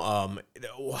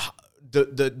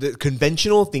 the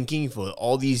conventional thinking for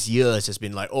all these years has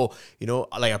been like, oh,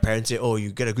 like our parents say, oh,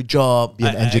 you get a good job, Be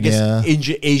an engineer. I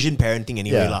guess Asian parenting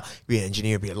anyway, Yeah. lah. Be an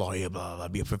engineer, be a lawyer, blah, blah, blah,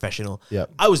 be a professional.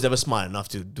 Yep. I was never smart enough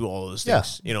to do all those Yeah.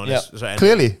 things. That's why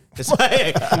Clearly. That's why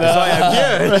I'm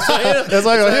here. That's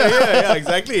why you're here. Yeah,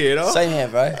 exactly. Same here,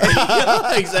 bro.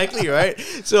 Yeah, exactly, right?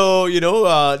 So,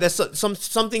 there's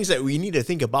some things that we need to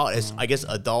think about as, I guess,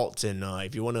 adults, and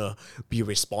if you want to be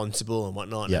responsible and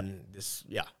whatnot. Yep. And this,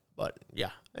 but yeah.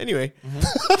 Anyway.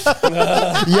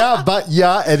 Anyway. Yeah, but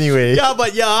yeah,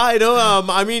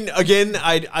 I mean, again,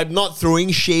 I'm not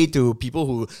throwing shade to people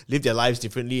who live their lives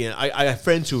differently. And I have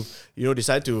friends who,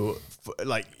 decide to,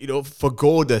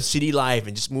 forgo the city life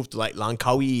and just move to like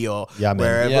Langkawi or Yeah, man.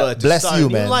 wherever Yeah. to Bless start you, a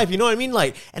new man. life. You know what I mean?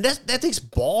 Like, and that takes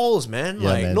balls, man. Yeah,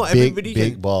 like, man. not Big, everybody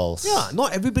big can. balls. Yeah,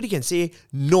 not everybody can say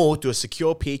no to a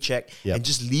secure paycheck Yep. and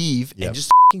just leave Yep. and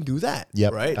just do that.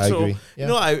 Yep, Right? I agree.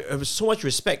 Yeah. I have so much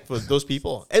respect for those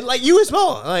people. And like you as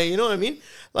well. Like, you know what I mean?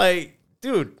 Like,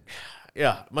 dude,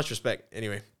 yeah, much respect.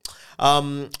 Anyway.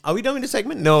 Are we done with the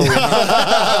segment? No, we're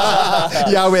not.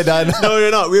 Yeah, we're done. No,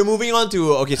 we're not. We're moving on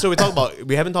to so we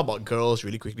haven't talked about girls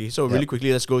really quickly. So really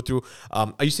quickly, let's go through.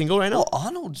 Are you single right now? Well,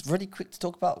 Arnold's really quick to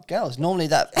talk about girls. Normally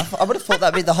I would have thought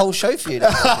that'd be the whole show for you.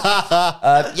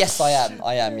 Yes, I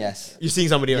am. Yes. You're seeing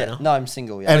somebody right now? No, I'm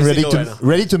single. Yeah. And ready single right now. to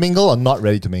ready to mingle or not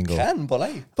ready to mingle? Can,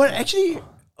 boleh. But actually,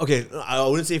 okay, I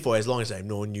wouldn't say for as long as I've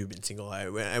known you've been single.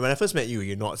 When I first met you,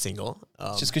 you're not single.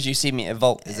 Just because you see me at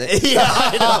Vault, is it? Yeah,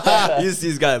 I know. You see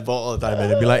this guy at Vault all the time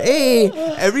and be like, hey,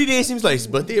 every day seems like his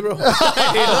birthday, bro.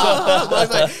 I was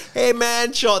like, hey,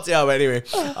 man, shots. Yeah, but anyway.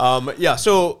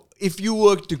 So if you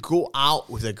were to go out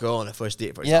with a girl on a first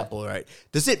date, for example, right,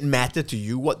 does it matter to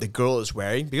you what the girl is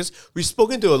wearing? Because we've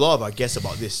spoken to a lot of our guests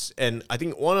about this, and I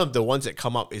think one of the ones that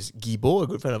come up is Gibo, a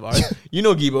good friend of ours. You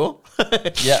know Gibo?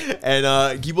 Yeah.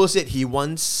 And Gibo said he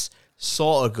once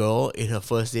saw a girl in her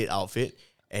first date outfit,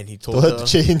 and he told Told her her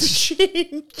to change.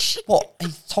 change. What? He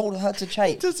told her to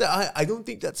change. Just, I don't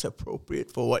think that's appropriate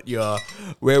for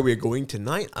where we're going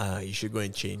tonight. You should go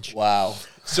and change. Wow.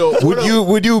 So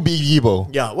Would you be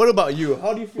Yibo? Yeah. What about you?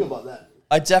 How do you feel about that?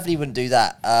 I definitely wouldn't do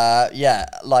that.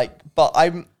 But I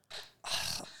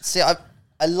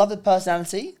love the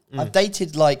personality. I've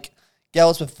dated like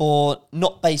girls before,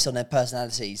 not based on their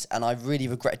personalities, and I really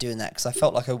regret doing that because I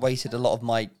felt like I wasted a lot of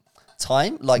my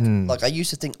time. Like I used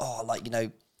to think,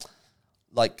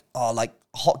 like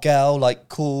hot girl, like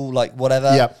cool, like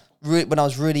whatever. Yep. When I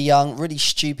was really young, really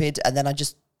stupid, and then I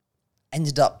just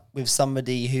ended up with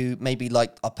somebody who maybe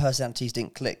like our personalities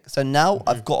didn't click. So now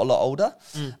I've got a lot older,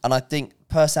 and I think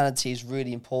personality is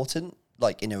really important.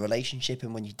 Like in a relationship,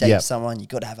 and when you date someone, you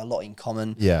got to have a lot in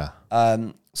common. Yeah.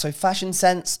 So fashion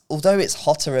sense, although it's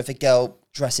hotter if a girl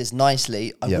dresses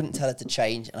nicely, I wouldn't tell her to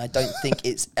change, and I don't think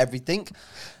it's everything.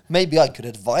 Maybe I could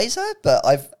advise her, but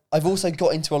I've also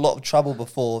got into a lot of trouble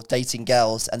before dating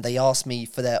girls, and they ask me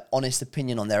for their honest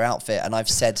opinion on their outfit, and I've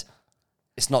said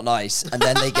it's not nice, and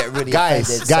then they get really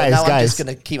offended. So now I'm just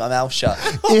gonna keep my mouth shut.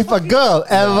 If a girl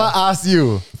ever asks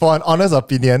you for an honest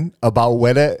opinion about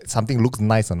whether something looks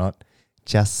nice or not,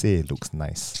 just say it looks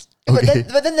nice. Okay.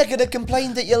 But then they're gonna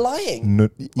complain that you're lying. No,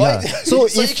 yeah. Right? So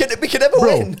So if we can never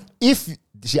win. if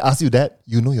she asks you that,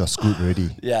 you know you're screwed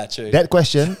already. Yeah, true. That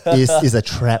question is a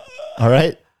trap. All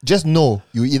right. Just know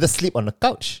you either sleep on the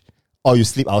couch or you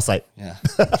sleep outside. Yeah.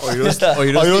 Or you don't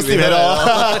sleep at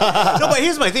all. No, but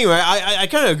here's my thing, right? I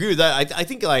kind of agree with that. I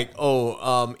think like,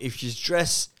 if she's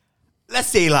dressed, let's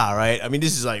say lah, right? I mean,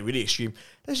 this is like really extreme.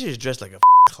 Let's say she's dressed like a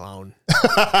clown,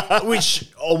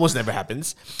 which almost never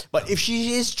happens. But if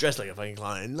she is dressed like a fucking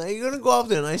clown, and like you're gonna go out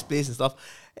to a nice place and stuff,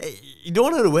 you don't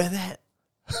want her to wear that.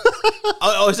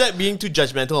 Or is that being too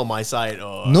judgmental on my side?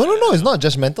 Or No, it's not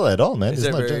judgmental at all, man. It's is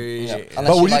that not. very?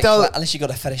 But would you tell? Unless you got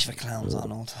a fetish for clowns,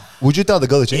 Arnold. Would you tell the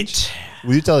girl to change?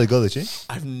 Would you tell the girl to change?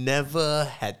 I've never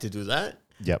had to do that.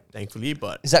 Yep. Thankfully,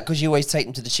 but Is that because you always take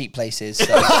them to the cheap places? So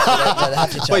they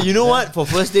have to but change, you know is it? what? For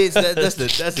first dates, that's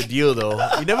the deal though.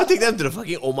 You never take them to the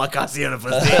fucking omakase on the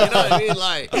first date. You know what I mean?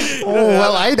 Like, Oh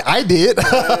well, I did.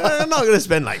 I'm not gonna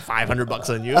spend like $500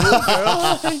 on you,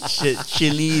 girl. Shit,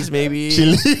 Chili's maybe.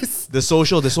 Chili's. The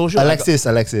social.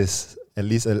 Alexis. At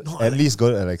least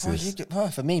go to Alexis.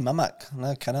 For me, Mamak.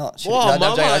 No, cannot. Wow,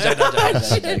 No, I'm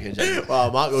joking. Wow,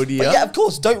 Mark Odie. But yeah, of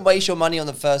course, don't waste your money on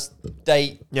the first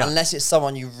date Yeah. unless it's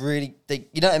someone you really think,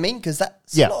 you know what I mean? Because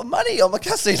that's Yeah. a lot of money on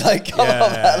Macassi. Like, come Yeah,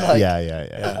 on, man. Like,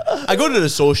 Yeah. I go to the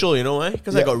social, you know why?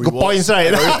 Because I got Good rewards. points,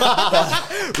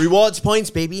 right? Rewards points,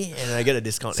 baby, and I get a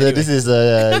discount. So anyway. this is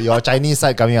your Chinese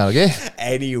side coming out, okay?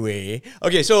 Anyway,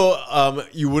 okay, so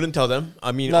you wouldn't tell them.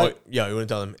 I mean, No. you wouldn't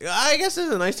tell them. I guess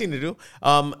it's a nice thing to do.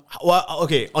 Well,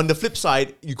 okay. On the flip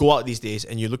side, you go out these days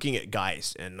and you're looking at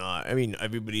guys, and I mean,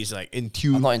 everybody's like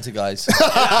into. I'm not into guys.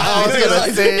 I was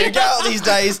gonna say. You go out these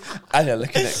days and you're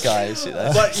looking at guys, you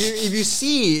know. But if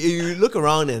you look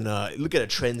around and look at the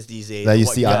trends these days, Like you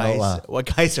what see Arnold, what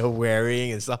guys are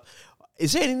wearing and stuff.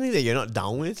 Is there anything that you're not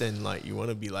down with and like you want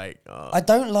to be like? I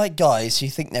don't like guys who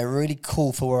think they're really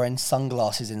cool for wearing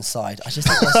sunglasses inside. I just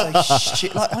think they're so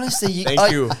shit. Like, honestly,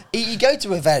 you go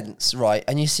to events, right,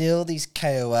 and you see all these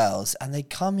KOLs and they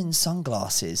come in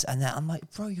sunglasses and I'm like,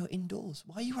 bro, you're indoors.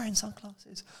 Why are you wearing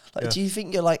sunglasses? Like, do you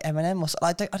think you're like Eminem or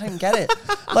something? I don't get it.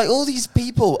 Like, all these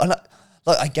people, and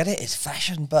like, I get it, it's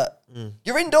fashion, but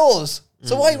you're indoors.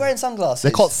 So why are you wearing sunglasses?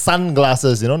 They're called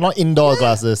sunglasses, not indoor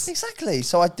glasses. Exactly.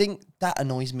 So I think that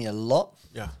annoys me a lot.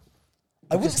 Yeah.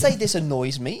 I wouldn't say this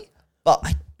annoys me, but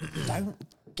I don't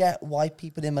get why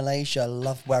people in Malaysia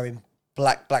love wearing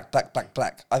black.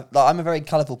 I'm a very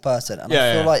colourful person, and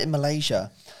I feel like in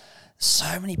Malaysia,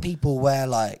 so many people wear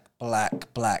like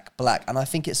black, and I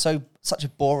think it's such a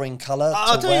boring colour.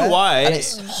 I'll tell you why. And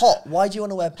it's hot. Why do you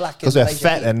want to wear black? Because we're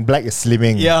fat and black is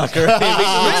slimming. Yeah, correct.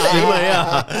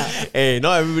 Yeah. Hey,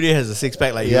 not everybody has a six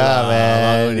pack like you. Yeah,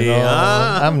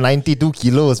 man. I'm 92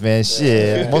 kilos, man.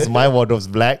 Shit. Most of my wardrobe's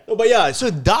black. No, but yeah, so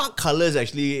dark colors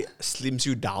actually slims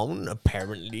you down,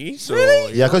 apparently. So,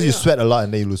 Yeah, because you sweat a lot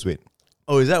and then you lose weight.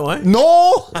 Oh, is that why?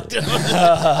 No!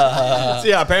 So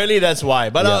yeah, apparently that's why.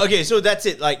 But Yeah. okay, so that's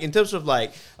it. Like in terms of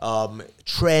like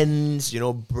trends,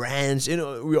 brands.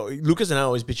 Lucas and I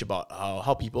always bitch about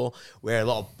how people wear a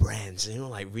lot of brands.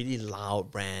 Like really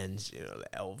loud brands.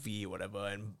 Like LV, whatever,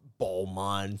 and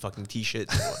Balmain fucking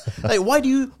t-shirts. Like,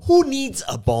 who needs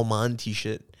a Balmain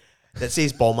t-shirt that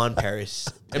says Balmain Paris?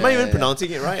 Am I even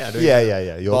pronouncing it right? I don't Yeah. even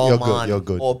know. You're good. Balmain. You're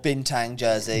good. Or Bintang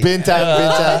jersey. Bintang.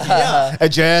 Yeah. A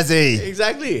jersey.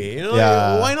 Exactly.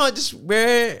 Yeah. Why not just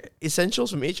wear essentials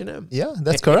from H&M? Yeah,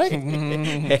 that's correct.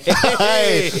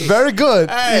 Hey, Very good.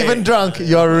 Hey. Even drunk,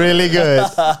 you're really good.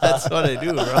 that's what I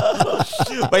do,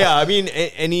 bro. But yeah, I mean,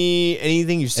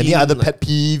 anything you've seen? Any other like- pet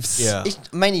peeves? Yeah. It's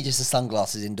mainly just the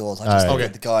sunglasses indoors. I just Alright. look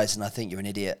at the guys and I think you're an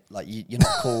idiot. Like you're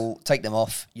not cool. Take them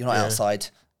off. You're not outside.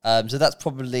 So that's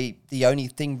probably the only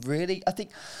thing really. I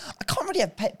think I can't really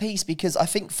have pet peeves because I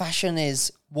think fashion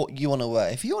is what you want to wear.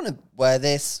 If you want to wear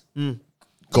this, Go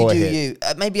do ahead. you.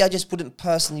 Maybe I just wouldn't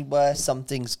personally wear some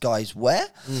things guys wear.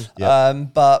 Yeah.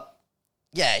 But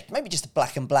yeah, maybe just the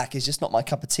black and black is just not my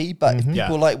cup of tea. But if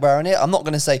people like wearing it, I'm not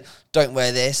going to say don't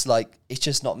wear this. Like it's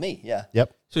just not me. Yeah.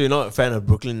 Yep. So you're not a fan of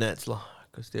Brooklyn Nets, lah?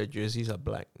 Because their jerseys are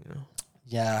black,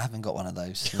 Yeah, I haven't got one of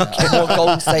those. I'm more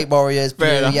Golden State Warriors, blue,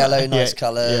 Fair enough. yellow, nice Yeah,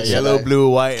 colours. yellow, blue,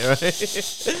 white, right?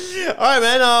 All right,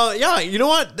 man. Yeah, you know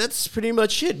what? That's pretty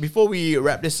much it. Before we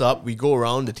wrap this up, we go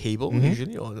around the table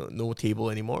usually, or no table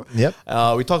anymore. Yep.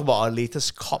 We talk about our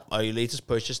latest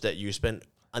purchase that you spent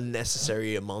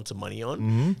unnecessary amounts of money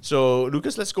on. So,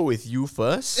 Lucas, let's go with you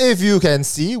first. If you can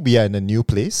see, we are in a new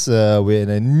place. We're in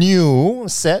a new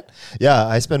set. Yeah,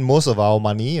 I spent most of our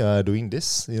money doing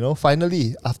this.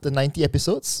 Finally, after 90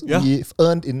 episodes, we've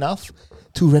earned enough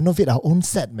to renovate our own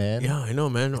set, man. Yeah, I know,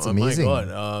 man. It's oh amazing. my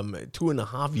God.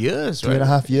 2.5 years,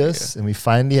 2.5 years, and we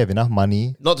finally have enough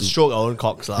money. Not to stroke our own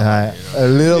cocks, lah. A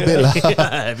little bit. lah.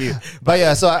 Have you? But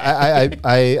yeah, so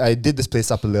I did this place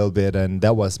up a little bit, and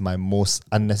that was my most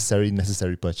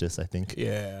necessary purchase, I think.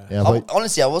 Yeah. But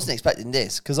Honestly, I wasn't expecting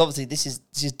this because obviously this is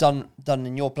done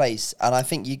in your place, and I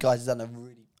think you guys have done a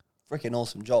really freaking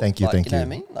awesome job. Thank you, Like, thank you know you.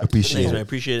 what I mean? Like, Appreciate Thanks, it. man. I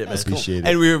appreciate it, man. Appreciate it.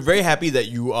 And we were very happy that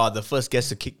you are the first guest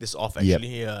to kick this off,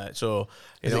 actually. So,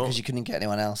 Is it because you couldn't get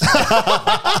anyone else?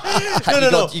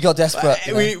 No. You got desperate.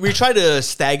 you know? We try to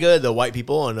stagger the white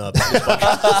people on a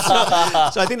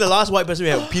podcast. So I think the last white person we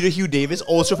had, Peter Hugh Davis,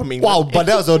 also from England. Wow, but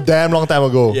that was a damn long time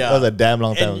ago. Yeah. That was a damn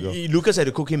long time And ago. Lucas had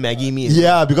to cook him Maggie mee.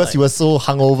 Yeah, because he was so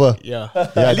hungover. Yeah.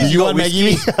 Yeah, At least do you you got want Maggie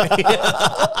whiskey.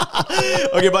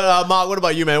 Okay, but Mark, what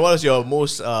about you, man? What was your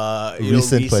most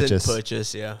recent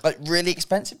purchase? Yeah. Like really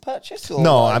expensive purchase? Or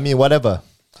No, like, I mean, whatever.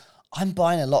 I'm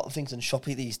buying a lot of things on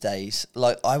Shopee these days.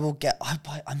 Like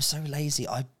I'm so lazy.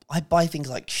 I I buy things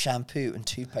like shampoo and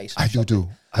toothpaste. I do.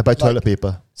 I buy toilet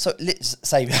paper. So let's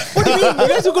say. What do you mean? You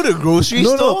guys don't go to the grocery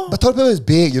store? No, but toilet paper is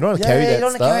big. You don't want to carry that you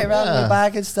don't stuff. want to carry it around in your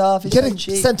bag and stuff. It's Get so it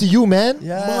cheap. sent to you, man.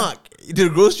 Yeah. Mark, the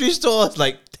grocery store is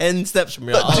like 10 steps from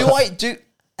your house.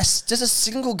 Does a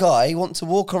single guy want to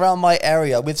walk around my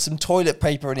area with some toilet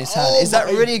paper in his hand? Is that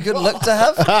really a good look to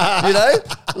have? You know,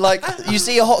 like you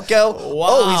see a hot girl. Wow.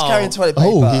 Oh, he's carrying toilet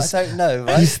paper. I don't know.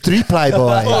 Right? He's 3-ply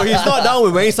boy. Oh, he's not down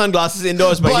with wearing sunglasses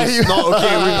indoors, but he's not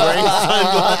okay with wearing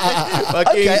sunglasses.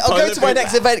 Okay, I'll go to my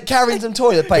next event carrying some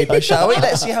toilet paper, shall we?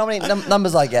 Let's see how many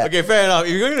numbers I get. Okay, fair enough. If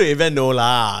you're going to the event, no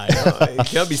lah. You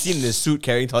cannot be seen in a suit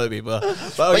carrying toilet paper.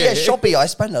 But yeah, Shopee. I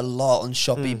spend a lot on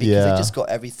Shopee because they just got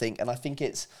everything, and I think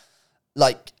it's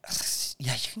like,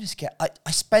 yeah, you can just get.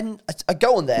 I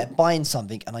go on there buying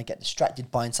something, and I get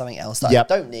distracted buying something else that I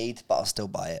don't need, but I'll still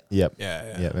buy it. Yep.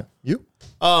 Yeah. You?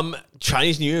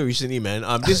 Chinese New Year recently, man.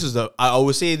 This is I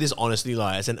would say this honestly,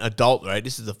 like as an adult, right?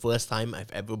 This is the first time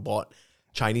I've ever bought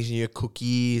Chinese New Year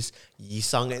cookies,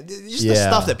 yisang, and just the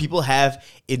stuff that people have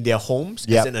in their homes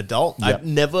as an adult. I've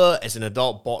never, as an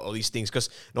adult, bought all these things because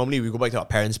normally we go back to our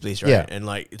parents' place, right? And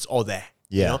like it's all there.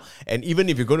 You know? And even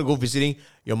if you're going to go visiting,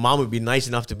 your mom would be nice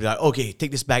enough to be like, okay,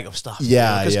 take this bag of stuff.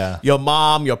 Your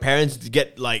mom, your parents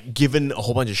get like given a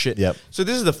whole bunch of shit. So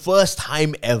this is the first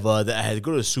time ever that I had to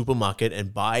go to the supermarket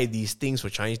and buy these things for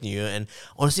Chinese New Year. And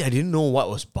honestly, I didn't know what I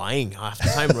was buying half the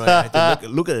time, right? I had to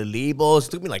look at the labels.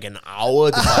 It took me like an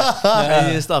hour to buy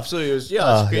Chinese stuff. So it was,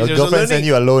 it's crazy. Your girlfriend sent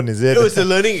you alone, is it? It was a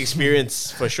learning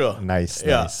experience for sure. Nice.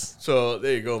 So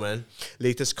there you go, man.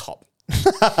 Latest cop.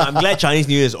 I'm glad Chinese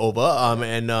New Year is over.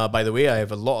 And by the way, I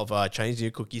have a lot of Chinese New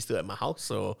Year cookies still at my house.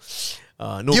 So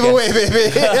no Giveaway,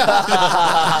 baby.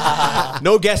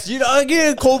 no guests. You know,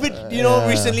 again, COVID. You know,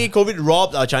 recently COVID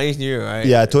robbed our Chinese New Year, right?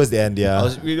 Yeah, towards the end.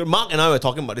 Mark and I were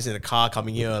talking about this in the car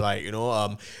coming here, like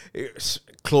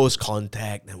close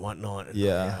contact and whatnot. And,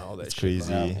 all that it's shit.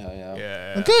 crazy.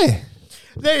 Yeah. Okay.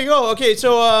 There you go. Okay,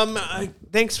 so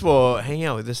thanks for hanging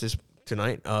out with us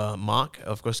tonight, Mark.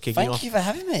 Of course, kicking off. Thank you for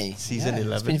having me. Season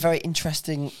 11. It's been a very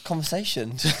interesting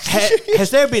conversation.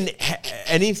 Has there been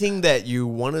anything that you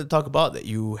wanted to talk about that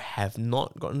you have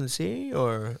not gotten to say,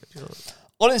 or?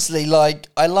 Honestly, like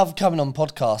I love coming on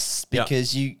podcasts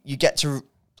because you get to,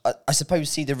 I suppose,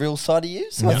 see the real side of you.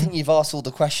 So I think you've asked all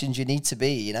the questions you need to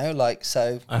be. You know, like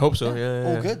so. I hope so. Yeah.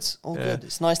 All good. All good.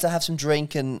 It's nice to have some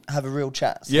drink and have a real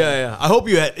chat. So. Yeah. I hope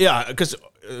you had. Yeah, because.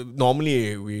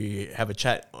 Normally we have a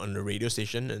chat on the radio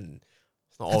station and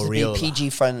it's not all real. PG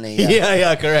friendly.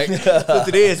 Yeah, correct. So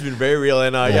today has been very real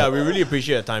and we really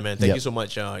appreciate your time, man. Thank you so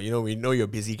much. We know you're a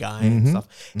busy guy and stuff.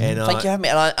 And thank you for having me.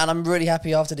 And I'm really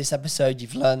happy after this episode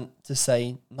you've learned to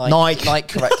say night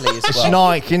correctly as well.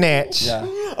 Nike, innit? Yeah.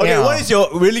 Okay, what is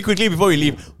your, really quickly before we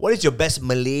leave, what is your best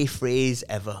Malay phrase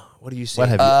ever? What do you say? What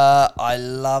have you? I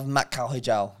love mak kau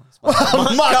hijau.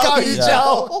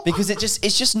 Macau. Because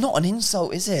it's just not an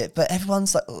insult, is it? But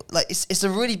everyone's like it's a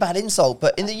really bad insult.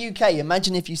 But in the UK,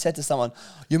 imagine if you said to someone,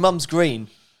 "Your mum's green,"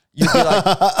 you'd be like,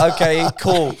 "Okay,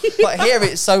 cool." But here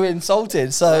it's so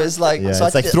insulting. So it's like, it's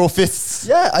like throw fists.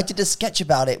 Yeah, I did a sketch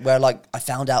about it where like I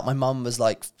found out my mum was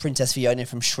like Princess Fiona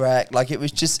from Shrek. Like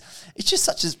it's just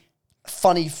such a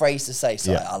funny phrase to say,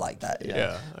 so I like that.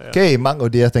 Yeah. Okay, Mark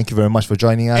Odia, thank you very much for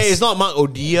joining us. Hey, it's not Mark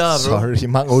Odia, bro. Sorry,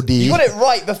 Mark Odi. You got it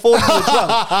right before you were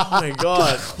drunk. Oh my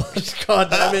god.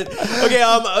 God damn it. Okay,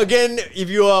 again, if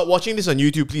you are watching this on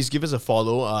YouTube, please give us a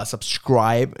follow,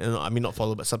 subscribe, I mean not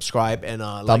follow, but subscribe and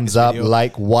thumbs like up,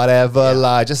 like whatever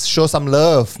lah. Just show some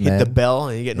love, hit man. the bell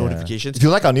and you get notifications. If you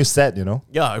like our new set,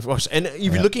 Yeah, of course. And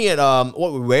if you're looking at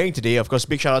what we're wearing today, of course,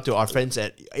 big shout out to our friends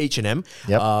at H&M.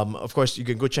 Of course, you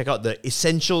can go check out the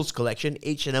Essentials collection,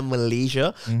 H&M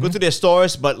Malaysia. Go to their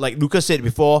stores, but like Lucas said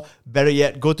before, better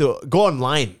yet, go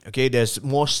online. Okay, there's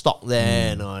more stock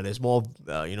there, and there's more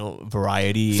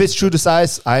variety. Fits true to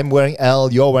size. I'm wearing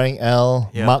L, you're wearing L.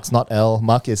 Yeah. Mark's not L.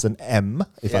 Mark is an M,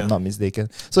 if I'm not mistaken.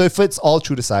 So it fits all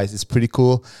true to size. It's pretty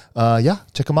cool.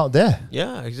 Check them out there.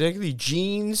 Yeah, exactly.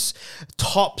 Jeans,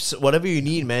 tops, whatever you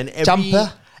need, man.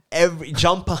 Every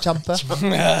jumper.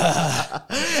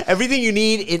 Everything you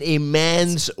need in a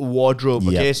man's wardrobe.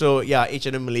 Okay, so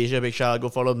H&M Malaysia, big shout out. Go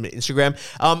follow them on Instagram.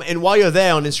 And while you're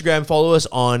there on Instagram, follow us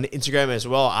on Instagram as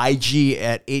well. IG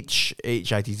at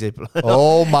HITZ.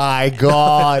 Oh my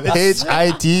God,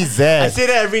 HITZ. I say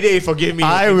that every day. Forgive me.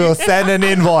 I will send an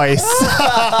invoice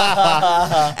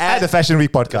at the Fashion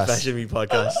Week podcast. Fashion Week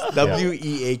podcast.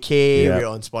 WEAK. We're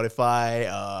on Spotify,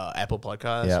 Apple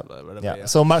Podcasts. Whatever.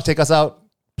 So Mark, take us out.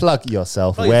 Plug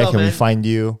yourself. Where can we find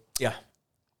you? Yeah.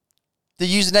 The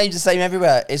username's the same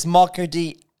everywhere. It's Marco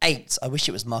D 8. I wish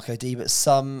it was Marco D, but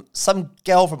some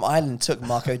girl from Ireland took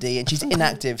Marco D, and she's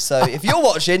inactive. So if you're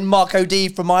watching, Marco D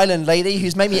from Ireland, lady,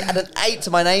 who's made me add an 8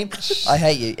 to my name, I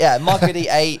hate you. Yeah, Marco D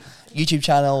 8, YouTube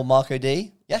channel Marco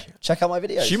D. Yeah, check out my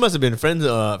videos. She must have been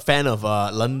a fan of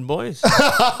London Boys.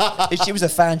 If she was a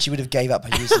fan, she would have gave up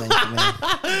her username for me.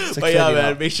 So But yeah,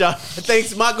 man, big shout.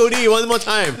 Thanks, Marco D, one more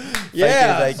time. Thank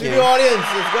you. Studio audience,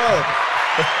 let's go.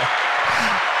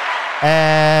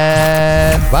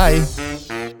 And bye.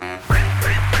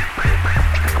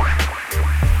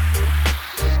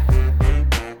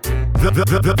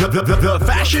 The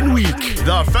Fashion Week.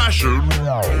 The Fashion